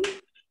 Irene.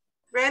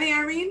 Ready,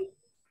 Irene?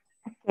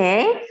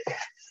 Okay.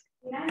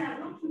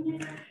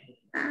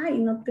 Ay,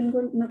 no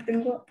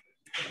tengo.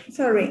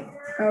 Sorry,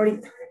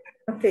 ahorita.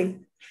 Okay.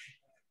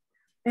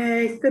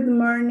 Good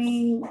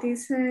morning.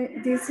 This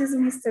is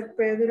Mr.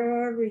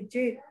 Pedro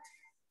Rigid.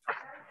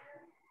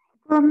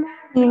 Good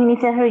morning,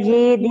 Mr.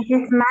 Rigid. This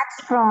is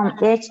Max from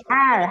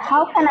HR.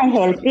 How can I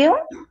help you?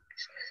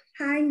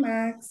 Hi,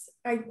 Max.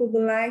 I would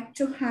like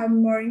to have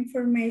more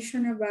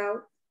information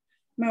about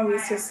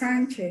Mauricio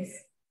Sanchez.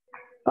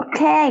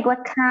 Okay,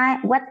 what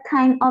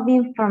kind of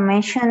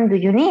information do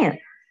you need?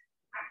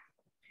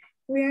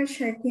 We are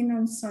checking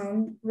on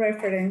some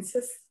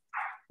references.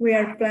 We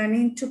are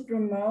planning to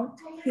promote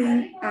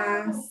him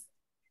as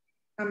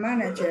a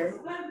manager.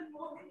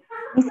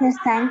 Mr.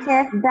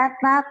 Sanchez does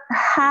not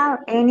have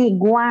any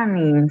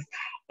warnings,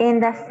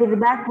 and the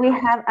feedback we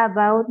have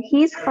about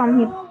his from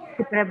his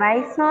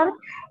supervisor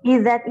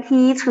is that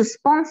he is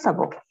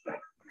responsible.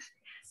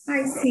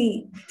 I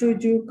see. Do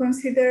you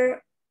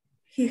consider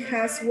he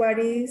has what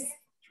is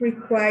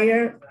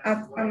required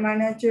at a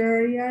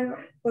managerial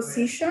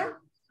position?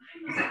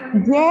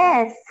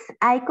 Yes,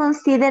 I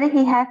consider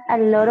he has a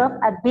lot of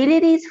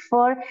abilities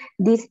for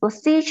this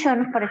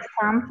position. For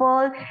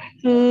example,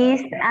 he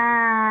is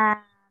a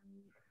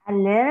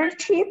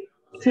leadership.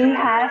 He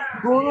has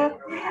good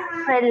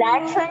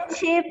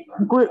relationship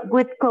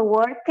with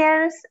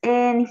coworkers,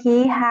 and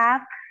he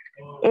has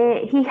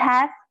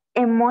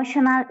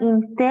emotional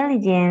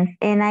intelligence.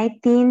 And I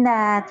think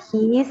that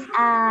he is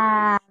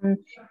an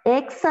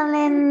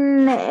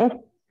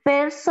excellent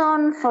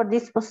person for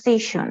this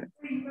position.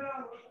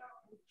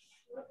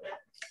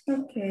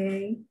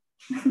 Okay.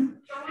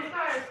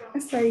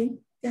 Hasta ahí,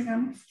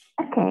 llegamos.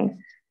 Okay.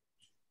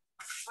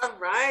 All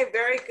right,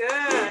 very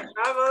good.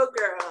 Bravo,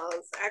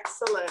 girls.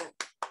 Excellent.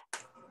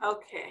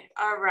 Okay,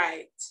 all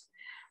right.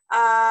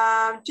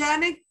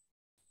 Janet,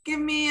 give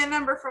me a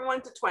number from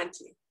 1 to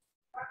 20.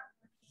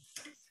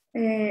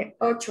 8.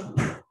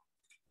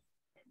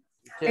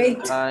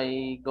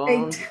 I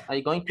going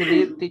to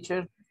leave,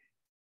 teacher.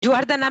 You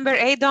are the number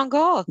 8, don't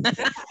go.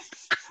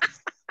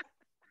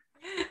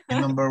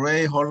 Number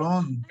 8, hold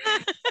on.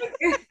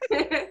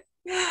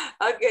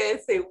 Okay,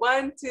 say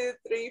 1, 2,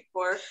 3,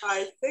 4,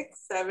 5, 6,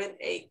 7,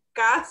 8.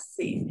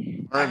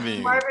 Casi.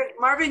 Marvin.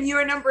 Marvin, you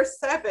are number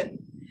 7.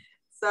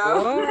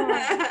 So,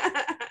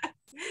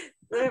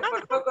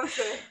 por poco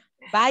se...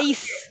 Bye,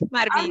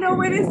 Marvin. No,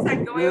 wait a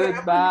second.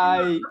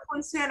 Goodbye. No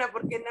funciona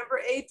porque number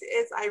 8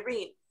 is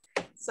Irene.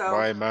 So,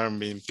 Bye,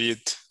 Marvin,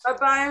 Pete.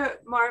 Bye,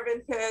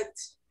 Marvin, Pete.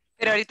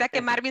 Pero ahorita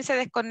que Marvin se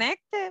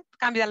desconecte,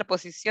 cambia la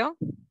posición.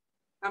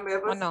 Cambia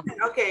la posición.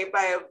 No? Ok,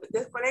 bye.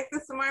 Desconecta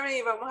su Marvin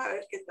y vamos a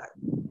ver qué tal.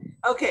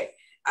 Okay.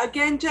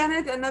 Again,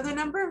 Janet, another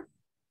number?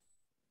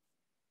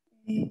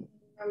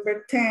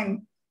 Number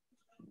 10.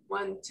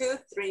 1, 2,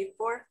 3,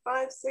 4,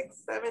 5,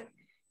 6, 7,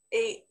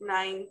 8,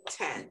 9,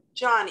 10.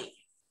 Johnny.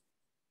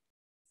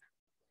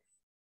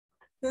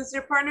 Who's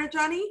your partner,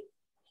 Johnny?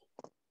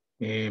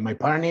 My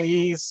partner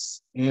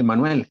is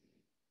Manuel.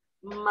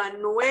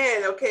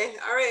 Manuel, okay.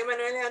 All right,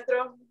 Manuel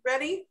Alejandro,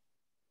 ready?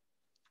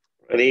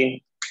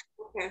 Ready.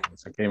 Okay.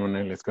 It's okay,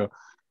 Manuel, let's go.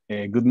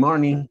 Good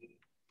morning.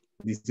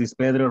 This is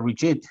Pedro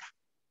Richit.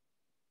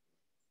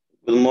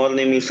 Good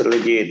morning, Mr.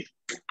 Legit.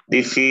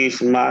 This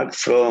is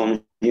Max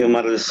from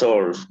Human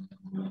Resource.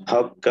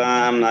 How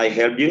can I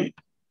help you?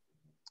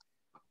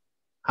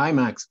 Hi,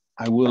 Max.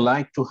 I would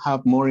like to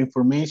have more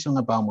information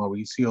about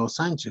Mauricio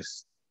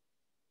Sanchez.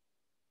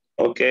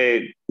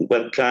 Okay,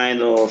 what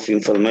kind of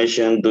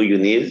information do you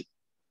need?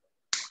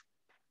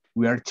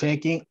 We are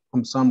checking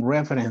on some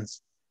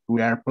reference.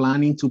 We are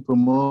planning to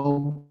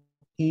promote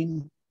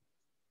him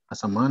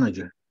as a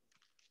manager.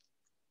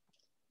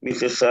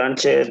 Mr.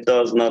 Sanchez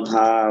does not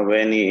have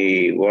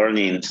any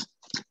warnings,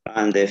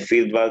 and the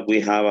feedback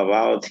we have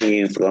about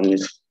him from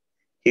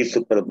his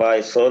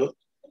supervisor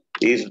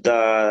is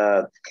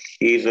that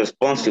he is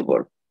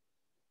responsible.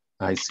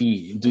 I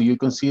see. Do you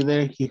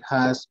consider he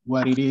has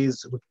what it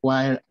is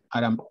required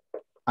at a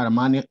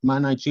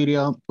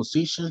managerial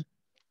position?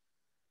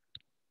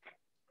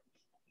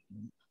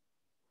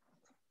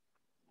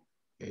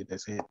 Okay,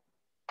 that's it.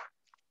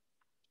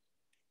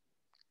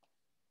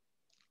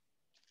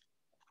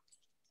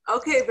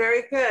 Okay,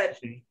 very good.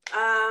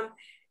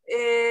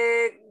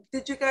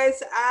 Did you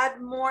guys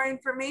add more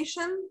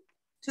information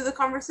to the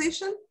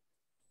conversation?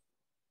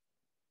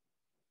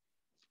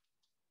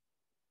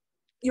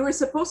 You were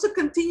supposed to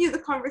continue the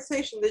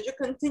conversation. Did you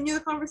continue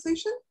the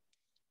conversation?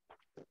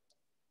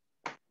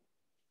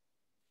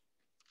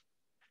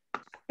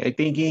 I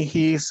think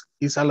he's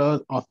a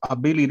lot of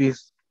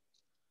abilities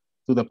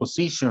to the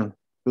position,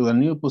 to the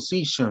new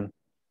position,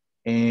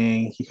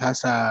 and he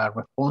has a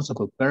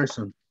responsible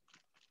person.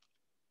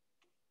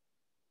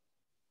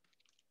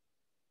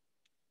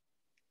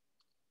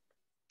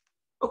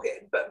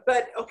 Okay,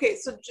 but okay,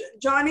 so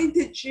Johnny,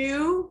 did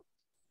you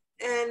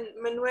and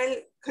Manuel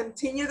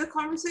continue the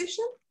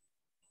conversation?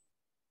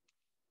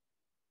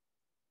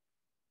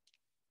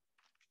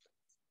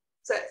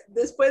 O sea,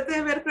 después de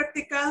haber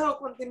practicado,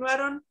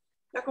 ¿continuaron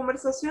la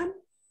conversación?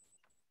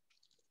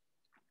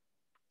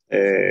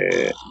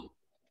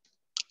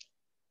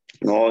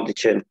 No,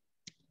 teacher.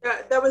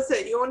 That was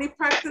it. You only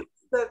practiced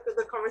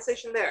the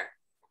conversation there.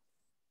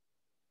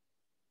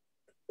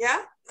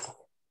 Yeah?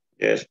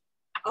 Yes.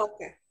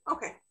 Okay.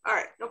 Okay. All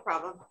right. No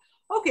problem.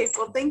 Okay.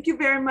 Well, thank you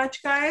very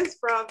much, guys.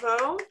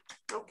 Bravo.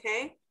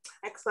 Okay.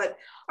 Excellent.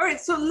 All right.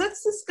 So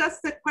let's discuss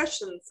the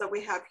questions that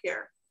we have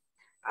here.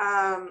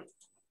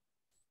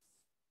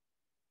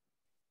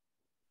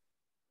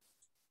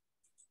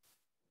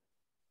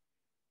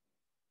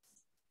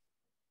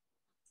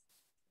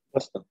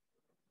 Basta.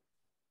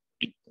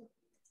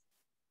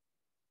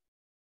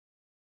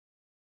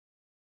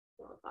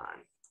 Hold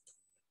on.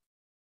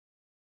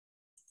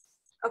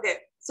 Okay,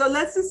 so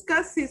let's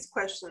discuss these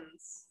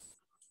questions.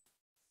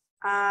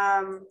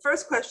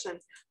 First question,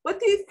 what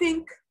do you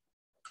think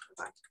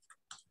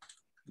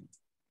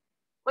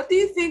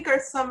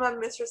are some of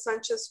Mr.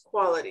 Sanchez's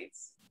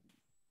qualities?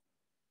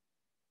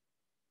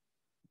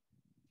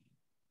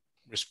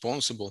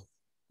 Responsible.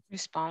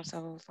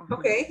 Responsible.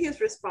 Okay, he's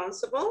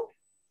responsible.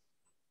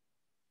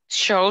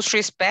 Shows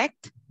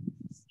respect.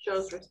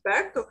 Shows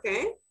respect,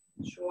 okay,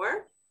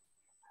 sure.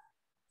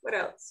 What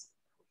else?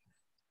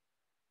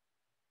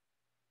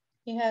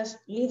 He has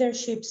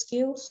leadership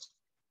skills.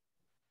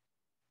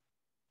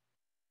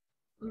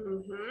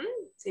 Mm-hmm.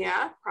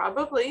 Yeah,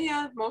 probably,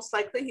 yeah. Most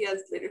likely he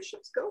has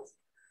leadership skills.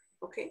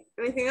 Okay,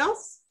 anything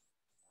else?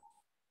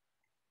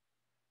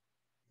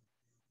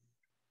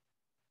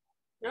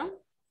 No?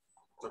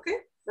 Okay,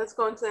 let's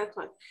go into the next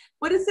one.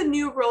 What is the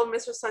new role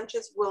Mr.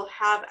 Sanchez will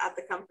have at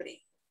the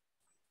company?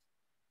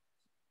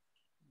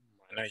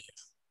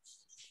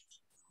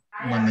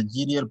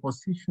 Managerial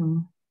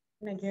position.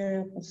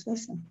 Managerial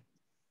position.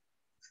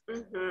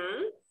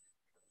 Mm-hmm.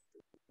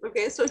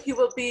 Okay, so he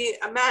will be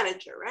a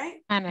manager,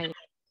 right? Manager.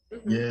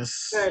 Mm-hmm.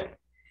 Yes. Good.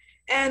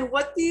 And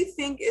what do you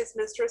think is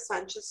Mr.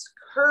 Sanchez's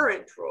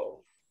current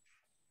role?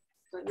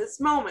 So in this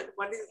moment,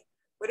 what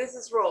is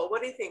his role?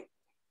 What do you think?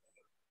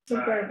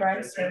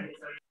 Supervisor.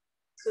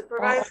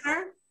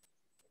 Supervisor?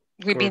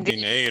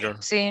 Coordinator.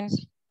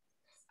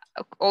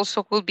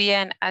 Also could be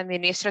an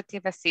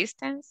administrative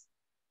assistant.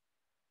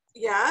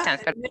 Yeah,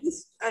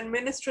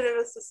 administrative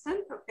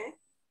assistant, okay.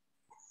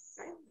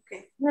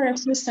 Okay. Or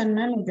assistant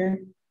manager.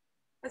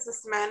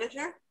 Assistant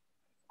manager.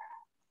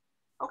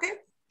 Okay,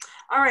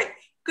 all right,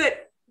 good.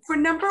 For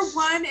number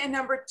 1 and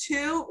number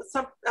 2,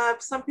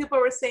 some people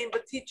were saying,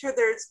 but teacher,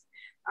 there's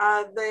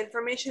the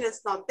information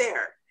is not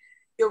there.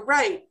 You're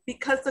right,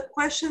 because the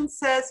question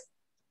says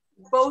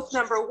both.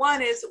 Number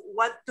 1 is,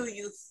 what do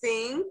you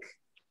think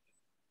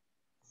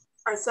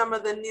are some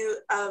of the new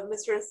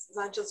Mr.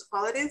 Sanchez's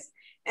qualities?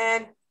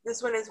 And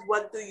this one is,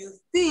 what do you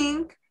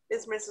think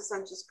is Mr.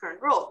 Sanchez's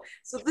current role?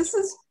 So this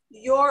is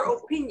your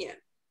opinion.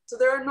 So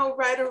there are no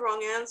right or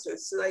wrong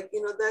answers. So like,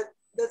 you know,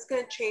 that's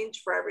going to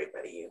change for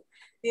everybody.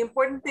 The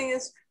important thing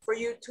is for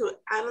you to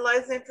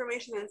analyze the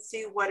information and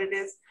see what it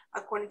is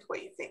according to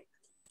what you think.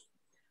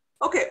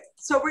 Okay,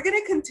 so we're going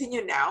to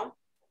continue now.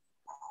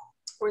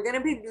 We're going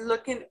to be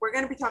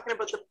talking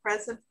about the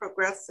present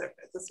progressive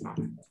at this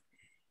moment.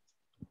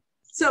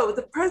 So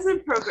the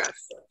present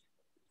progressive,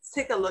 let's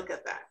take a look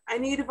at that. I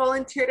need a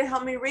volunteer to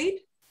help me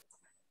read.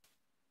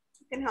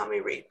 You can help me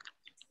read.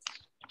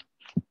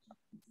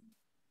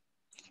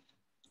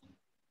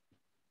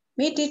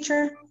 Me,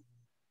 teacher.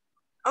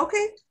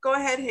 Okay, go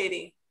ahead,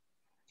 Haiti.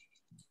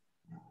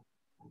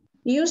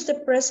 Use the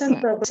present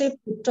progressive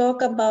to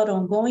talk about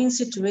ongoing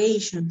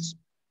situations.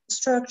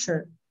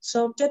 Structure,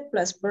 subject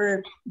plus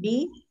verb,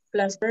 be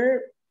plus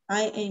verb,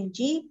 ing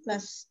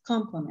plus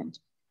complement.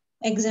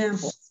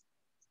 Example,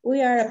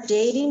 we are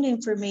updating the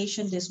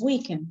information this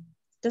weekend.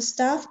 The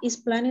staff is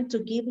planning to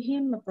give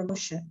him a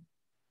promotion.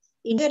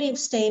 In negative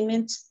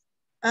statements,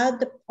 add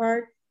the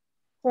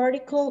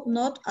particle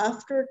not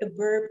after the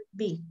verb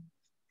be.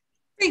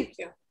 Thank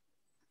you.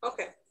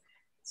 Okay,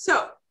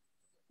 so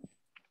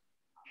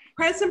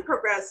present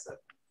progressive.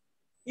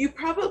 You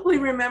probably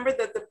remember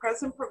that the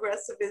present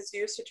progressive is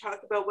used to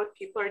talk about what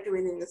people are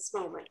doing in this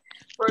moment.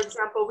 For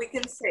example, we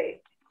can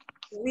say,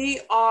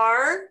 we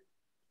are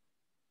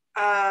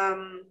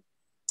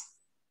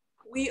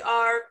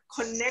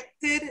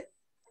connected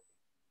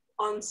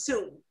on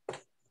Zoom.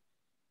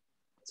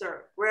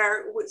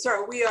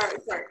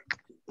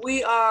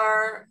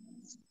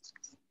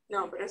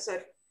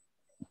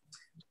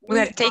 We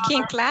are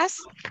taking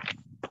class.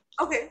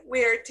 Okay,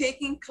 we are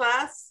taking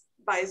class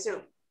by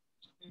Zoom.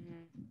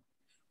 Mm-hmm.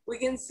 We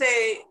can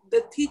say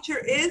the teacher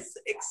is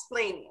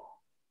explaining,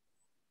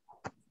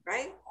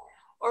 right?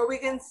 Or we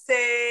can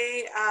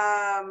say,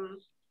 I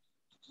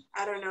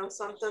don't know,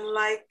 something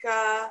like,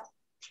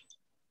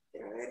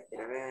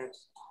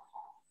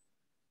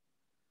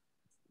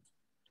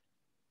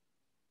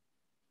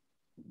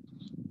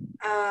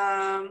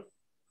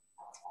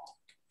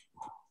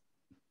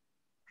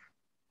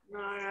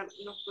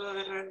 no puedo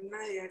agarrar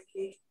nadie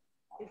aquí.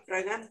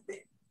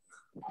 Infragante.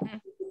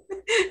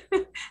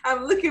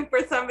 I'm looking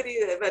for somebody,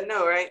 but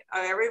no, right?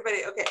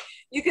 Everybody, okay.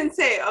 You can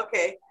say,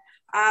 okay.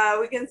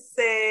 We can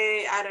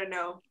say, I don't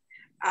know.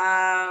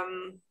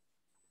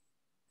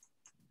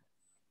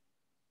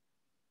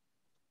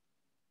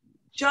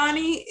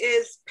 Johnny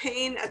is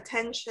paying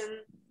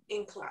attention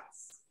in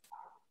class.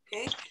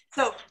 Okay,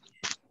 so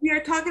we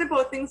are talking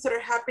about things that are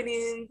happening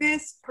in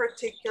this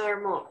particular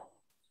moment.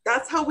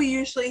 That's how we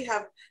usually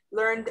have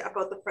learned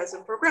about the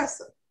present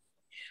progressive.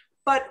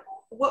 But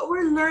what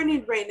we're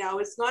learning right now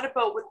is not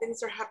about what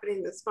things are happening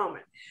in this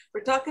moment.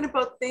 We're talking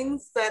about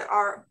things that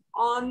are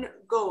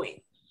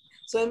ongoing.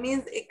 So it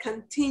means it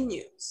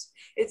continues.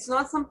 It's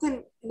not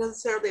something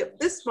necessarily of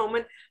this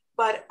moment,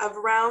 but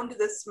around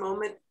this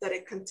moment that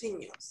it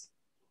continues.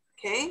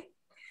 Okay?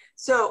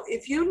 So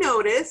if you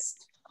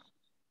noticed,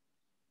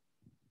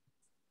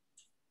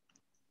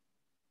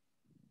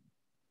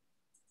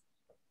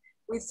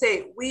 we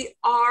say, we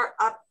are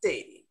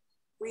updating.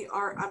 We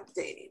are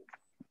updating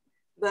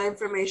the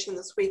information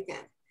this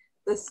weekend.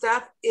 The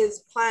staff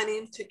is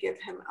planning to give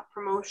him a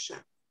promotion.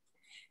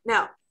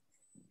 Now,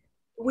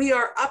 we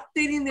are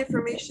updating the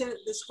information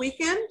this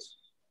weekend.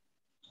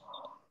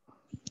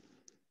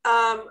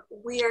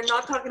 We are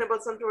not talking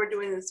about something we're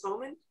doing in this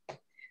moment.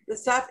 The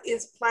staff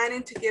is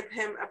planning to give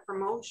him a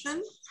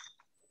promotion.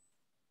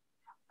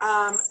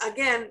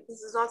 Again,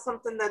 this is not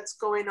something that's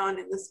going on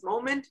in this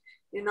moment.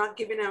 You're not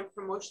giving him a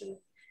promotion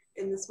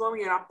in this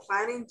moment. You're not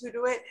planning to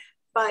do it,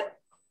 but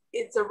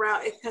it's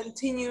around, it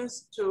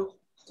continues to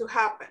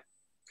happen,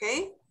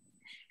 okay?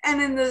 And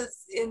in the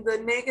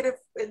negative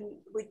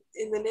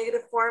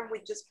form, we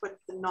just put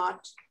the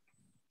not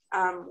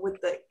with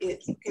the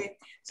is, okay?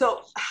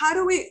 So how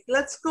do we,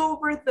 let's go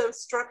over the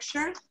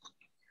structure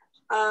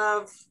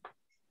of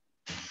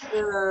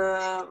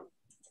the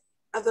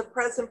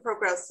present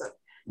progressive.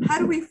 How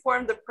do we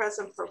form the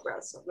present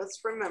progressive?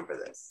 Let's remember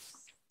this.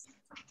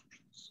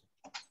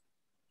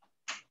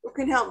 Who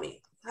can help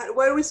me?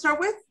 What do we start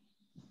with?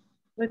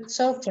 With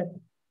subject.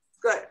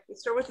 Good. We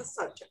start with the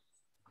subject.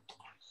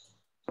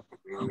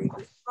 Make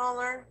it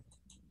smaller.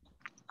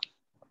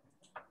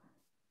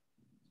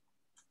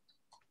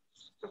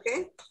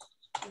 Okay.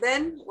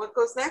 Then what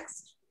goes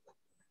next?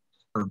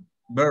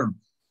 Verb.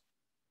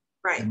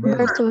 Right.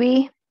 Verb to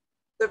be.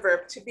 The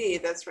verb to be.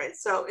 That's right.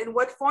 So in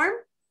what form?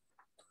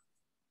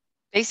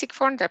 Basic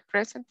form, the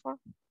present form?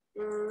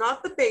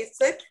 Not the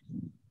basic.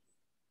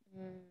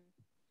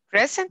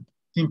 Present?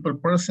 Simple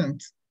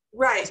present.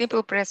 Right.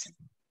 Simple present.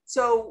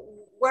 So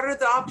what are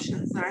the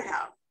options that I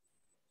have?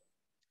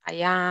 I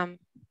am.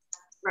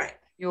 Right.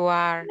 You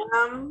are.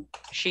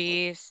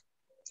 She is.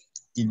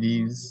 It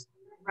is.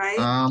 Right.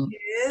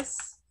 Is.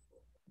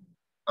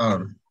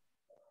 Are.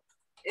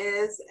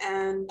 Is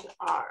and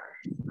are.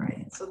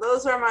 Right. So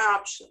those are my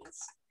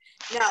options.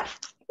 Now,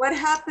 what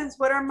happens?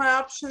 What are my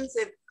options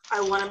if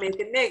I want to make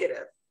it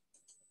negative?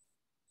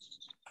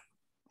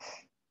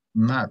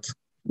 Not.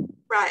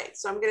 Right.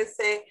 So I'm going to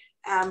say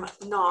am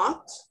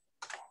not.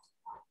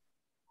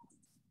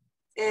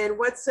 And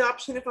what's the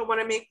option if I want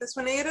to make this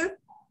one negative?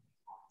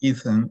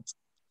 Isn't.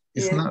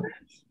 It's not.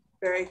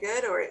 Very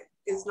good. Or it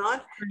is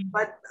not.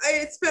 But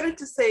it's better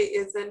to say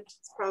isn't.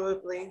 It's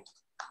probably.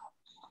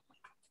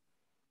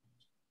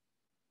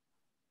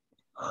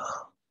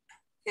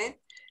 Okay.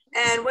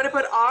 And what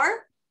about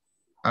are?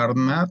 Are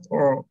not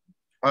or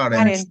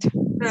aren't?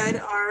 Good,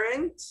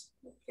 aren't.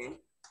 Okay.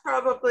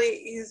 Probably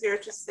easier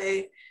to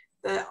say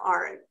the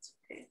aren't.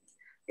 Okay.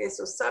 Okay,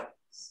 so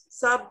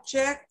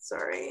subject,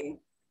 sorry.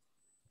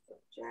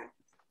 Subject.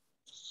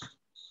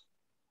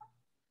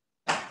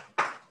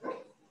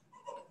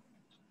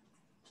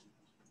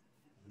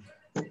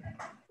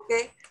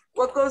 Okay,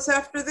 what goes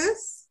after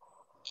this?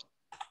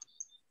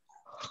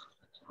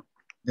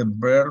 The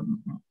verb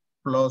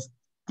plus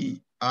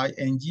ing.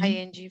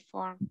 ING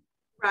form.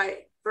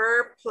 Right,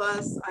 verb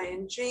plus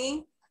ing.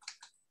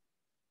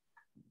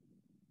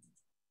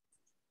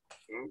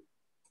 Okay,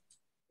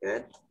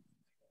 good.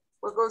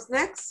 What goes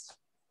next?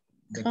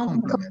 The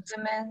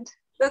complement.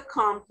 The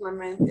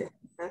complement if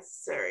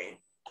necessary.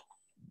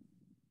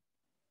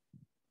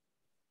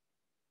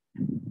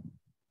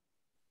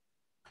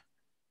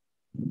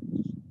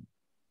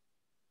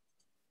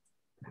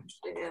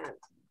 Actually, I'm gonna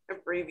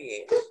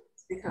abbreviate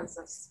because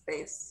of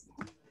space.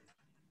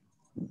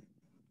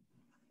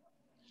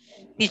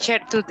 Teacher,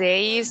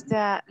 today is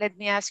let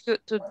me ask you,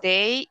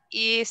 today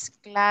is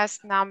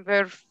class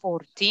number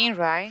 14,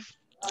 right?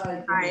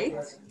 Right.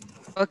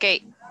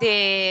 Okay,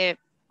 the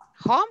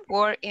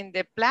homework in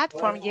the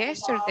platform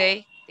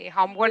yesterday, the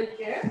homework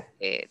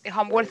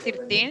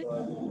 13,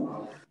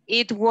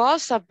 it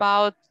was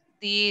about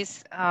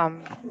this,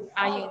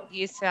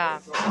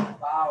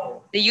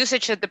 the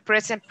usage of the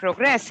present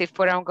progressive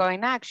for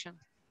ongoing action.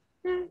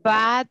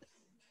 But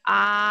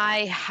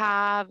I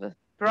have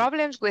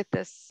problems with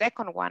the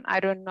second one. I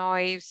don't know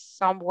if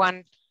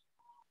someone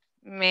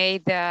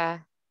made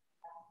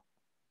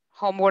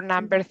homework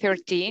number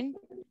 13.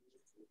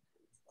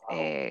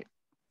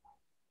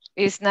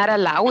 It's not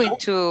allowing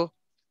to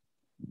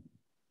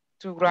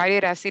write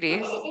it as it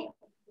is.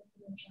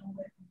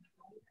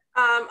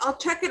 I'll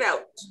check it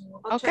out.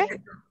 I'll check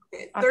it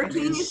out. Okay.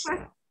 13 you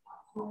said?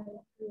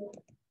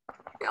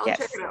 Okay, I'll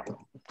check it out.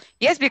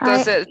 Yes,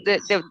 because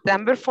the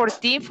number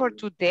 14 for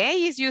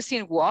today is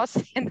using was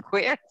and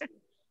where.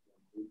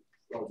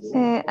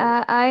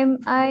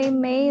 I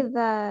made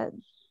that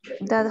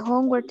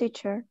homework,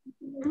 teacher.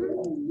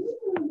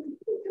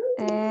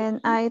 And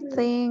I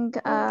think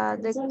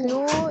the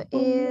clue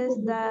is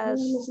that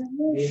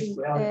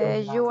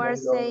you are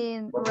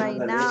saying right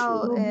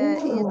now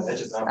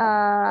it's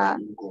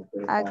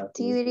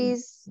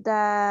activities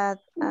that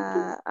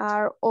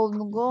are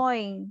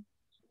ongoing.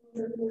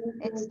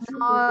 It's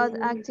not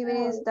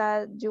activities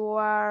that you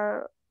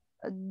are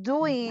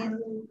doing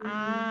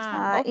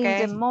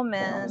in the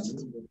moment.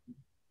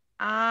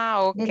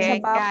 Okay, it's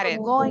about got it.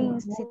 ongoing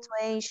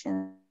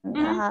situation.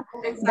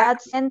 That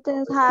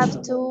sentence has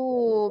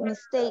two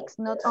mistakes,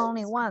 not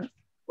only one.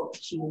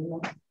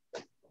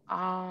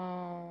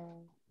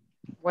 Oh,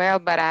 well,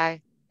 but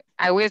I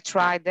will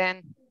try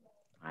then.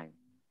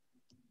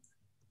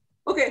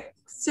 Okay,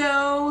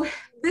 so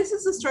this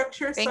is the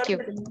structure. Thank you.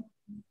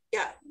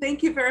 Yeah,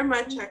 thank you very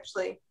much,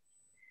 actually.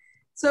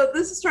 So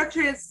this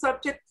structure is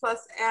subject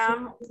plus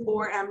am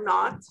or am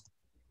not,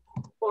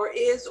 or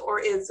is or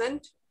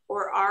isn't,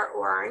 or are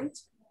or aren't,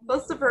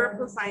 plus the verb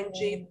plus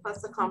ing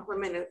plus the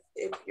complement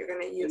if you're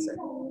going to use it.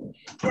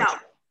 Now,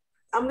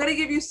 I'm going to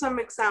give you some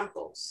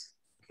examples,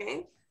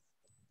 okay?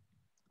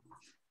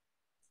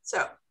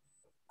 So,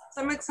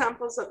 some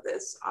examples of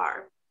this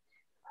are,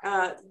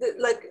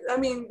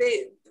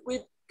 we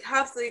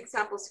have the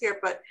examples here,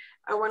 but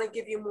I want to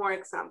give you more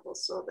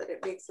examples so that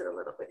it makes it a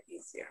little bit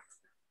easier.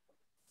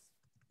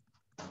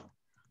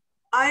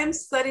 I am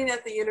studying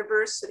at the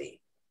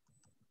university.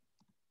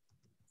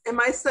 If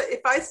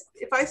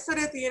I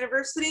study at the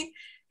university,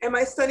 am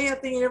I studying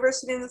at the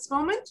university in this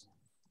moment?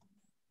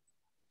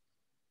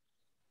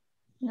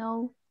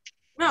 No.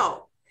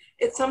 No,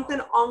 it's something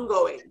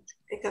ongoing.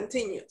 It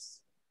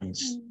continues.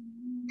 It's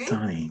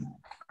time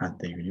at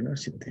the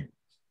university.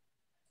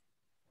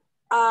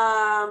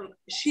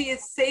 She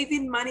is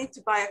saving money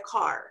to buy a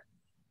car.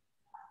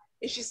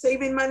 Is she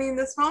saving money in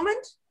this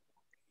moment?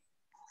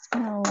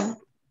 No.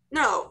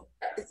 No,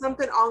 it's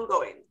something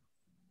ongoing,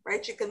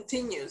 right? She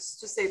continues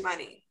to save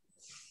money,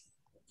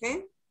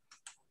 okay?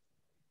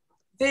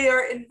 They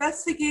are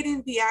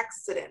investigating the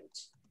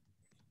accident.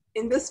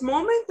 In this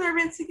moment, they're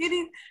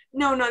investigating?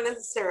 No, not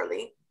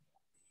necessarily,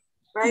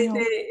 right? No.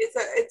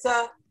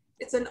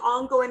 It's an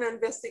ongoing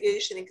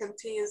investigation. It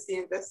continues the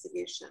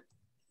investigation.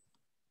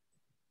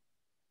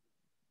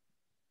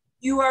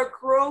 You are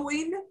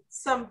growing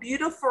some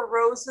beautiful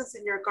roses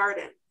in your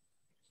garden.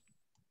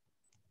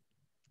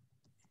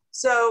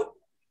 So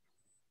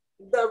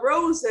the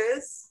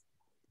roses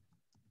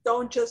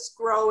don't just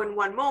grow in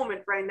one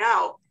moment right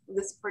now, in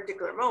this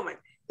particular moment.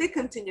 They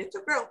continue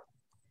to grow.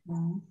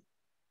 Mm-hmm.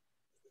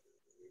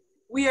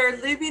 We are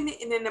living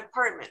in an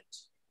apartment.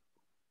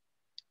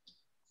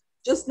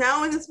 Just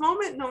now in this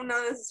moment? No,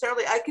 not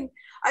necessarily. I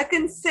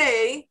can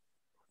say,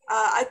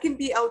 I can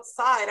be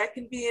outside. I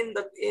can be in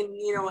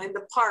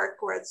the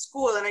park or at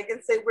school, and I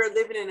can say we're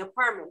living in an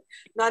apartment.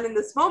 Not in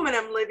this moment,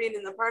 I'm living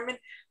in an apartment,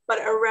 but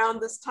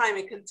around this time,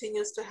 it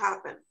continues to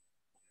happen.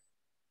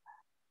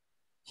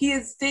 He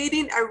is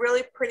dating a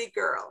really pretty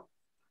girl.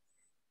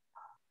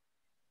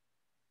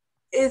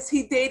 Is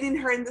he dating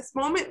her in this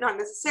moment? Not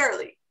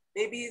necessarily.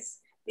 Maybe he's,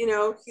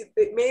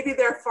 maybe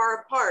they're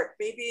far apart.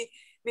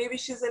 Maybe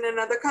she's in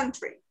another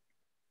country.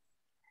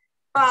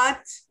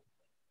 But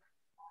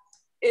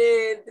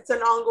it's an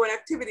ongoing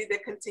activity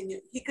that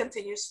he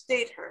continues to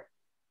date her.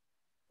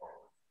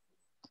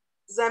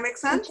 Does that make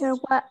sense? Teacher,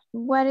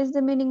 what is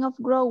the meaning of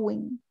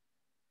growing?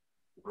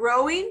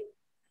 Growing,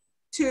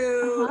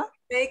 to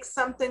make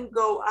something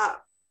go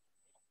up.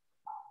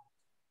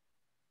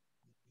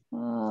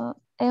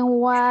 And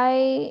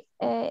why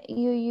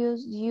you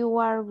use you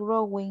are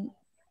growing?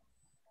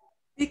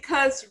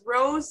 Because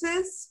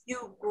roses,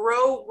 you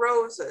grow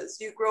roses.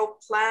 You grow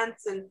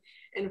plants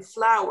and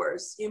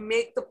flowers. You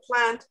make the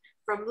plant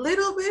from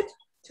little bit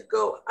to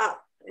go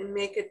up and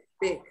make it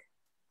big.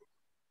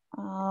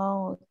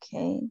 Oh,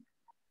 okay.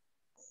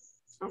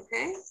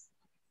 Okay?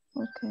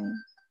 Okay.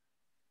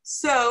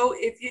 So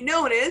if you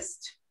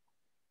noticed,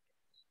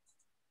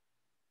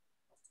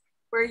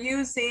 we're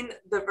using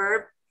the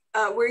verb,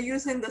 we're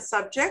using the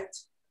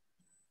subject,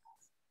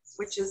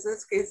 which is in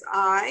this case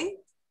I,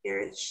 here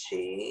is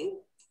she,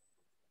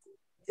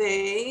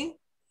 they,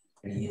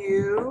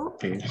 you,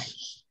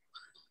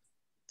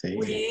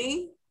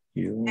 we,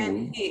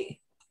 and he.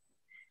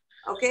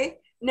 Okay,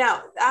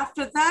 now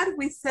after that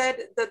we said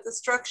that the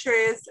structure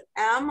is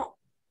am,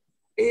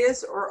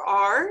 is, or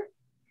are,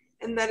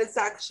 and that is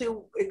actually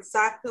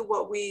exactly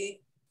what we're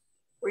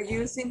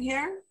using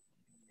here.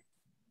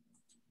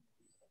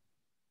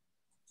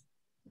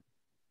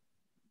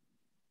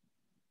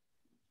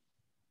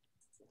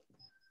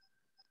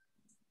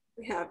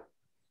 We have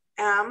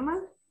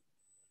am,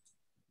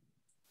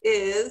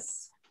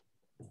 is,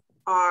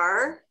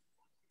 are,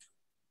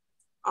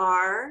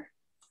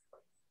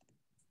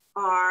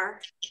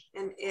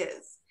 and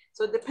is.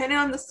 So depending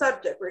on the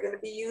subject, we're going to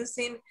be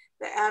using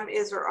the am,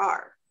 is, or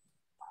are.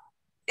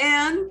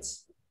 And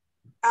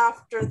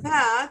after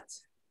that,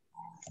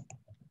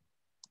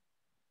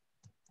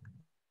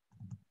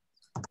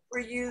 we're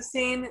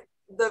using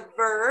the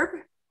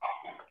verb.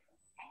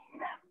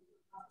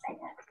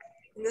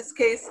 In this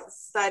case,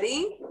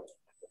 study,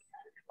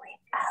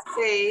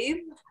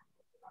 save,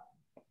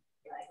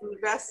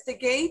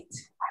 investigate,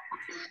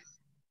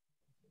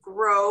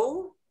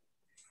 grow,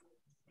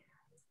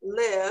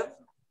 live,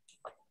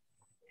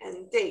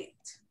 and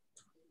date.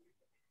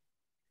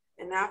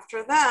 And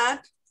after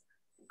that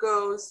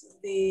goes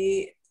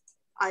the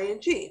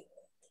ing.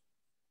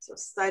 So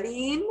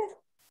studying.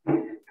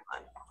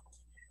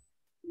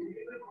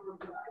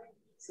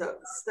 So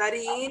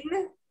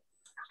studying,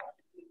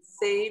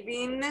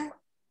 saving,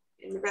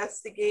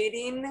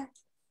 investigating,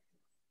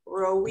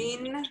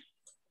 growing,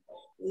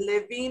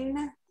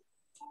 living,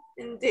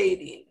 and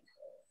dating.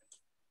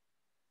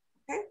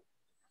 Okay?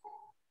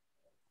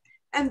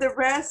 And the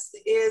rest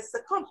is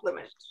the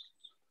complement.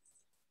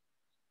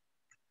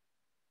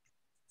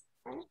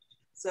 Okay?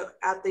 So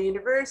at the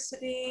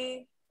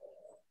university,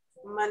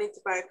 money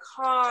to buy a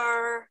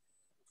car,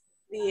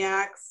 the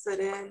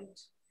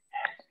accident,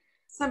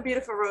 some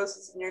beautiful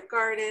roses in your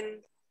garden,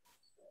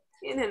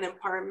 in an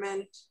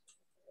apartment,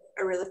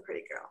 a really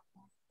pretty girl.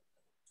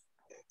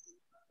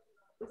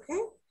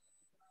 Okay?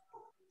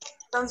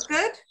 Sounds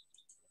good?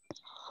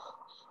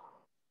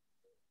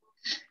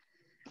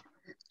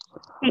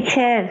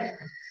 Teacher.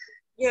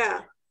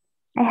 Yeah.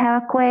 I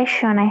have a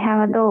question, I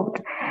have a doubt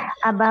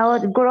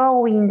about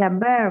growing the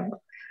verb.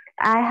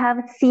 I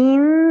have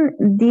seen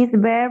this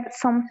verb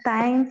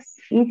sometimes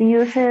is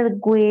used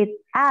with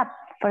up.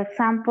 For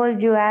example,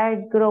 you are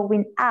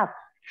growing up.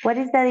 What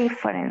is the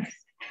difference?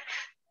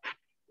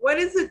 What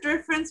is the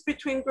difference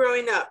between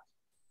growing up?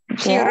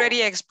 She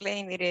already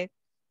explained it.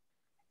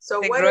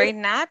 So the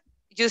growing up,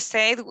 you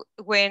said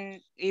when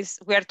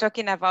we're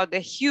talking about the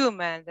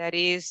human that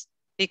is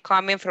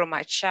becoming from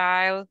a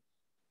child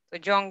to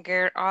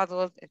younger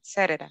adult,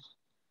 etc.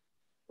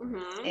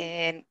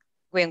 And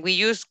when we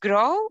use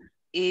grow,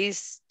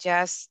 is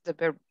just the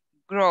verb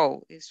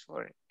grow is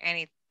for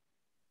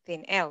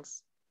anything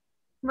else.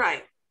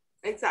 Right,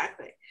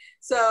 exactly.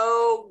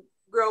 So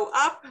grow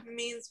up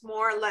means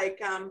more like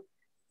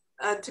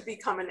to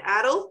become an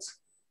adult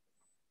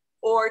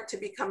or to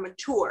become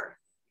mature,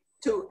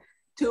 to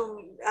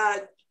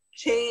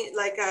change,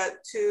 like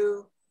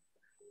to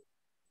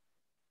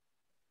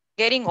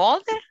getting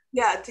older.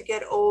 Yeah, to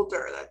get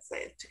older. Let's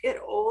say to get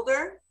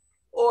older.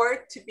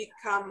 or to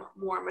become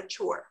more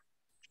mature.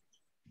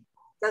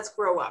 That's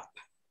grow up.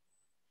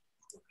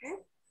 Okay.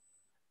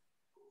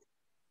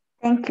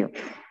 Thank you.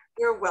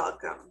 You're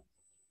welcome.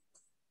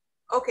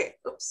 Okay,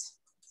 oops,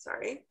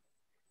 sorry.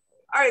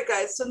 All right,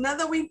 guys, so now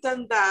that we've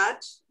done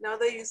that, now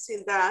that you've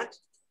seen that,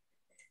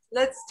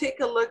 let's take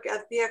a look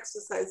at the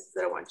exercises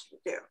that I want you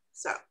to do.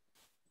 So,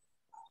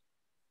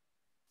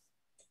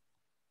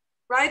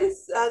 write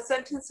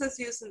sentences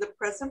using the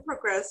present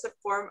progressive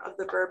form of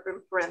the verb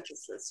in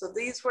parentheses. So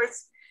these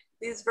words,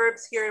 these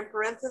verbs here in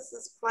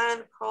parentheses,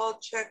 plan, call,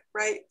 check,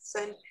 write,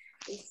 send,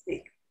 and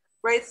speak.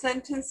 Write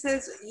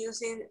sentences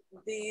using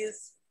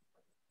these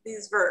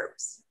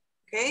verbs,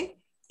 okay?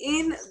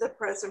 In the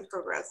present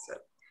progressive.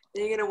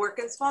 Then you're gonna work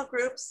in small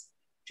groups,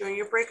 join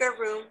your breakout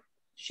room,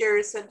 share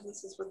your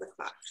sentences with the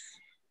class,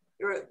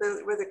 with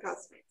the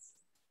classmates.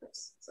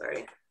 Oops,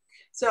 sorry.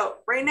 So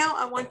right now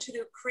I want you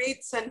to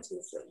create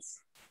sentences.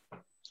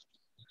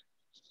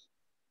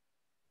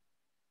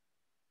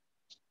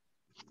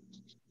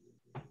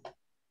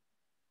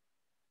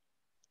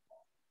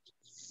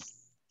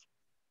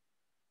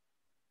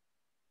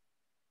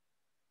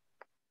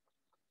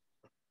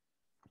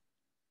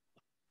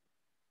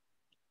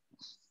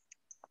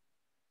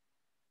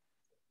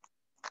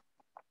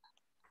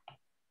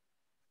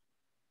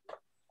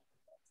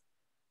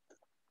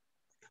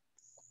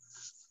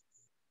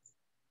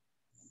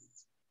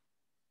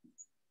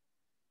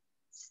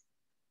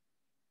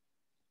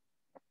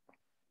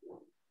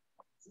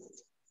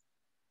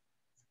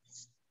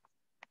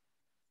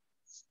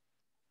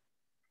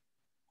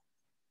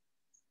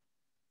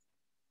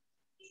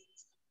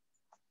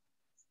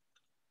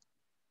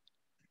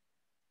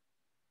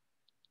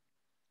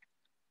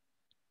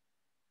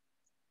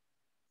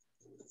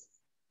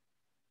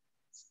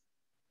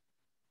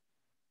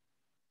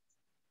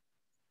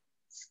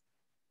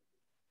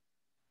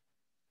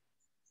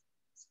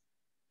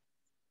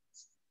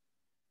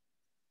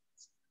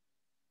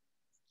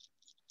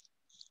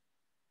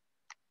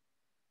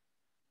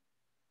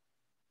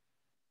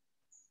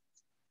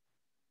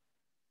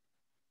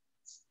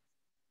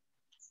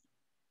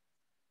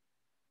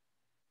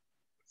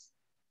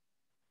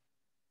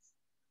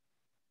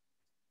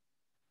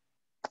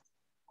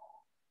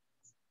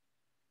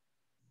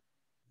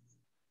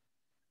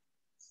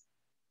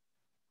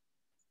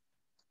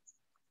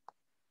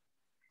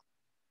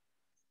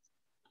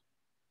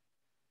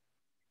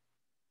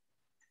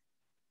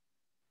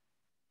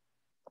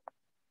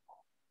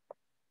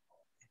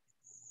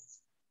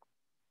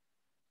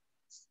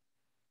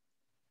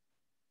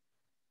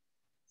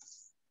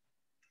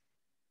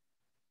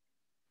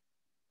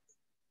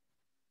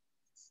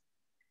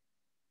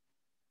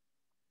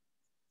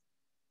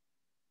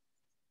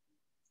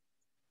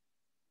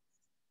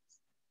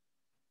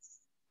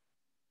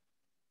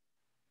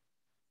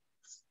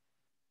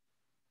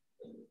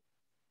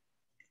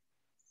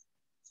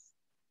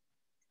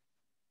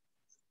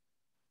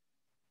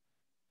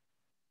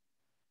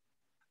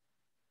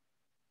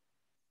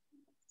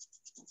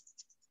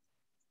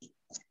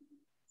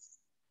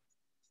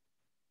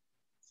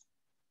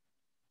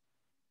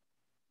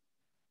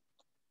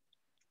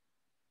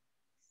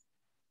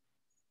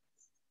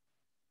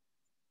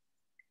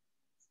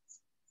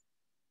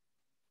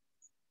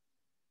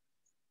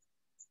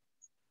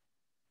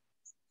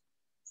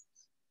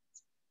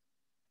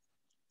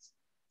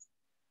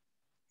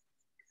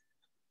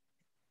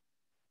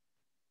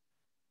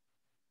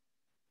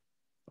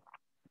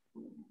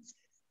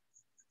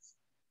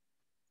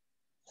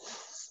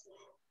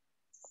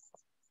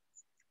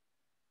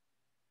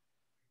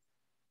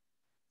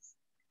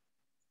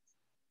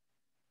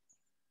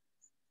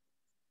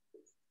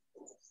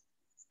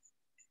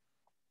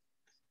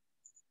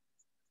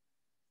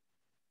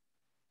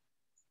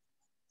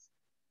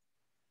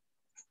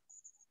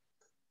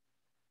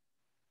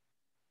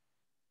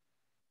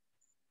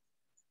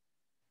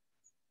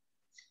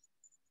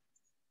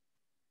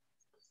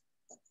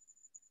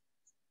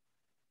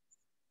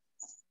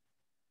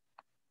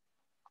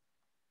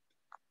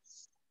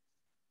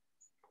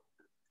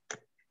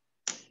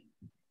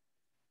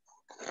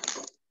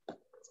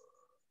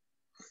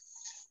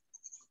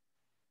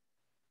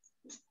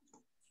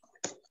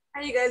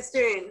 How you guys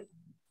doing?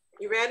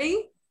 You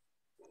ready?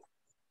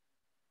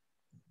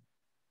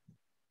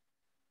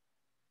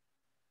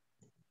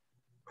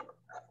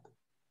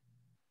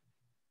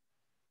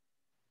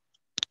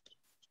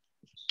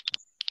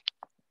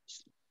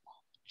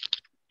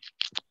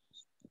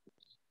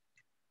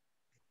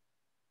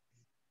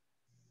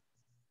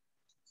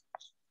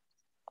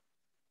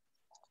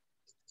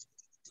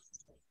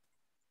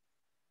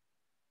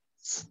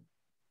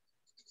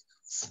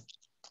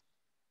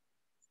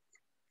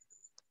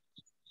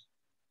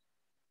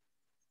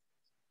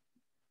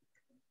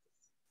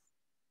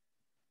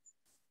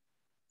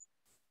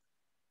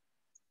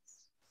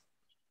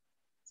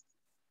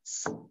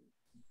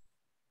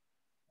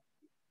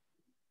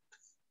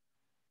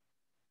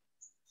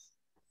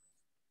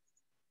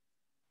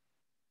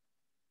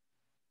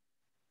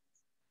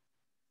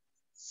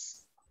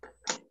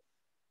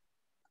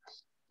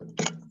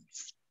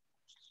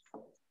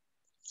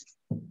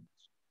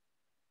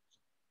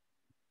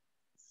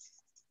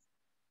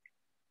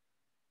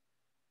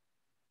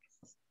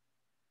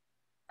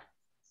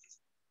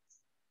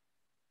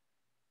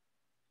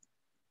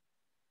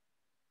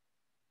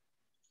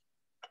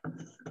 Okay,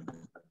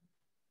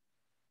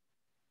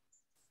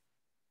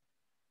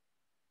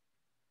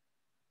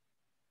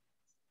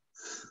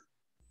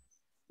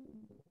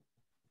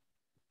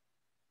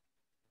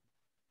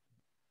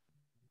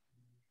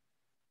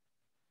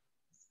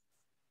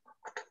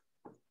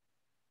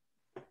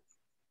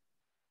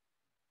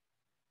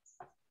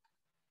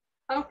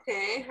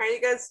 how are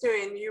you guys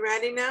doing? You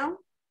ready now?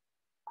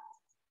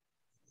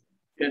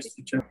 Yes,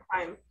 teacher.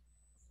 Fine.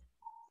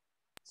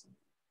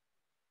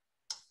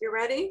 You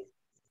ready?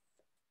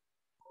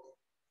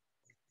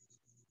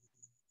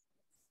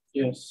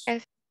 Yes.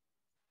 Okay,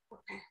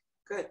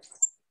 good.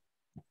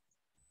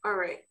 All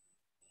right.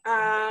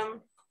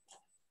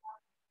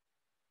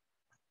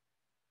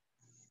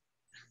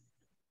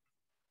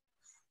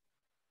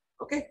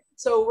 Okay,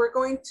 so we're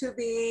going to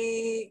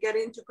be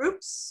getting into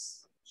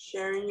groups,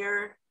 sharing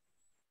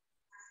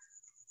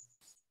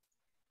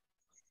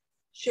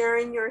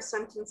your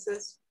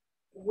sentences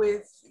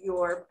with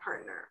your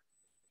partner.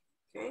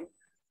 Okay.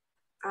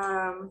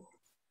 A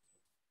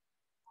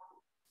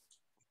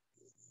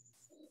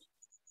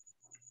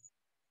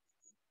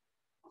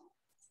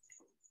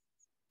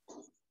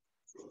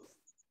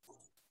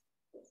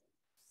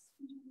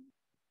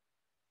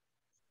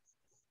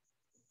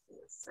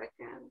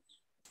second.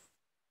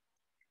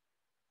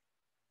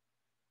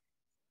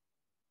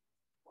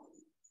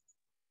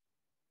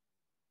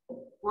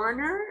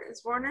 Warner,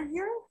 is Warner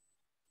here?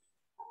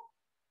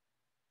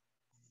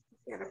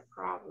 He had a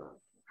problem,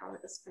 probably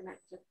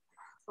disconnected.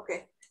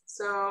 Okay,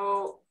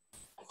 so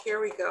here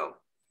we go.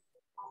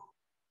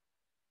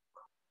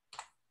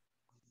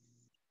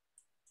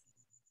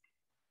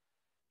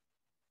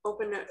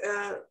 Open it,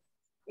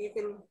 you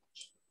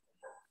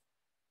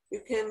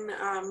can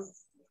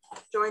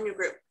join your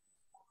group.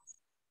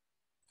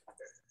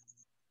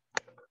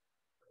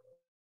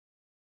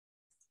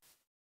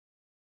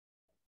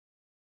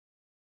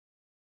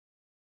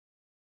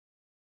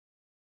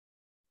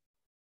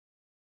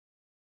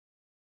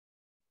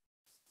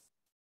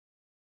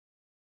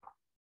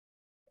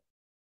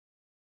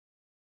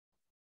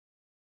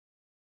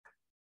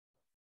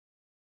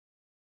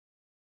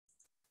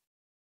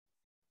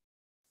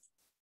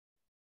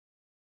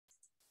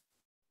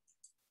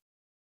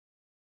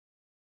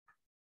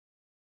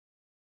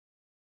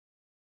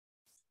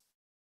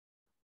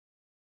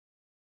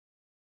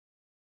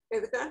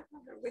 Edgar, are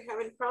we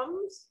having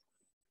problems?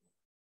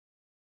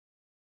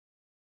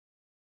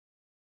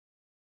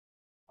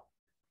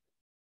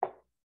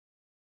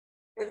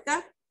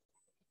 Edgar?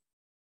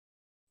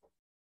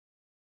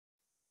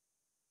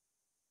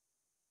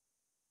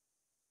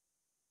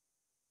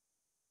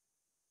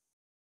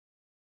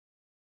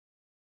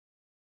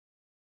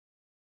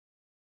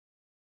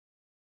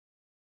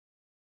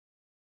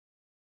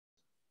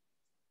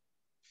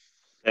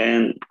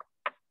 And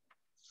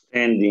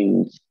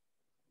ending.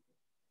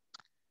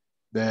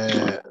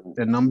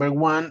 The number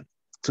one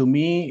to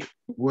me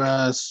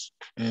was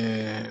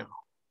okay,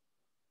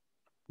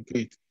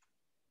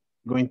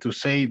 going to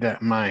say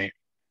that my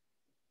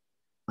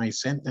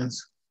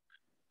sentence.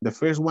 The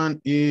first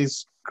one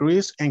is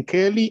Chris and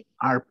Kelly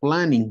are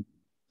planning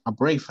a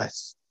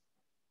breakfast.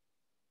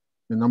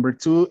 The number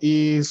two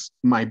is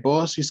my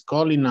boss is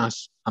calling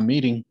us a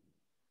meeting.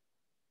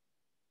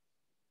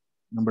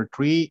 Number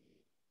three,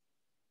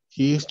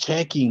 he is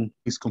checking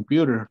his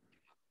computer.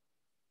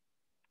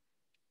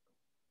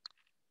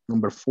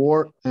 Number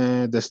four,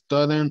 the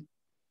students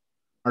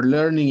are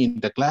learning in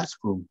the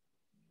classroom.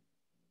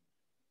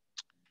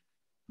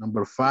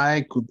 Number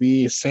five could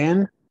be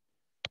Zen,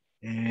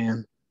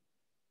 and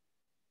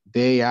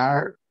they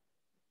are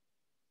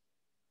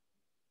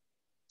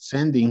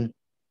sending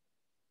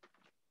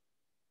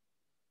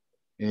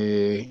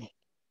his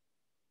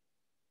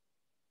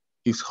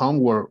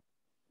homework.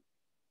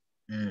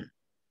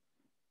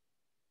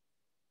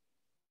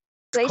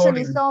 Situation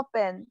is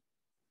open.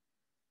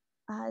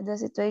 The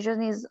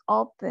situation is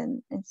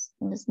open. It's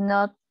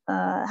not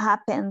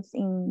happens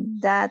in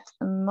that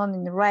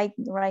moment right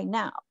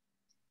now.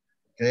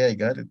 Okay, I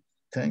got it.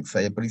 Thanks.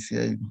 I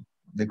appreciate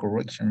the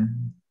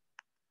correction.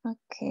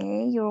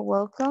 Okay, you're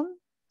welcome.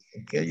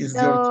 Okay, it's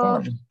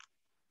your turn.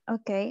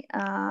 Okay,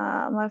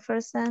 my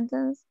first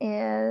sentence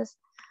is,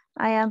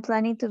 I am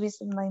planning to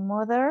visit my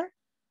mother.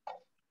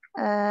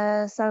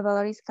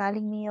 Salvador is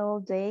calling me all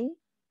day.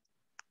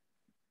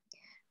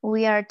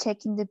 We are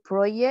checking the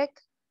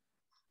project.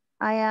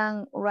 I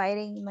am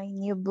writing my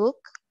new book.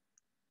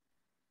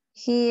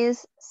 He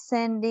is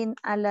sending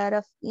a lot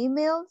of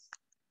emails.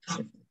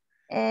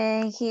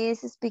 And he is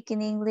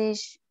speaking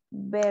English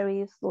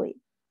very fluid.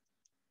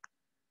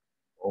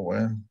 Oh,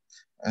 well.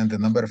 And the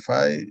number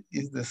five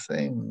is the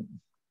same.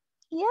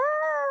 Yeah.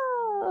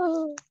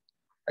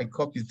 I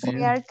copied to you.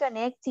 We are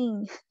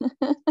connecting.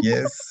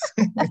 Yes.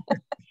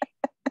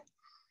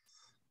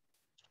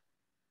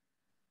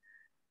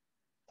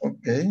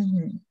 Okay.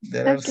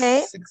 There are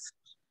 6.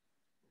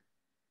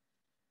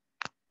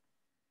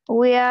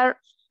 We are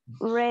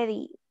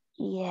ready.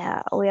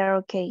 Yeah, we are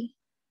okay.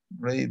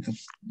 Ready to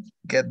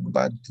get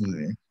back to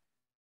the...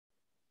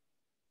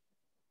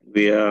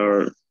 We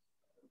are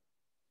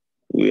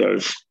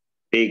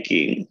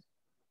Speaking.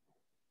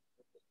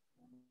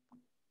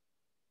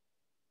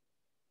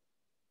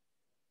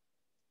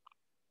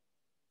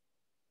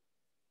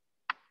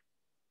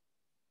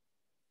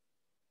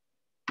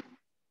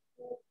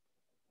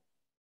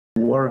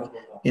 Work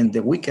in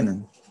the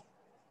weekend.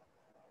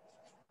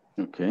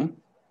 Okay.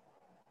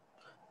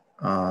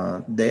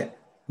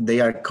 They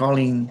are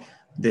calling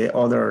the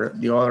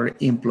other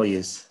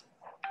employees.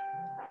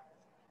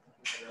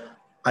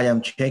 I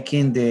am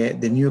checking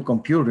the new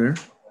computer.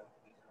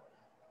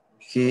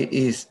 He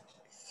is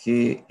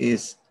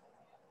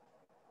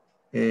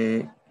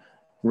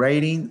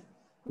writing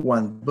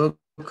one book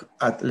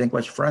at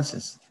Language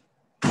Francis.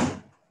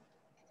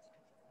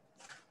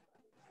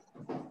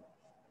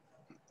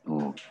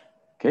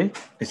 Okay.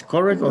 Is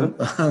correct or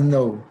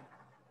no?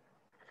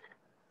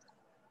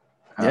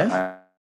 Yeah.